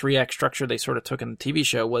mostly the 3-act structure they sort of took in the TV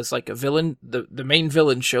show was like a villain, the main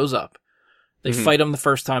villain shows up. They fight him the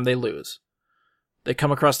first time, they lose. They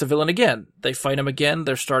come across the villain again. They fight him again,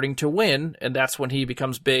 they're starting to win, and that's when he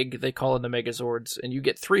becomes big. They call in the Megazords, and you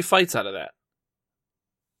get 3 fights out of that.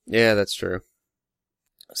 Yeah, that's true.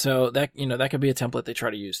 So that, that could be a template they try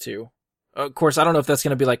to use too. Of course, I don't know if that's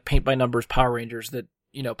going to be like paint by numbers Power Rangers that,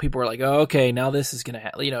 people are like, oh, okay, now this is going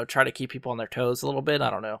to, try to keep people on their toes a little bit. I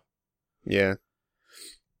don't know. Yeah.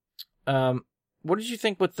 What did you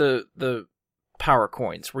think with the power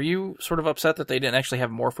coins? Were you sort of upset that they didn't actually have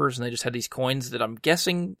morphers and they just had these coins that I'm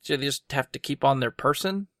guessing they just have to keep on their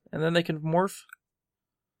person and then they can morph?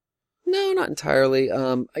 No, not entirely.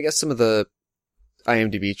 I guess some of the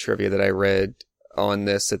IMDb trivia that I read on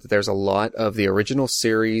this said that there's a lot of the original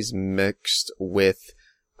series mixed with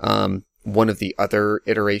one of the other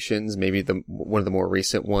iterations, maybe one of the more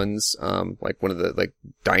recent ones, like one of the like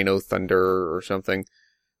Dino Thunder or something.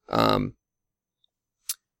 And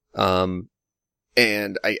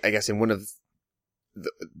I guess in one of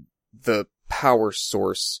the power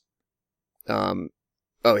source, here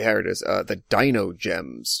it is, the Dino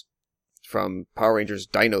Gems from Power Rangers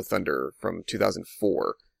Dino Thunder from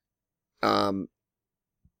 2004.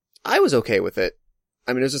 I was okay with it.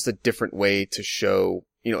 I mean, it was just a different way to show,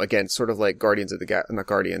 again, sort of like Guardians of the not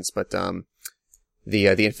Guardians, but,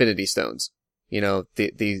 the Infinity Stones.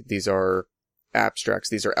 These are abstracts,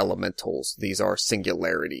 these are elementals, these are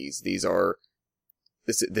singularities,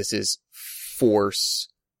 this is force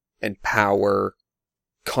and power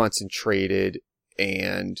concentrated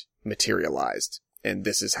and materialized. And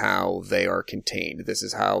this is how they are contained. This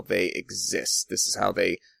is how they exist. This is how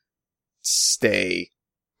they stay,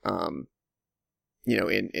 in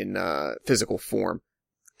physical form.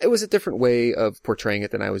 It was a different way of portraying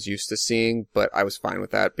it than I was used to seeing, but I was fine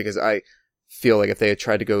with that because I feel like if they had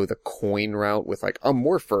tried to go the coin route with like a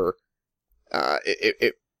morpher,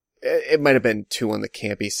 it might have been too on the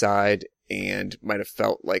campy side and might have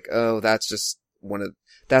felt like, oh, that's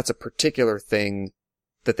a particular thing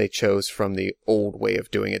that they chose from the old way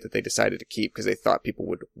of doing it that they decided to keep because they thought people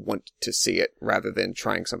would want to see it rather than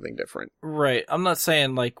trying something different. Right. I'm not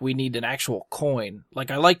saying like we need an actual coin.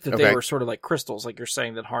 Like I like that they were sort of like crystals, like you're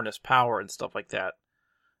saying, that harness power and stuff like that.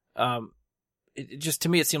 It just, to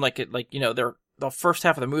me, it seemed like the first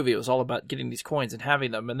half of the movie, it was all about getting these coins and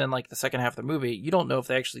having them. And then like the second half of the movie, you don't know if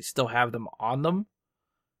they actually still have them on them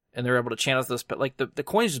and they're able to channel this, but like the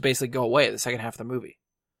coins just basically go away the second half of the movie.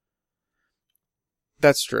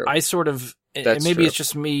 That's true. I sort of, and maybe it's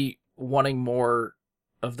just me wanting more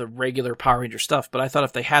of the regular Power Ranger stuff, but I thought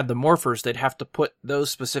if they had the morphers, they'd have to put those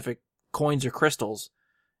specific coins or crystals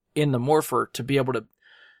in the morpher to be able to,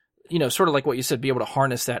 sort of like what you said, be able to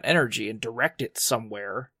harness that energy and direct it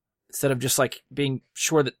somewhere instead of just like being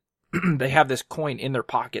sure that they have this coin in their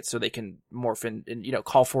pocket so they can morph and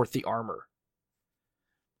call forth the armor.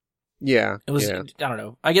 Yeah. It was, yeah. I don't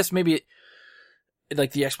know. I guess maybe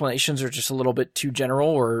like the explanations are just a little bit too general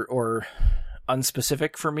or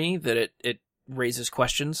unspecific for me, that it raises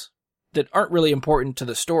questions that aren't really important to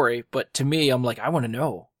the story, but to me, I'm like, I want to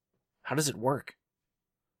know, how does it work?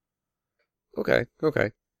 Okay.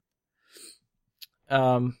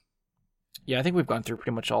 Yeah, I think we've gone through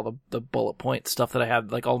pretty much all the bullet point stuff that I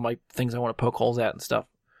had, like all my things I want to poke holes at and stuff.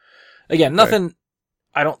 Again, nothing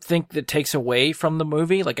I don't think that takes away from the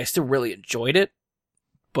movie. Like, I still really enjoyed it,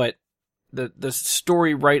 but the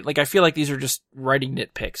story, like, I feel like these are just writing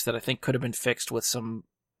nitpicks that I think could have been fixed with some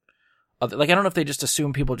other, like, I don't know if they just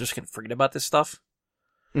assume people just can forget about this stuff.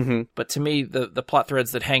 Mm-hmm. But to me, the plot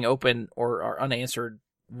threads that hang open or are unanswered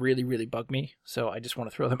really, really bug me. So I just want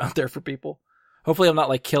to throw them out there for people. Hopefully I'm not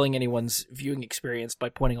like killing anyone's viewing experience by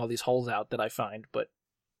pointing all these holes out that I find, but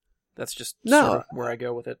that's just sort of where I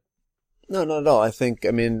go with it. No, not at all. I think,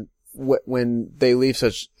 I mean, when they leave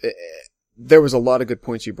such, there was a lot of good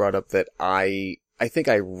points you brought up that I think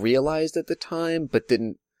I realized at the time, but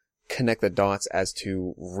didn't connect the dots as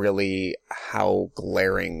to really how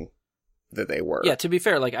glaring that they were. Yeah, to be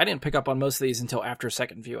fair, like, I didn't pick up on most of these until after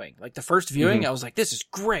second viewing. Like, the first viewing, I was like, this is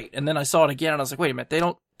great. And then I saw it again, and I was like, wait a minute, they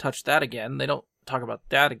don't touch that again. They don't talk about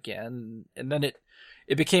that again. And then it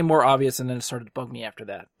became more obvious, and then it started to bug me after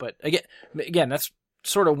that. But again, that's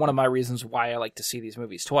sort of one of my reasons why I like to see these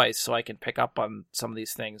movies twice, so I can pick up on some of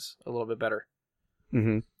these things a little bit better.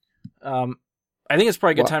 Mm-hmm. I think it's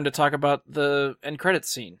probably a good time to talk about the end credits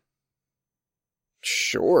scene.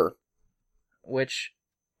 Sure. Which,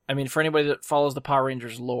 I mean, for anybody that follows the Power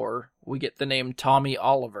Rangers lore, we get the name Tommy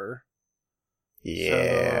Oliver.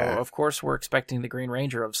 Yeah. So, of course, we're expecting the Green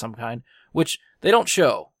Ranger of some kind, which they don't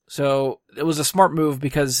show. So it was a smart move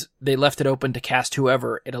because they left it open to cast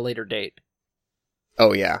whoever at a later date.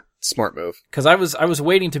 Oh yeah, smart move. Because I was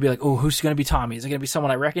waiting to be like, oh, who's going to be Tommy? Is it going to be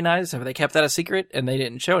someone I recognize? Have they kept that a secret? And they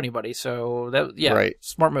didn't show anybody. So right.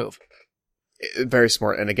 Smart move. Very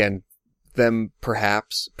smart. And again, them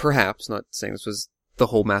perhaps not saying this was the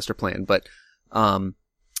whole master plan, but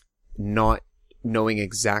not knowing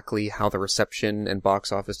exactly how the reception and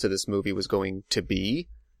box office to this movie was going to be.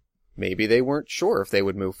 Maybe they weren't sure if they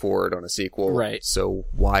would move forward on a sequel. Right. So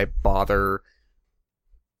why bother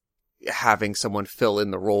having someone fill in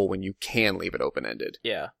the role when you can leave it open-ended?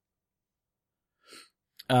 Yeah.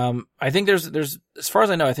 I think there's, as far as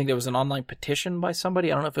I know, I think there was an online petition by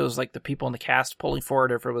somebody. I don't know if it was like the people in the cast pulling for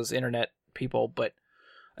it or if it was internet people, but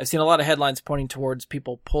I've seen a lot of headlines pointing towards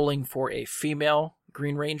people pulling for a female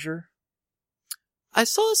Green Ranger. I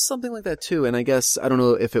saw something like that too, and I guess, I don't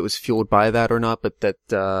know if it was fueled by that or not, but that,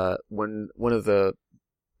 when one of the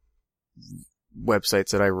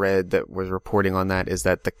websites that I read that was reporting on that is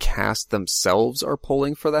that the cast themselves are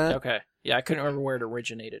pulling for that. Okay. Yeah, I couldn't remember where it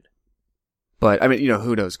originated. But, I mean,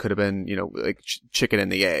 who knows? Could have been, like chicken and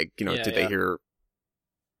the egg. Did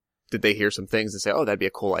they hear some things and say, oh, that'd be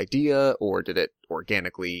a cool idea? Or did it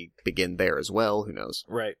organically begin there as well? Who knows?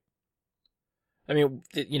 Right. I mean,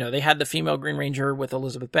 they had the female Green Ranger with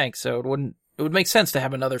Elizabeth Banks, so it would make sense to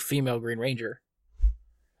have another female Green Ranger.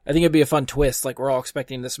 I think it'd be a fun twist. Like, we're all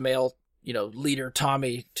expecting this male, leader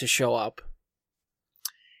Tommy to show up.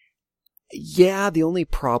 Yeah, the only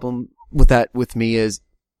problem with that with me is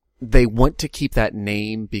they want to keep that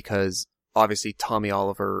name because obviously Tommy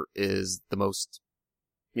Oliver is the most,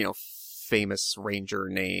 famous Ranger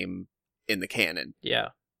name in the canon. Yeah.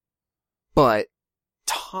 But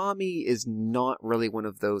Tommy is not really one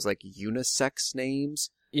of those like unisex names.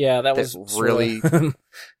 Yeah, that was really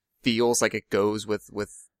feels like it goes with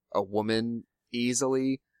a woman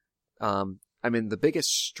easily. I mean, the biggest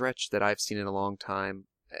stretch that I've seen in a long time,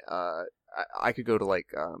 I could go to like,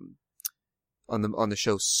 on the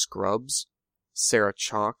show Scrubs, Sarah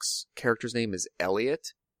Chalk's character's name is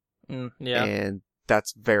Elliot. Yeah. And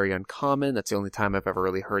that's very uncommon. That's the only time I've ever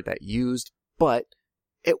really heard that used, but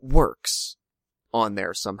it works on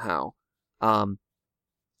there somehow.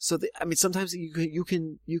 So sometimes you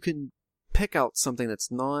can pick out something that's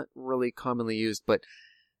not really commonly used, but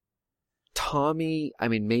Tommy, I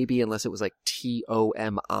mean, maybe unless it was like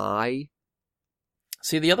Tomi.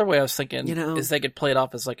 See, the other way I was thinking is they could play it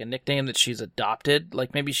off as like a nickname that she's adopted.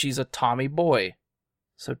 Like maybe she's a Tommy boy.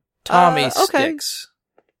 So Tommy sticks.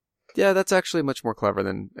 Yeah, that's actually much more clever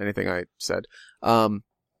than anything I said. That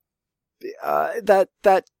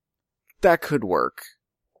could work.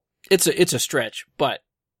 It's a stretch, but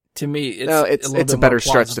to me, it's a better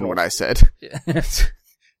stretch than what I said. Yeah.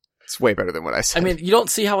 It's way better than what I said. I mean, you don't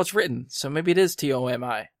see how it's written, so maybe it is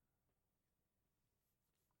Tomi.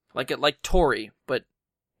 Like Tori, but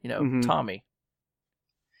Tommy.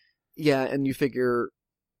 Yeah, and you figure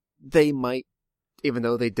they might, even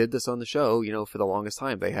though they did this on the show, for the longest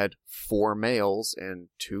time, they had 4 males and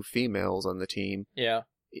 2 females on the team. Yeah.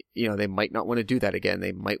 They might not want to do that again.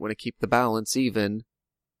 They might want to keep the balance even.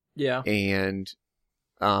 Yeah. And,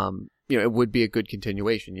 it would be a good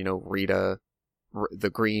continuation. Rita, the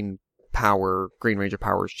Green Ranger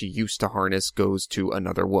power she used to harness goes to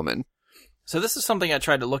another woman. So this is something I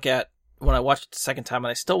tried to look at when I watched it the second time,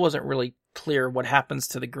 and I still wasn't really clear what happens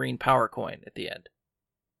to the green power coin at the end.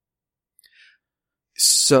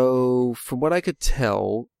 So, from what I could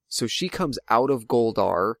tell, she comes out of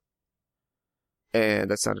Goldar,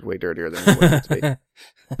 and that sounded way dirtier than it wanted to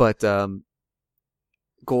be. But,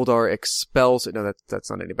 Goldar expels it. No, that's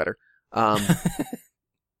not any better.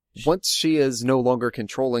 Once she is no longer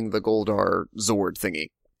controlling the Goldar Zord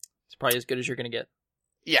thingy. It's probably as good as you're going to get.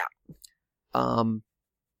 Yeah.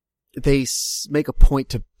 They make a point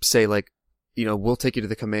to say, like, we'll take you to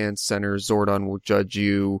the command center, Zordon will judge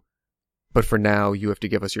you, but for now, you have to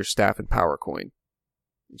give us your staff and power coin.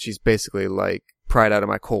 She's basically like, pried out of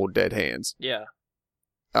my cold, dead hands. Yeah.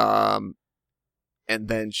 And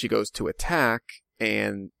then she goes to attack,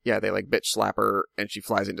 and yeah, they like bitch slap her, and she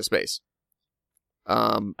flies into space.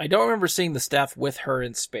 I don't remember seeing the staff with her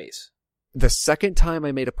in space. The second time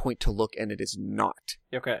I made a point to look, and it is not.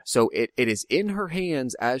 Okay. So it is in her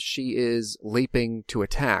hands as she is leaping to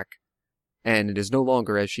attack, and it is no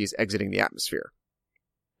longer as she's exiting the atmosphere.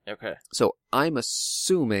 Okay. So I'm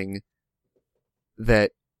assuming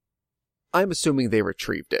they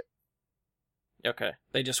retrieved it. Okay.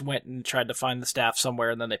 They just went and tried to find the staff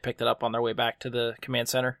somewhere, and then they picked it up on their way back to the command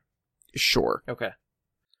center? Sure. Okay.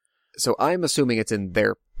 So I'm assuming it's in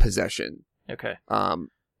their possession. Okay.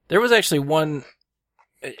 There was actually one,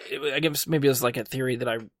 I guess maybe it was like a theory that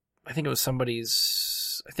I think it was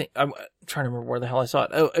somebody's, I'm trying to remember where the hell I saw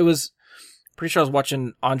it. Oh, it was, pretty sure I was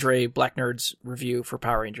watching Andre Blacknerd's review for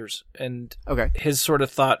Power Rangers, and okay. His sort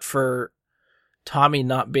of thought for Tommy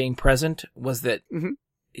not being present was that,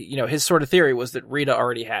 his sort of theory was that Rita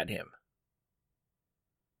already had him.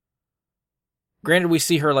 Granted, we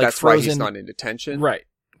see her like That's frozen. That's why he's not in detention? Right.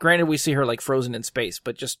 Granted, we see her like frozen in space,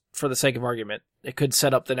 but just for the sake of argument, it could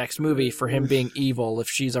set up the next movie for him being evil if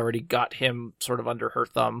she's already got him sort of under her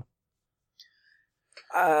thumb.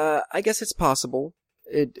 I guess it's possible.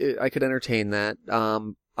 I could entertain that.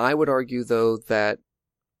 I would argue, though, that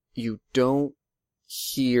you don't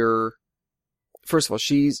hear... First of all,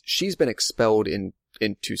 she's been expelled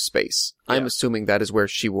into space. Yeah. I'm assuming that is where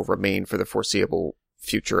she will remain for the foreseeable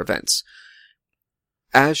future events.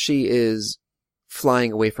 As she is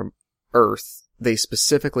flying away from Earth, they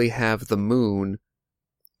specifically have the moon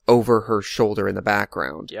over her shoulder in the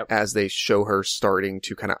background as they show her starting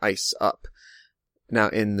to kind of ice up. Now,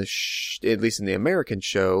 in the at least in the American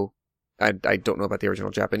show, I don't know about the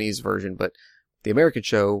original Japanese version, but the American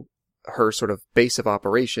show, her sort of base of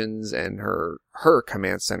operations and her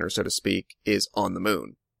command center, so to speak, is on the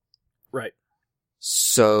moon. Right.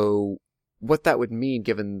 So what that would mean,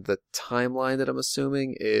 given the timeline that I'm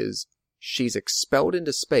assuming, is she's expelled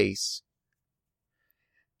into space.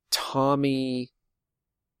 Tommy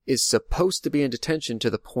is supposed to be in detention to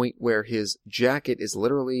the point where his jacket is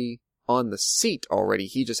literally on the seat already.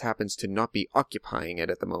 He just happens to not be occupying it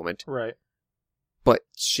at the moment. Right. But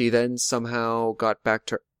she then somehow got back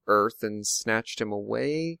to Earth and snatched him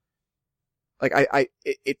away. Like,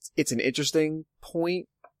 it's an interesting point,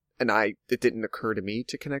 and it didn't occur to me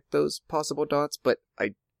to connect those possible dots, but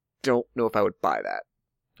I don't know if I would buy that.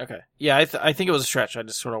 Okay. Yeah, I think it was a stretch. I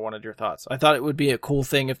just sort of wanted your thoughts. I thought it would be a cool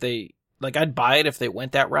thing if they... Like, I'd buy it if they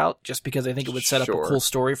went that route, just because I think it would set up a cool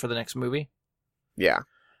story for the next movie. Yeah.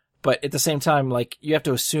 But at the same time, like, you have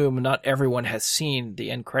to assume not everyone has seen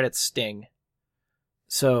the end credits sting.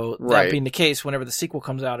 So, that being the case, whenever the sequel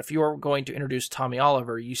comes out, if you're going to introduce Tommy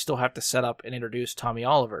Oliver, you still have to set up and introduce Tommy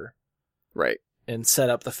Oliver. Right. And set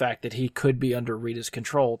up the fact that he could be under Rita's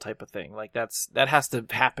control type of thing. Like, that has to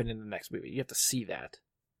happen in the next movie. You have to see that.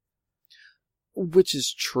 Which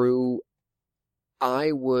is true.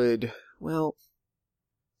 I would... Well...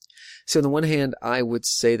 So on the one hand, I would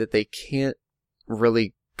say that they can't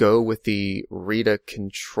really go with the Rita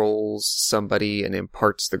controls somebody and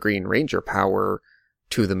imparts the Green Ranger power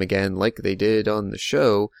to them again like they did on the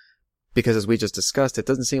show, because as we just discussed, it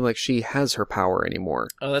doesn't seem like she has her power anymore.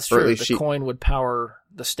 Oh, that's true. The coin would power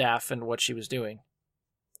the staff and what she was doing.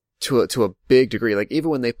 To a big degree. Like, even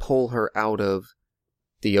when they pull her out of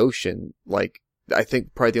the ocean, like, I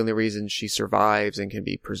think probably the only reason she survives and can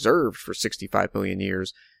be preserved for 65 million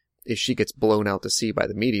years is she gets blown out to sea by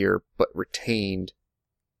the meteor, but retained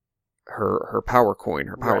her power coin,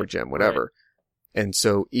 her power gem, whatever. Right. And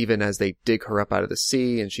so even as they dig her up out of the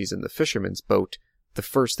sea and she's in the fisherman's boat, the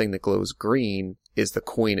first thing that glows green is the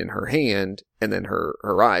coin in her hand and then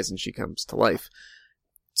her eyes, and she comes to life.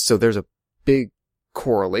 So there's a big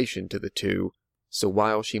correlation to the two. So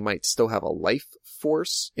while she might still have a life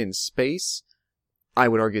force in space, I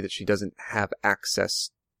would argue that she doesn't have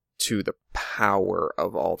access to the power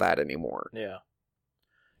of all that anymore. Yeah.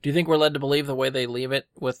 Do you think we're led to believe the way they leave it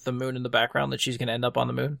with the moon in the background that she's going to end up on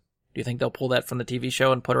the moon? Do you think they'll pull that from the TV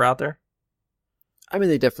show and put her out there? I mean,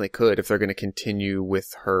 they definitely could if they're going to continue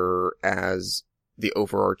with her as the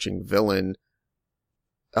overarching villain,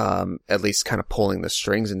 at least kind of pulling the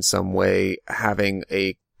strings in some way, having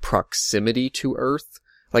a proximity to Earth.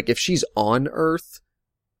 Like, if she's on Earth,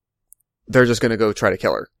 they're just going to go try to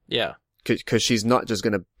kill her. Yeah. Because she's not just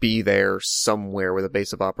going to be there somewhere with a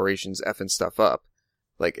base of operations effing stuff up.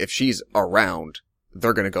 Like, if she's around,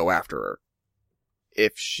 they're going to go after her.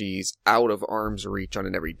 If she's out of arm's reach on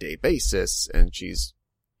an everyday basis, and she's,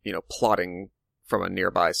 plotting from a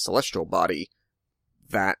nearby celestial body,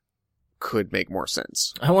 that could make more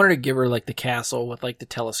sense. I wanted to give her, like, the castle with, like, the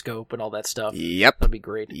telescope and all that stuff. Yep. That'd be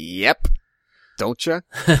great. Yep. Don't ya?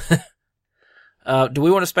 Do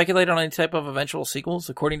we want to speculate on any type of eventual sequels?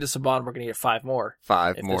 According to Saban, we're going to get 5 more.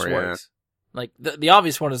 5 if more, this yeah. works. Like, the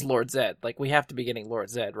obvious one is Lord Zed. Like, we have to be getting Lord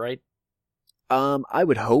Zed, right? I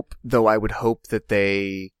would hope that I would hope that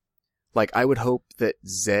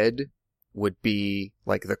Zed would be,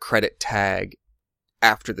 like, the credit tag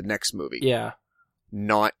after the next movie. Yeah.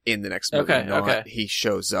 Not in the next movie. Okay, okay. He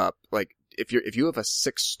shows up. Like, if you have a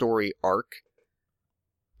 6-story arc,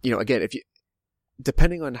 again,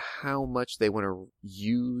 depending on how much they want to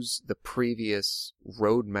use the previous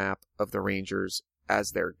roadmap of the Rangers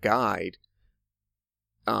as their guide,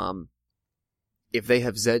 if they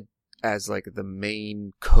have Zed as, like, the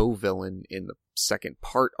main co-villain in the second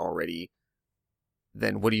part already,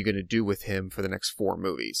 then what are you going to do with him for the next 4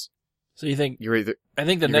 movies? So you think You're going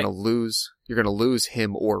to lose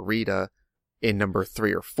him or Rita in number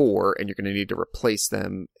 3 or 4, and you're going to need to replace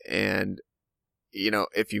them. And,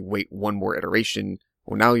 if you wait one more iteration,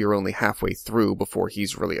 well, now you're only halfway through before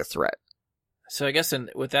he's really a threat. So I guess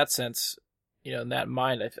with that sense, in that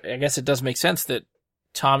mind, I guess it does make sense that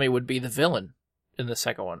Tommy would be the villain in the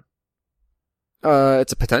second one.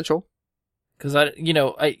 It's a potential. Because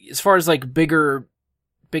as far as like big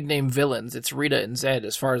name villains, it's Rita and Zed,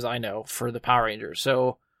 as far as I know, for the Power Rangers.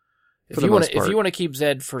 So if you want to keep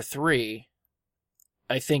Zed for 3,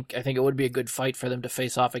 I think it would be a good fight for them to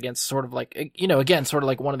face off against, sort of like again, sort of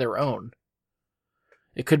like one of their own.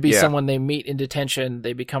 It could be someone they meet in detention,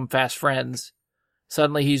 they become fast friends.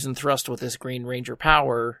 Suddenly he's enthrust with this Green Ranger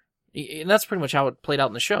power. And that's pretty much how it played out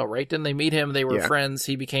in the show, right? Didn't they meet him? They were friends.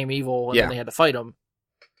 He became evil, and then they had to fight him.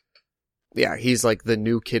 Yeah, he's like the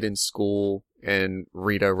new kid in school, and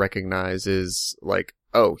Rita recognizes, like,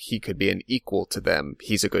 oh, he could be an equal to them.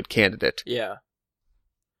 He's a good candidate. Yeah.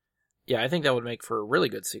 Yeah, I think that would make for a really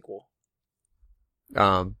good sequel.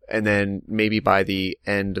 And then maybe by the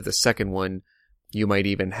end of the second one, you might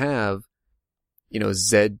even have,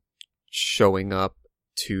 Zed showing up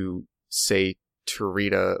to say to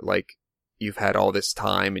Rita, like, you've had all this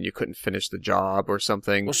time and you couldn't finish the job or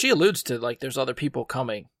something. Well, she alludes to, like, there's other people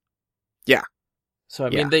coming. Yeah. So, I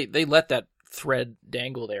mean, they let that thread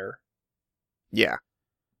dangle there. Yeah.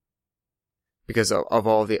 Because of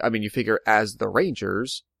all you figure as the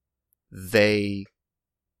Rangers, her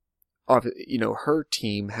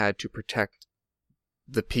team had to protect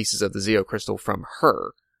the pieces of the Zeo Crystal from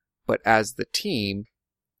her. But as the team,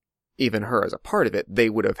 even her as a part of it, they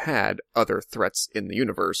would have had other threats in the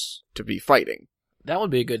universe to be fighting. That would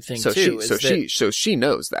be a good thing, so too. She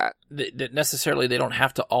knows that. That necessarily they don't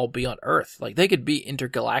have to all be on Earth. Like, they could be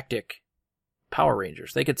intergalactic Power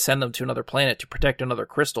Rangers. They could send them to another planet to protect another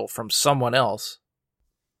crystal from someone else.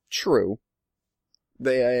 True.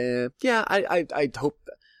 I'd hope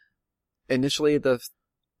that. Initially, the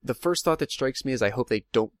first thought that strikes me is I hope they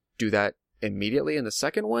don't do that immediately in the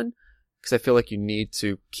second one, because I feel like you need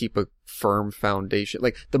to keep a firm foundation.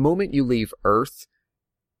 Like, the moment you leave Earth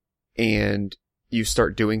and you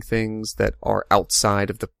start doing things that are outside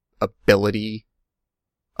of the ability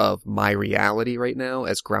of my reality right now,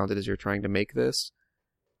 as grounded as you're trying to make this,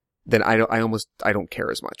 then I don't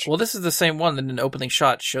care as much. Well, this is the same one that in an opening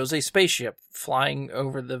shot shows a spaceship flying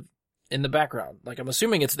over in the background. Like, I'm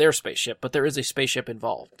assuming it's their spaceship, but there is a spaceship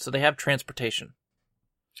involved, so they have transportation.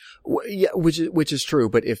 Yeah, which is true,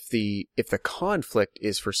 but if the conflict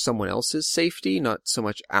is for someone else's safety, not so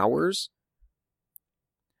much ours.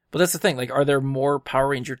 But that's the thing, like, are there more Power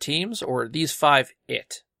Ranger teams, or are these 5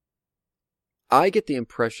 it? I get the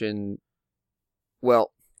impression,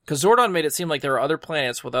 well... Because Zordon made it seem like there are other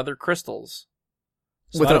planets with other crystals.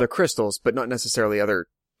 Other crystals, but not necessarily other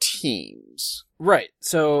teams. Right.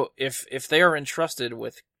 So if they are entrusted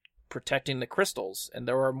with protecting the crystals, and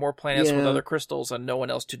there are more planets with other crystals and no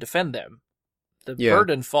one else to defend them, the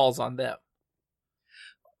burden falls on them.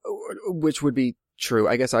 Which would be true.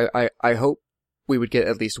 I guess I hope we would get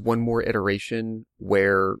at least one more iteration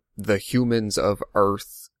where the humans of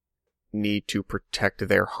Earth need to protect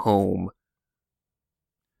their home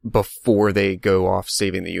before they go off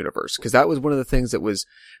saving the universe. Because that was one of the things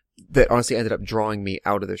that honestly ended up drawing me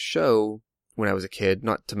out of the show when I was a kid,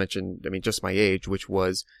 not to mention, I mean, just my age, which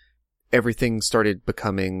was everything started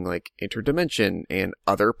becoming like interdimension and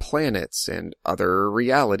other planets and other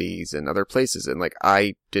realities and other places. And like,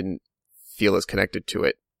 I didn't feel as connected to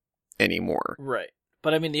it anymore. Right.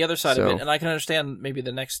 But I mean, the other side of it, and I can understand maybe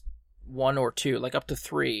the next 1 or 2, like up to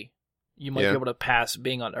 3, you might be able to pass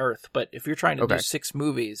being on Earth. But if you're trying to do 6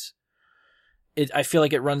 movies, I feel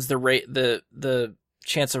like it runs the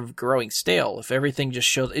chance of growing stale if everything just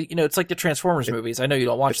shows. You know, it's like the Transformers movies. I know you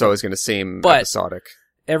don't watch them. It's always going to seem episodic.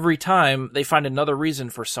 Every time they find another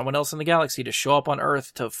reason for someone else in the galaxy to show up on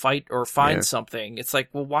Earth to fight or find something, it's like,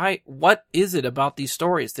 well, why? What is it about these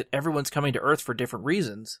stories that everyone's coming to Earth for different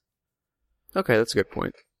reasons? Okay, that's a good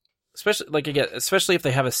point. Especially if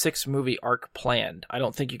they have a 6-movie arc planned. I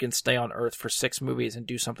don't think you can stay on Earth for 6 movies and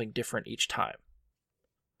do something different each time.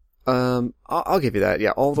 I'll give you that.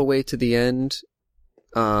 Yeah, all the way to the end.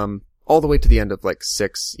 All the way to the end of like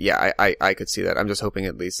 6. Yeah, I could see that. I'm just hoping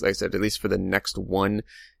at least, like I said, at least for the next one,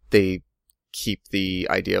 they keep the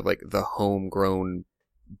idea of like the homegrown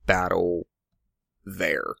battle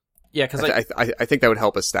there. Yeah, because I think that would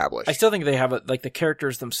help establish. I still think they have like the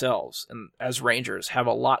characters themselves and as Rangers have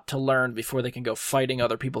a lot to learn before they can go fighting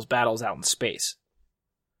other people's battles out in space.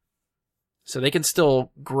 So they can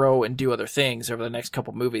still grow and do other things over the next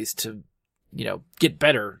couple movies to, you know, get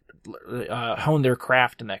better, hone their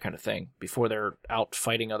craft and that kind of thing before they're out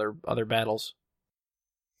fighting other battles.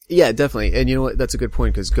 Yeah, definitely. And you know what? That's a good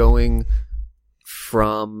point, because going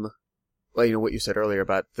from, well, you know what you said earlier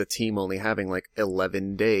about the team only having like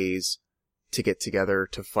 11 days to get together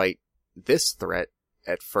to fight this threat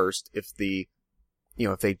at first, if they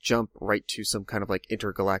jump right to some kind of like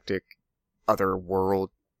intergalactic other world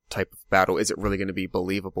type of battle, is it really going to be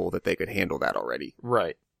believable that they could handle that already?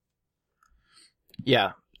 Right.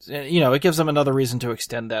 Yeah. You know, it gives them another reason to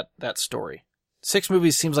extend that story. 6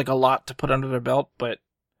 movies seems like a lot to put under their belt, but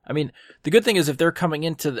I mean, the good thing is if they're coming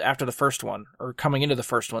into after the first one, or coming into the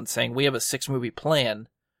first one saying, we have a 6-movie plan,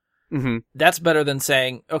 that's better than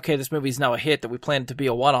saying, okay, this movie's now a hit that we planned to be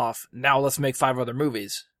a one-off, now let's make 5 other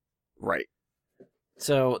movies. Right.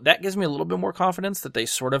 So that gives me a little bit more confidence that they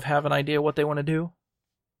sort of have an idea what they want to do.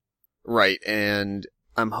 Right, and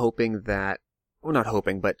I'm hoping that, well, not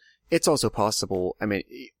hoping, but it's also possible, I mean,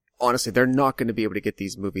 honestly, they're not going to be able to get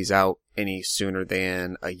these movies out any sooner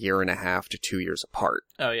than a year and a half to 2 years apart.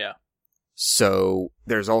 Oh, yeah. So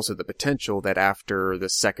there's also the potential that after the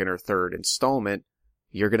second or third installment,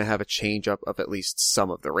 you're going to have a change up of at least some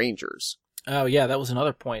of the Rangers. Oh, yeah, that was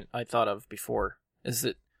another point I thought of before, is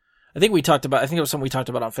that I think it was something we talked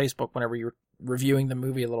about on Facebook whenever you were reviewing the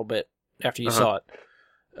movie a little bit after you saw it.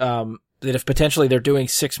 That if potentially they're doing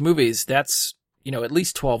 6 movies, that's, you know, at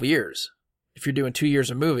least 12 years. If you're doing 2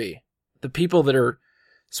 years a movie, the people that are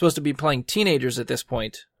supposed to be playing teenagers at this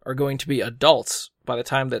point are going to be adults by the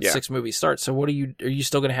time that 6 movies start. So are you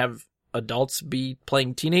still going to have adults be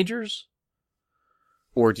playing teenagers?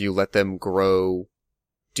 Or do you let them grow?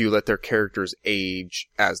 Do you let their characters age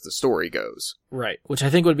as the story goes? Right. Which I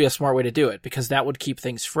think would be a smart way to do it, because that would keep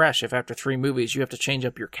things fresh if after 3 movies you have to change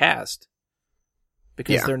up your cast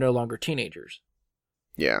because they're no longer teenagers.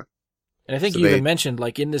 Yeah. And I think you even mentioned,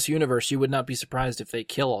 like, in this universe, you would not be surprised if they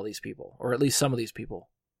kill all these people, or at least some of these people.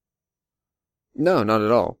 No, not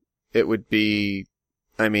at all. It would be,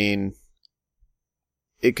 I mean,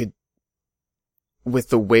 it could, with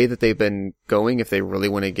the way that they've been going, if they really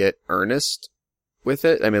want to get earnest with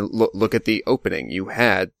it, I mean, look at the opening. You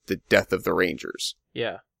had the death of the Rangers.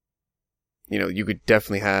 Yeah. You know, you could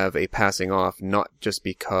definitely have a passing off, not just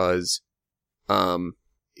because,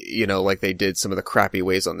 you know, like they did some of the crappy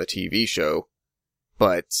ways on the TV show,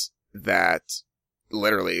 but that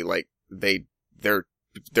literally, like, they're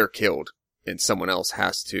killed and someone else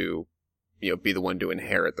has to, you know, be the one to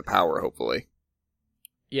inherit the power, hopefully.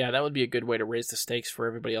 Yeah, that would be a good way to raise the stakes for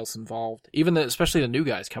everybody else involved. Especially the new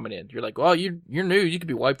guys coming in. You're like, well, you're new. You could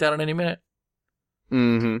be wiped out in any minute.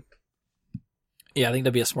 Mm-hmm. Yeah, I think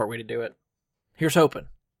that'd be a smart way to do it. Here's hoping.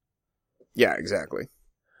 Yeah, exactly.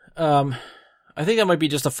 I think that might be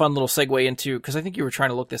just a fun little segue into, because I think you were trying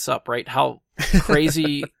to look this up, right? How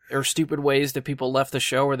crazy or stupid ways that people left the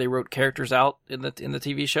show, or they wrote characters out in the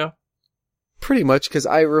TV show? Pretty much, because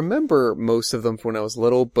I remember most of them from when I was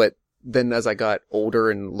little, but then as I got older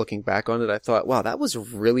and looking back on it, I thought, wow, that was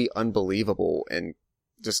really unbelievable and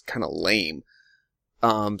just kind of lame.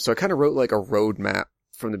 So I kind of wrote like a roadmap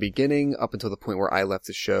from the beginning up until the point where I left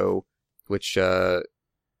the show, which, to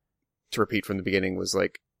repeat from the beginning, was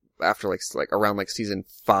like after like around like season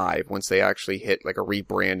 5, once they actually hit like a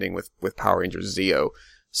rebranding with Power Rangers Zeo.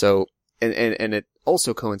 So, and it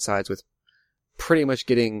also coincides with pretty much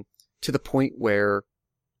getting to the point where,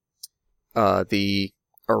 the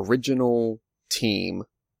original team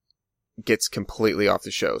gets completely off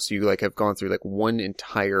the show. So you like have gone through like one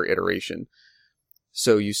entire iteration.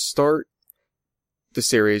 So you start the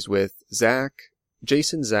series with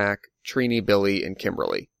Jason, Zach, Trini, Billy, and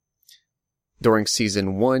Kimberly. During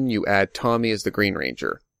season 1, you add Tommy as the Green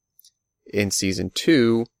Ranger. In season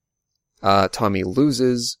 2, Tommy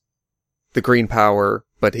loses the green power,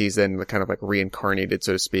 but he's then kind of like reincarnated,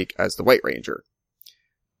 so to speak, as the White Ranger.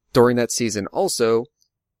 During that season also,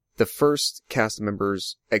 the first cast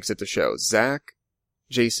members exit the show. Zach,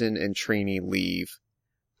 Jason, and Trini leave.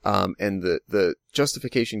 And the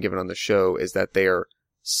justification given on the show is that they are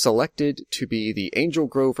selected to be the Angel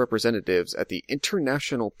Grove representatives at the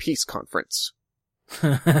International Peace Conference.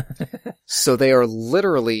 So they are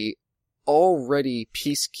literally already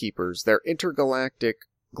peacekeepers. They're intergalactic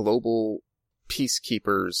global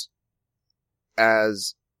peacekeepers,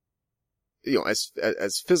 as you know,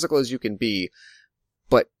 as physical as you can be,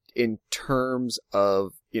 but in terms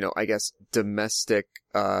of, you know, I guess domestic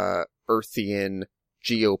Earthian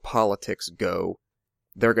geopolitics go,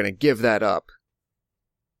 they're going to give that up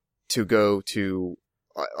to go to,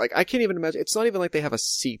 like, I can't even imagine. It's not even like they have a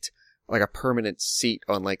seat, like a permanent seat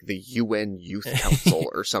on like the UN Youth Council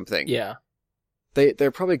or something. Yeah.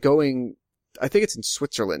 They're probably going, I think it's in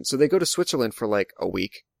Switzerland. So they go to Switzerland for like a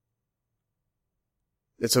week.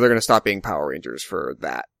 And so they're going to stop being Power Rangers for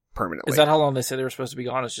that permanently. Is that how long they said they were supposed to be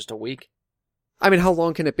gone? It's just a week? I mean, how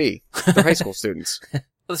long can it be? They're high school students.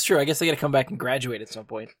 That's true. I guess they got to come back and graduate at some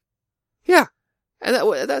point. Yeah. And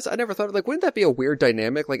that's, I never thought of, like, wouldn't that be a weird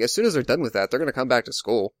dynamic? Like, as soon as they're done with that, they're going to come back to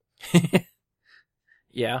school.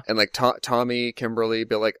 Yeah. And like Tommy, Kimberly,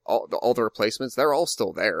 Bill, like all the replacements, they're all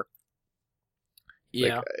still there.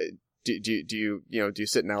 Yeah. Like, do you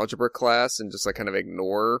sit in algebra class and just like kind of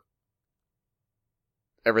ignore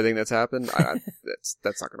everything that's happened?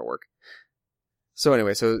 That's not going to work. So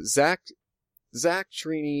anyway, so Zach,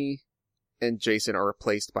 Trini, and Jason are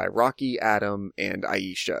replaced by Rocky, Adam, and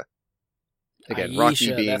Aisha. Again, Aisha,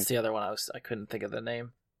 Rocky being, that's the other one I couldn't think of the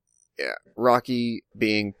name. Yeah, Rocky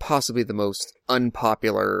being possibly the most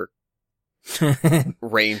unpopular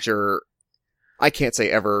Ranger. I can't say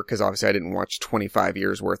ever, because obviously I didn't watch 25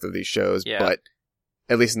 years worth of these shows, Yeah. but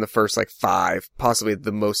at least in the first like 5, possibly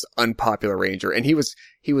the most unpopular Ranger. And he was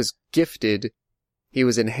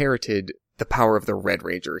inherited the power of the Red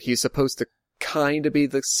Ranger. He's supposed to kind of be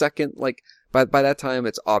the second, like, by that time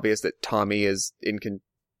it's obvious that Tommy is in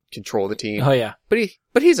control of the team. Oh yeah.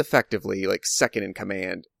 But he's effectively like second in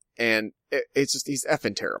command. And it's just, he's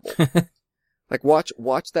effing terrible. Like, watch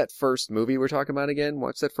that first movie we're talking about again.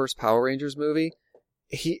 Watch that first Power Rangers movie.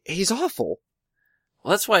 He's awful.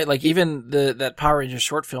 Well, that's why, like, even that Power Rangers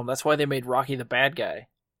short film, that's why they made Rocky the bad guy.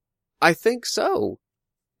 I think so.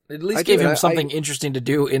 At least gave him something interesting to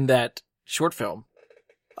do in that short film.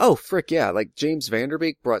 Oh, frick, yeah. Like, James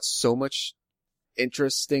Vanderbeek brought so much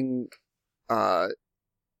interesting,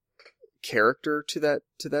 character to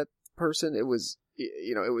that person. It was,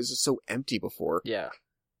 you know, it was just so empty before. Yeah.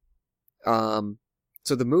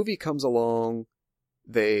 So the movie comes along,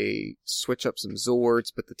 they switch up some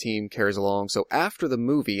Zords, but the team carries along. So after the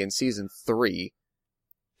movie in season 3,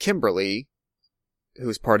 Kimberly,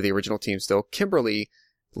 who's part of the original team still, Kimberly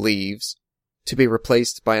leaves to be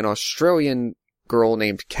replaced by an Australian girl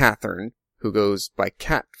named Catherine, who goes by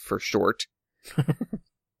Cat for short.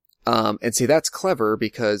 And see, that's clever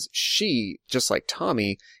because she, just like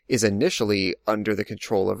Tommy, is initially under the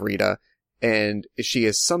control of Rita, and she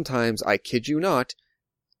is sometimes, I kid you not,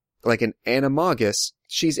 like an animagus,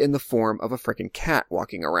 she's in the form of a frickin' cat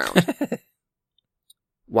walking around.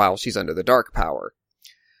 While she's under the dark power.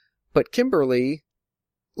 But Kimberly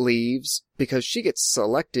leaves because she gets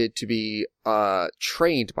selected to be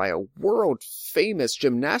trained by a world-famous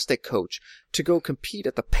gymnastic coach to go compete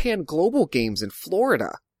at the Pan Global Games in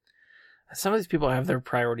Florida. Some of these people have their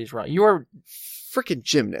priorities wrong. You are Frickin'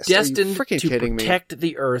 gymnast. destined Are you to kidding protect me?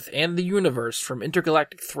 the Earth and the universe from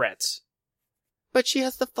intergalactic threats. But she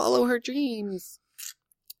has to follow her dreams.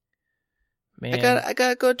 Man. I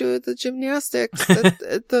gotta go do the gymnastics.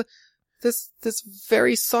 This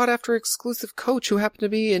very sought after exclusive coach who happened to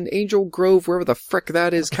be in Angel Grove, wherever the frick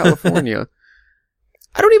that is, California.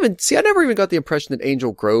 I never even got the impression that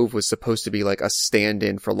Angel Grove was supposed to be like a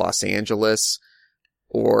stand-in for Los Angeles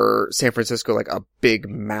or San Francisco, like a big,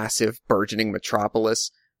 massive, burgeoning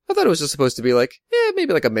metropolis. I thought it was just supposed to be like,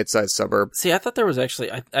 maybe like a mid-sized suburb. See, I thought there was I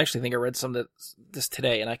actually think I read some of this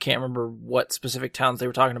today, and I can't remember what specific towns they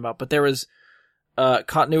were talking about, but there was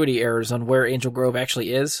continuity errors on where Angel Grove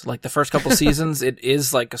actually is. Like the first couple seasons, it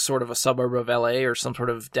is like a sort of a suburb of LA or some sort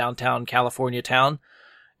of downtown California town.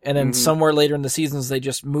 And then somewhere later in the seasons, they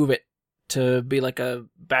just move it to be like a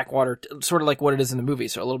backwater, sort of like what it is in the movie.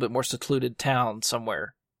 So a little bit more secluded town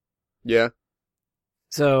somewhere. Yeah.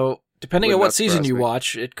 So depending on Wouldn't what season you surprise me.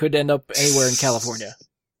 watch, it could end up anywhere in California.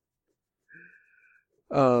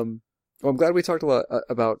 Well, I'm glad we talked a lot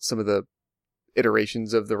about some of the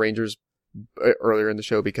iterations of the Rangers earlier in the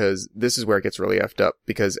show, because this is where it gets really effed up.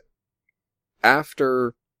 Because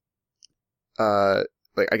after, I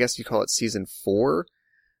guess you call it season 4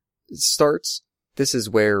 starts, this is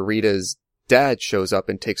where Rita's dad shows up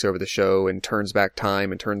and takes over the show and turns back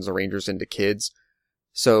time and turns the Rangers into kids.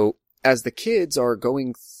 So as the kids are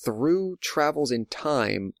going through travels in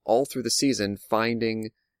time all through the season,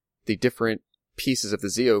 finding the different pieces of the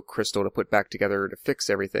Zeo crystal to put back together to fix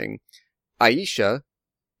everything, Aisha,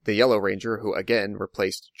 the Yellow Ranger, who again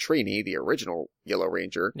replaced Trini, the original Yellow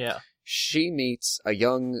Ranger, Yeah. she meets a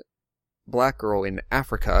young black girl in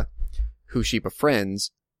Africa who she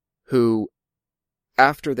befriends, who,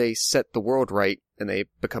 after they set the world right and they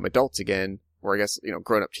become adults again, or I guess,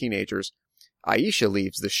 grown-up teenagers, Aisha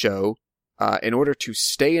leaves the show in order to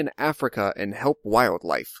stay in Africa and help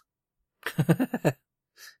wildlife.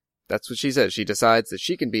 That's what she says. She decides that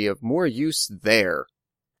she can be of more use there.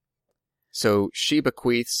 So she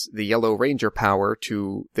bequeaths the Yellow Ranger power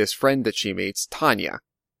to this friend that she meets, Tanya.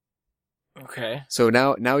 Okay. So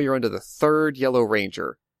now you're under the 3rd Yellow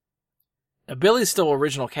Ranger. Now, Billy's still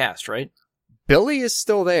original cast, right? Billy is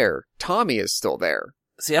still there. Tommy is still there.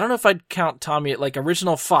 See, I don't know if I'd count Tommy at like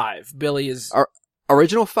original 5. Billy is...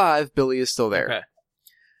 Original 5, Billy is still there.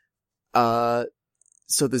 Okay.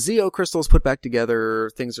 So the Zeo crystal is put back together,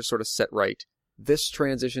 things are sort of set right. This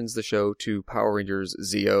transitions the show to Power Rangers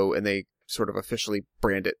Zeo, and they sort of officially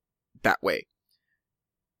brand it that way.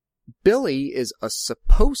 Billy is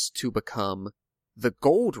supposed to become the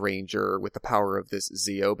Gold Ranger with the power of this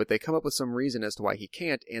Zeo, but they come up with some reason as to why he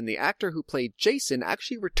can't, and the actor who played Jason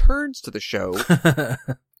actually returns to the show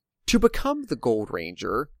to become the Gold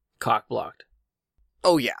Ranger. Cock blocked.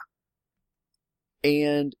 Oh yeah.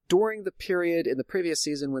 And during the period in the previous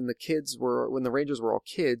season when the Rangers were all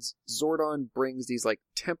kids, Zordon brings these like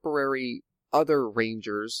temporary other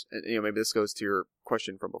Rangers, and maybe this goes to your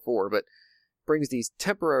question from before, but brings these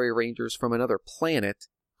temporary Rangers from another planet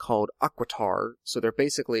called Aquitar. So they're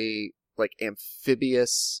basically like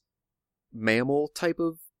amphibious mammal type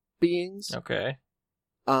of beings. Okay.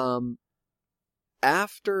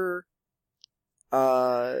 After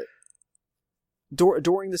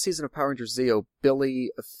during the season of Power Rangers Zeo,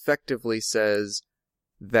 Billy effectively says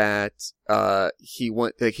that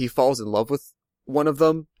he falls in love with one of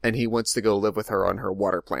them and he wants to go live with her on her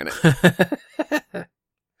water planet.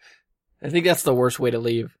 I think that's the worst way to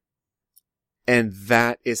leave. And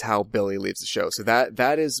that is how Billy leaves the show. So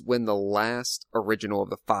that is when the last original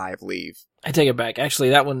of the 5 leave. I take it back. Actually,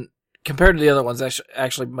 that one, compared to the other ones,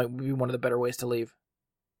 actually might be one of the better ways to leave.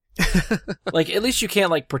 Like, at least you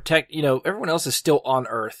can't, like, protect, everyone else is still on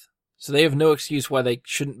Earth. So they have no excuse why they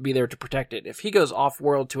shouldn't be there to protect it. If he goes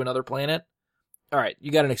off-world to another planet, alright,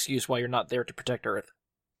 you got an excuse why you're not there to protect Earth.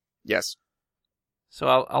 Yes. So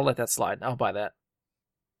I'll let that slide. I'll buy that.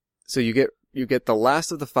 So you get the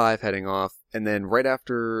last of the 5 heading off, and then right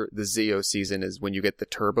after the Zeo season is when you get the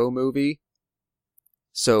Turbo movie.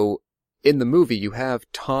 So in the movie, you have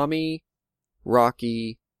Tommy,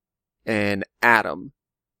 Rocky, and Adam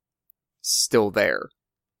still there.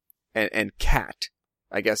 And Kat,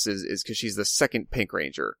 I guess, is because she's the second Pink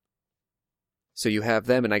Ranger. So you have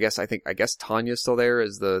them, and I guess Tanya's still there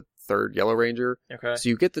as the 3rd Yellow Ranger. Okay. So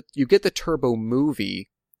you get the Turbo movie,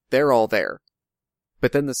 they're all there.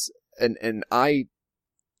 But then and I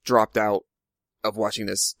dropped out of watching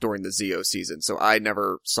this during the Zeo season, so I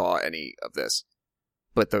never saw any of this.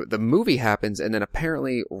 But the movie happens, and then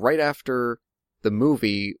apparently right after the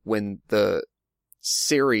movie, when the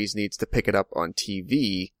series needs to pick it up on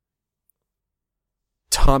TV,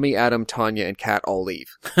 Tommy, Adam, Tanya, and Kat all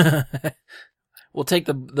leave. We'll take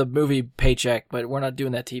the movie paycheck, but we're not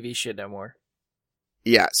doing that TV shit no more.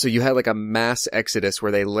 Yeah, so you had like a mass exodus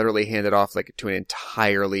where they literally handed off like to an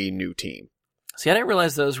entirely new team. See, I didn't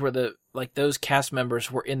realize those were those cast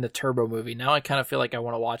members were in the Turbo movie. Now I kind of feel like I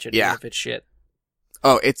want to watch it, even if it's shit.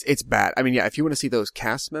 Oh, it's bad. I mean, yeah, if you want to see those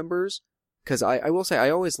cast members, Because I will say, I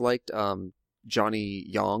always liked Johnny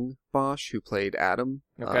Yong Bosch, who played Adam,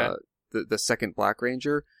 Okay. the second Black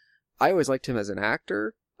Ranger. I always liked him as an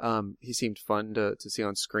actor. He seemed fun to see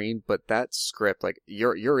on screen, but that script, like,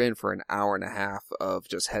 you're in for an hour and a half of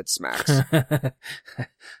just head smacks.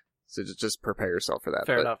 So just prepare yourself for that.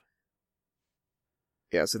 Fair enough.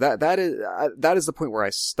 Yeah, so that is the point where I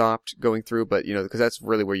stopped going through, but because that's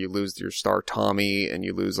really where you lose your star Tommy and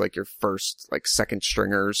you lose like your first like second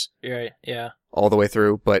stringers Right. Yeah. all the way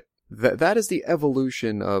through. But that is the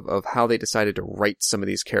evolution of how they decided to write some of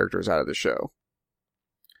these characters out of the show.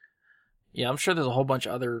 Yeah, I'm sure there's a whole bunch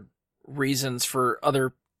of other reasons for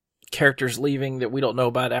other characters leaving that we don't know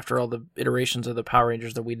about after all the iterations of the Power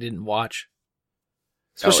Rangers that we didn't watch.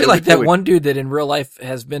 Especially like that one dude that in real life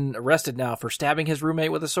has been arrested now for stabbing his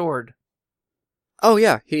roommate with a sword. Oh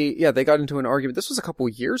yeah, they got into an argument. This was a couple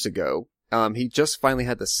years ago. He just finally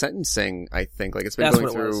had the sentencing, I think. Like it's been going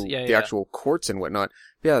through the actual courts and whatnot.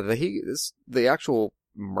 Yeah, the actual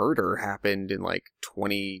murder happened in like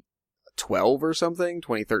 2012 or something,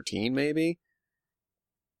 2013 maybe.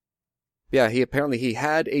 Yeah, he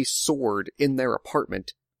had a sword in their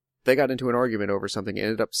apartment. They got into an argument over something and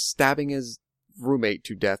ended up stabbing his roommate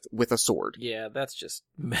to death with a sword. Yeah, that's just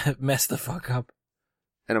messed the fuck up.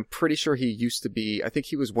 And I'm pretty sure he used to be, I think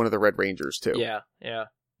he was one of the Red Rangers too. Yeah.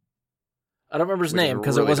 I don't remember his name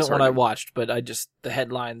because it wasn't one I watched, but the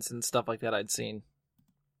headlines and stuff like that I'd seen.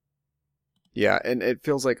 Yeah, and it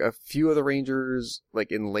feels like a few of the Rangers, like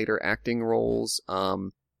in later acting roles, I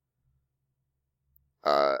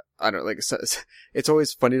don't know, like, it's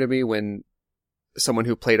always funny to me when someone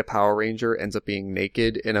who played a Power Ranger ends up being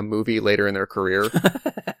naked in a movie later in their career.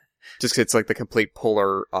 Just 'cause it's like the complete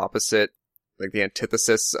polar opposite, like the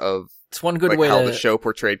antithesis of it's one good like way how the show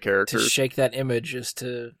portrayed characters. To shake that image is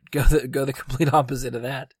to go the complete opposite of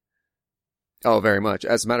that. Oh, very much.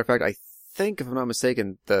 As a matter of fact, I think, if I'm not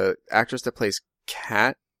mistaken, the actress that plays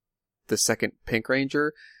Kat, the second Pink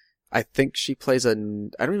Ranger, I think she plays I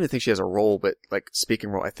don't even think she has a role, but like speaking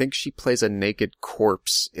role, I think she plays a naked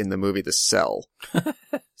corpse in the movie The Cell.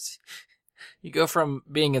 You go from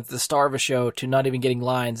being at the star of a show to not even getting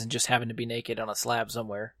lines and just having to be naked on a slab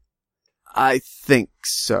somewhere. I think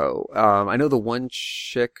so. I know the one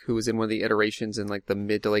chick who was in one of the iterations in like the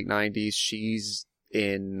mid to late 90s, she's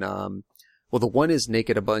in, well, the one is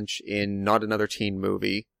naked a bunch in Not Another Teen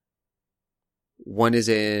Movie. One is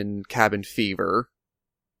in Cabin Fever.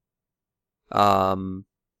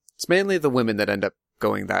 It's mainly the women that end up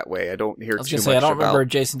going that way. I don't hear too much about I don't remember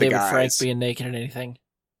Jason David guys. Frank being naked in anything.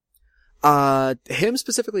 Him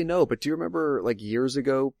specifically, no, but do you remember like years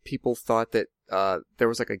ago, people thought that, there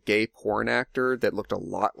was like a gay porn actor that looked a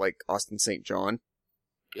lot like Austin St. John,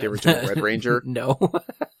 the original Red Ranger? No.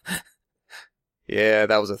 Yeah,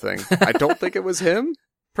 that was a thing. I don't think it was him.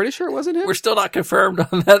 Pretty sure it wasn't him. We're still not confirmed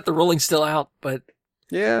on that. The ruling's still out, but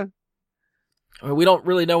yeah. I mean, we don't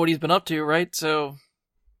really know what he's been up to, right? So.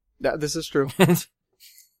 Yeah, this is true.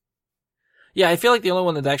 Yeah, I feel like the only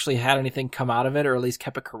one that actually had anything come out of it, or at least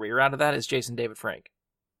kept a career out of that, is Jason David Frank.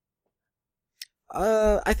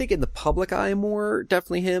 I think in the public eye more,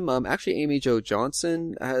 definitely him. Actually, Amy Jo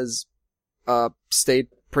Johnson has, stayed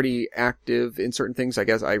pretty active in certain things. I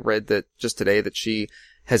guess I read that just today that she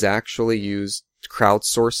has actually used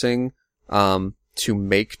crowdsourcing, to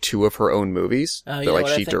make 2 of her own movies. I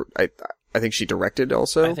think she directed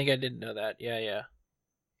also. I think I didn't know that. Yeah.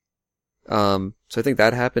 So I think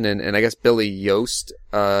that happened, and I guess Billy Yost,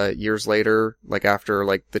 years later, like after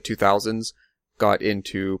like the 2000s, got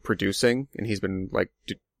into producing, and he's been like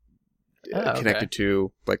connected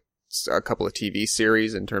to like a couple of TV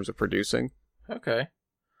series in terms of producing. Okay.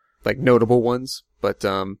 Like notable ones, but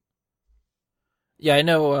yeah, I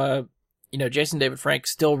know. Jason David Frank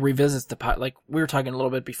still revisits like we were talking a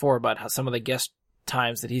little bit before about how some of the guest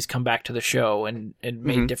times that he's come back to the show and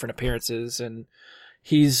made different appearances, and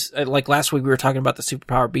he's like last week we were talking about the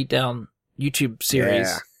Superpower Beatdown YouTube series.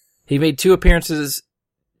 Yeah. He made 2 appearances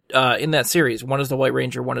in that series. One is the White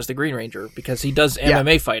Ranger, one is the Green Ranger, because he does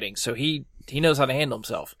MMA fighting, so he knows how to handle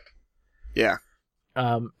himself. Yeah.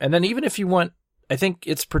 And then even if you want, I think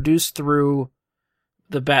it's produced through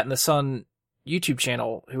the Bat and the Sun YouTube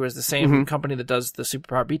channel, who is the same company that does the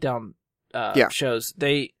Superpower Beatdown shows.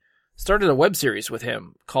 They started a web series with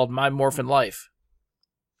him called My Morphin Life.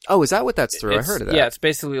 Oh, is that what that's through? I heard of that. Yeah, it's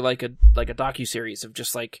basically like a docuseries of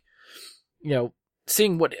just like,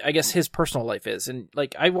 seeing what I guess his personal life is. And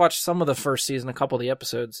like I watched some of the first season, a couple of the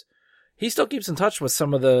episodes. He still keeps in touch with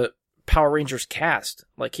some of the Power Rangers cast.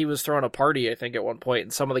 Like he was throwing a party, I think, at one point,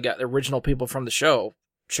 and some of the original people from the show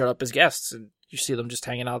showed up as guests, and you see them just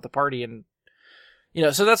hanging out at the party. And You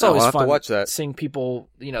know, so that's I'll always have to fun. watch that. Seeing people,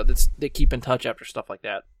 you know, that keep in touch after stuff like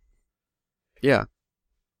that. Yeah.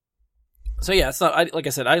 So yeah, it's not. Like I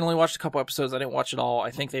said, I only watched a couple episodes. I didn't watch it all. I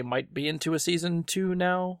think they might be into a season 2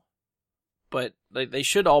 now, but they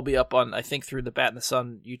should all be up on, I think, through the Bat and the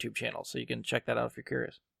Sun YouTube channel, so you can check that out if you're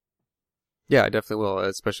curious. Yeah, I definitely will.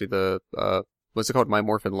 Especially the what's it called, My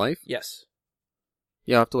Morphin Life? Yes.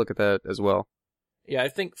 Yeah, I'll have to look at that as well. Yeah, I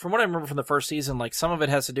think from what I remember from the first season, like some of it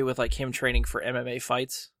has to do with like him training for MMA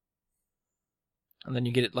fights, and then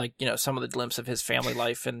you get like, you know, some of the glimpse of his family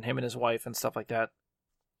life and him and his wife and stuff like that.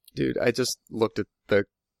 Dude, I just looked at the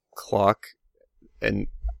clock, and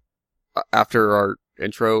after our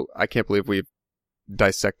intro, I can't believe we've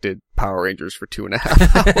dissected Power Rangers for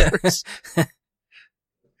 2.5 hours.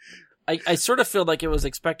 I sort of feel like it was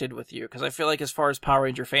expected with you, because I feel like as far as Power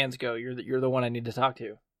Ranger fans go, you're the one I need to talk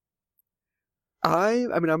to. I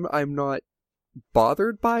mean, I'm not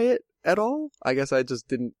bothered by it at all. I guess I just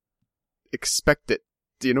didn't expect it.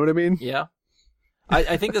 Do you know what I mean? Yeah.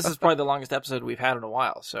 I think this is probably the longest episode we've had in a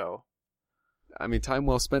while, so. I mean, time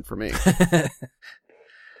well spent for me.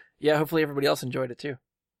 Yeah, hopefully everybody else enjoyed it too.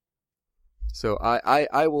 So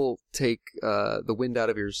I will take the wind out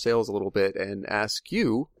of your sails a little bit and ask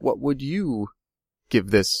you, what would you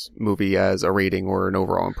give this movie as a rating or an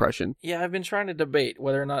overall impression? Yeah, I've been trying to debate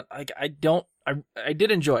whether or not I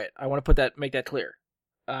did enjoy it. I want to make that clear.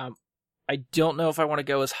 I don't know if I want to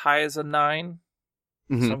go as high as a 9.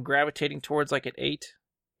 Mm-hmm. So I'm gravitating towards like an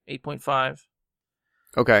 8.5.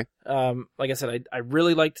 Okay. Like I said, I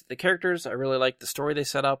really liked the characters. I really liked the story they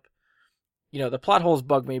set up. You know, the plot holes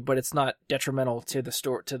bug me, but it's not detrimental to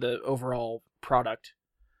the overall product.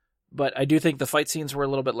 But I do think the fight scenes were a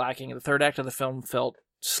little bit lacking. The third act of the film felt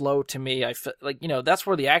slow to me. I felt like, you know, that's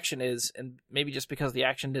where the action is, and maybe just because the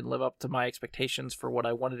action didn't live up to my expectations for what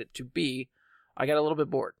I wanted it to be, I got a little bit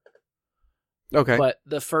bored. Okay. But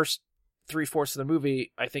the first 3/4 of the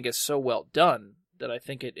movie, I think, is so well done that I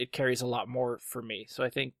think it carries a lot more for me. So I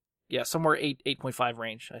think, yeah, somewhere 8.5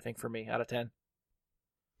 range, I think, for me, out of 10.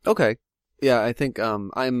 Okay. Yeah, I think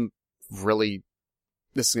I'm really,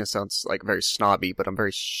 this is going to sound like very snobby, but I'm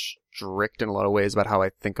very strict in a lot of ways about how I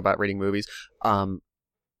think about rating movies.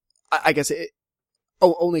 I guess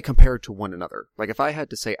only compared to one another. Like if I had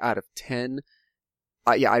to say out of 10,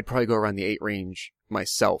 I'd probably go around the 8 range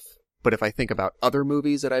myself. But if I think about other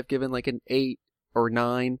movies that I've given like an 8 or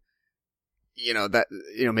 9,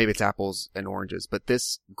 maybe it's apples and oranges, but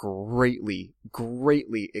this greatly,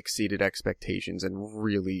 greatly exceeded expectations and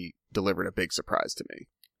really delivered a big surprise to me.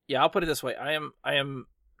 Yeah, I'll put it this way. I am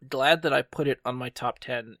glad that I put it on my top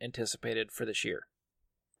 10 anticipated for this year.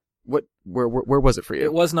 Where was it for you?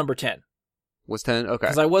 It was number 10. Was 10? Okay.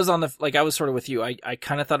 Because I was I was sort of with you. I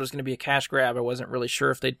kind of thought it was going to be a cash grab. I wasn't really sure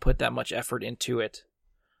if they'd put that much effort into it.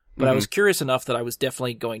 But I was curious enough that I was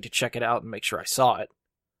definitely going to check it out and make sure I saw it.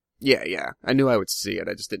 Yeah. I knew I would see it.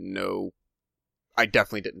 I just didn't know. I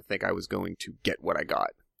definitely didn't think I was going to get what I got.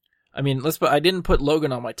 I mean, I didn't put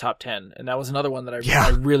Logan on my top 10, and that was another one that I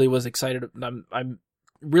really was excited. I'm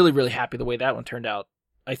really, really happy the way that one turned out.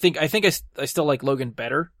 I think I still like Logan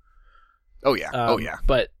better. Oh yeah.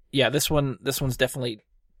 But yeah, this one's definitely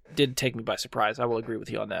did take me by surprise. I will agree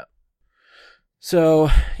with you on that. So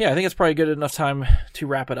yeah, I think it's probably good enough time to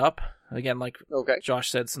wrap it up. Again, like Josh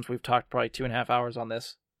said, since we've talked probably 2.5 hours on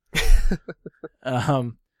this.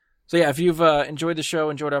 So yeah, if you've enjoyed the show,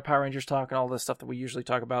 enjoyed our Power Rangers talk and all the stuff that we usually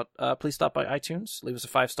talk about, please stop by iTunes, leave us a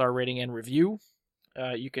 5-star rating and review.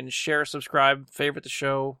 You can share, subscribe, favorite the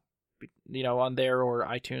show, on there or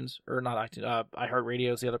iTunes, or not iTunes,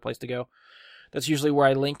 iHeartRadio is the other place to go. That's usually where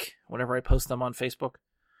I link whenever I post them on Facebook.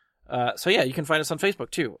 So yeah, you can find us on Facebook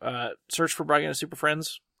too. Search for Bry Guy Super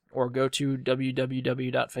Friends, or go to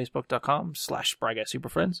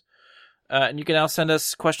www.facebook.com/BryGuySuperFriends. And you can now send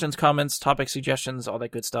us questions, comments, topic suggestions, all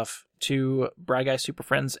that good stuff to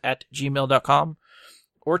bryguysuperfriends@gmail.com,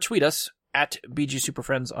 or tweet us at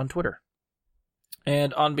BGSuperFriends on Twitter.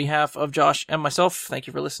 And on behalf of Josh and myself, thank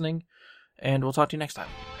you for listening, and we'll talk to you next time.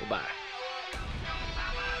 Goodbye.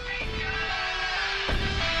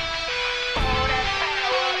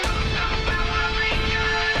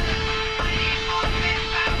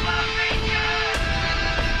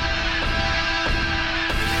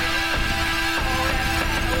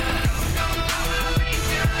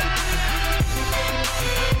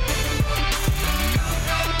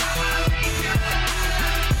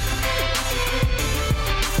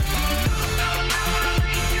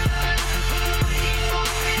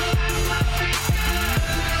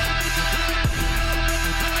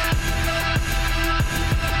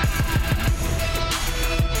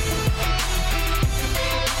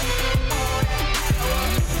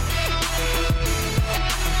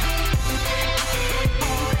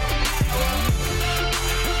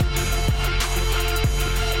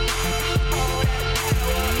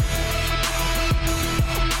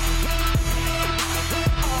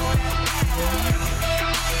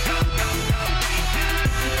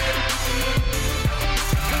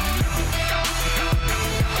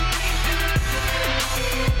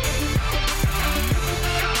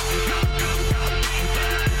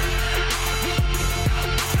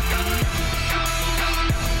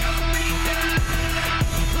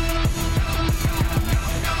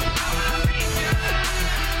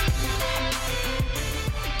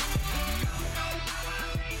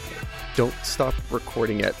 don't stop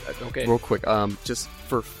recording yet. Okay. Real quick, just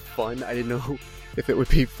for fun, I didn't know if it would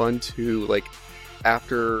be fun to, like,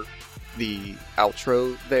 after the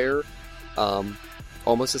outro there,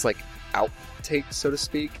 almost as, like, outtakes, so to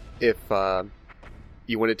speak, if,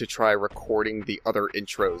 you wanted to try recording the other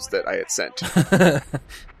intros that I had sent.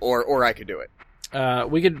 or I could do it.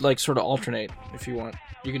 We could, like, sort of alternate if you want.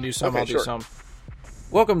 You can do some, Okay, I'll do sure. some.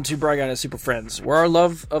 Welcome to Bry Guy and Super Friends, where our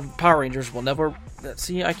love of Power Rangers will never...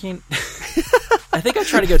 See, I can't... I think I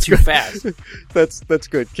try to go too fast. That's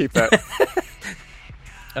good. Keep that.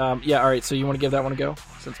 Yeah, alright, so you want to give that one a go?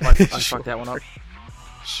 Since I fucked that one up.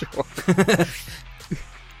 Sure.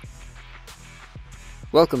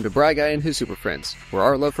 Welcome to Bry Guy and his Super Friends, where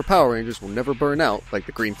our love for Power Rangers will never burn out like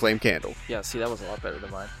the green flame candle. Yeah, see, that was a lot better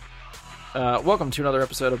than mine. Welcome to another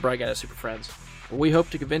episode of Bry Guy and Super Friends, where we hope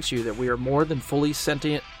to convince you that we are more than fully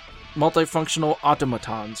sentient, multifunctional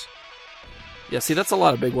automatons. Yeah, see, that's a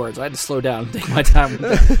lot of big words. I had to slow down and take my time with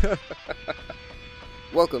that.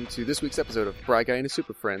 Welcome to this week's episode of Bry Guy and his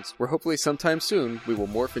Super Friends, where hopefully sometime soon we will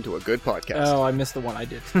morph into a good podcast. Oh, I missed the one I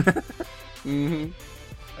did. Mm-hmm.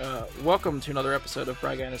 Welcome to another episode of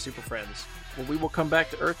Bry Guy and Super Friends, where we will come back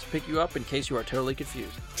to Earth to pick you up in case you are totally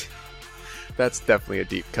confused. That's definitely a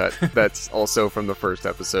deep cut. That's also from the first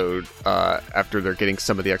episode. After they're getting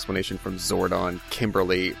some of the explanation from Zordon,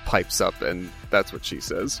 Kimberly pipes up, and that's what she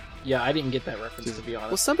says. Yeah, I didn't get that reference, to be Will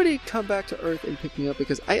honest. somebody come back to Earth and pick me up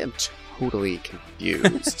because I am totally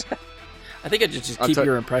confused. I think I just I'll keep tell-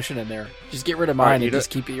 your impression in there. Just get rid of Alright, mine you and do- just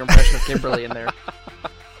keep your impression of Kimberly in there.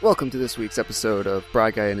 Welcome to this week's episode of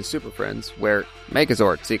Bry Guy and his Super Friends, where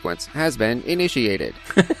Megazord sequence has been initiated.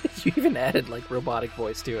 You even added, like, robotic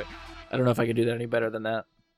voice to it. I don't know if I could do that any better than that.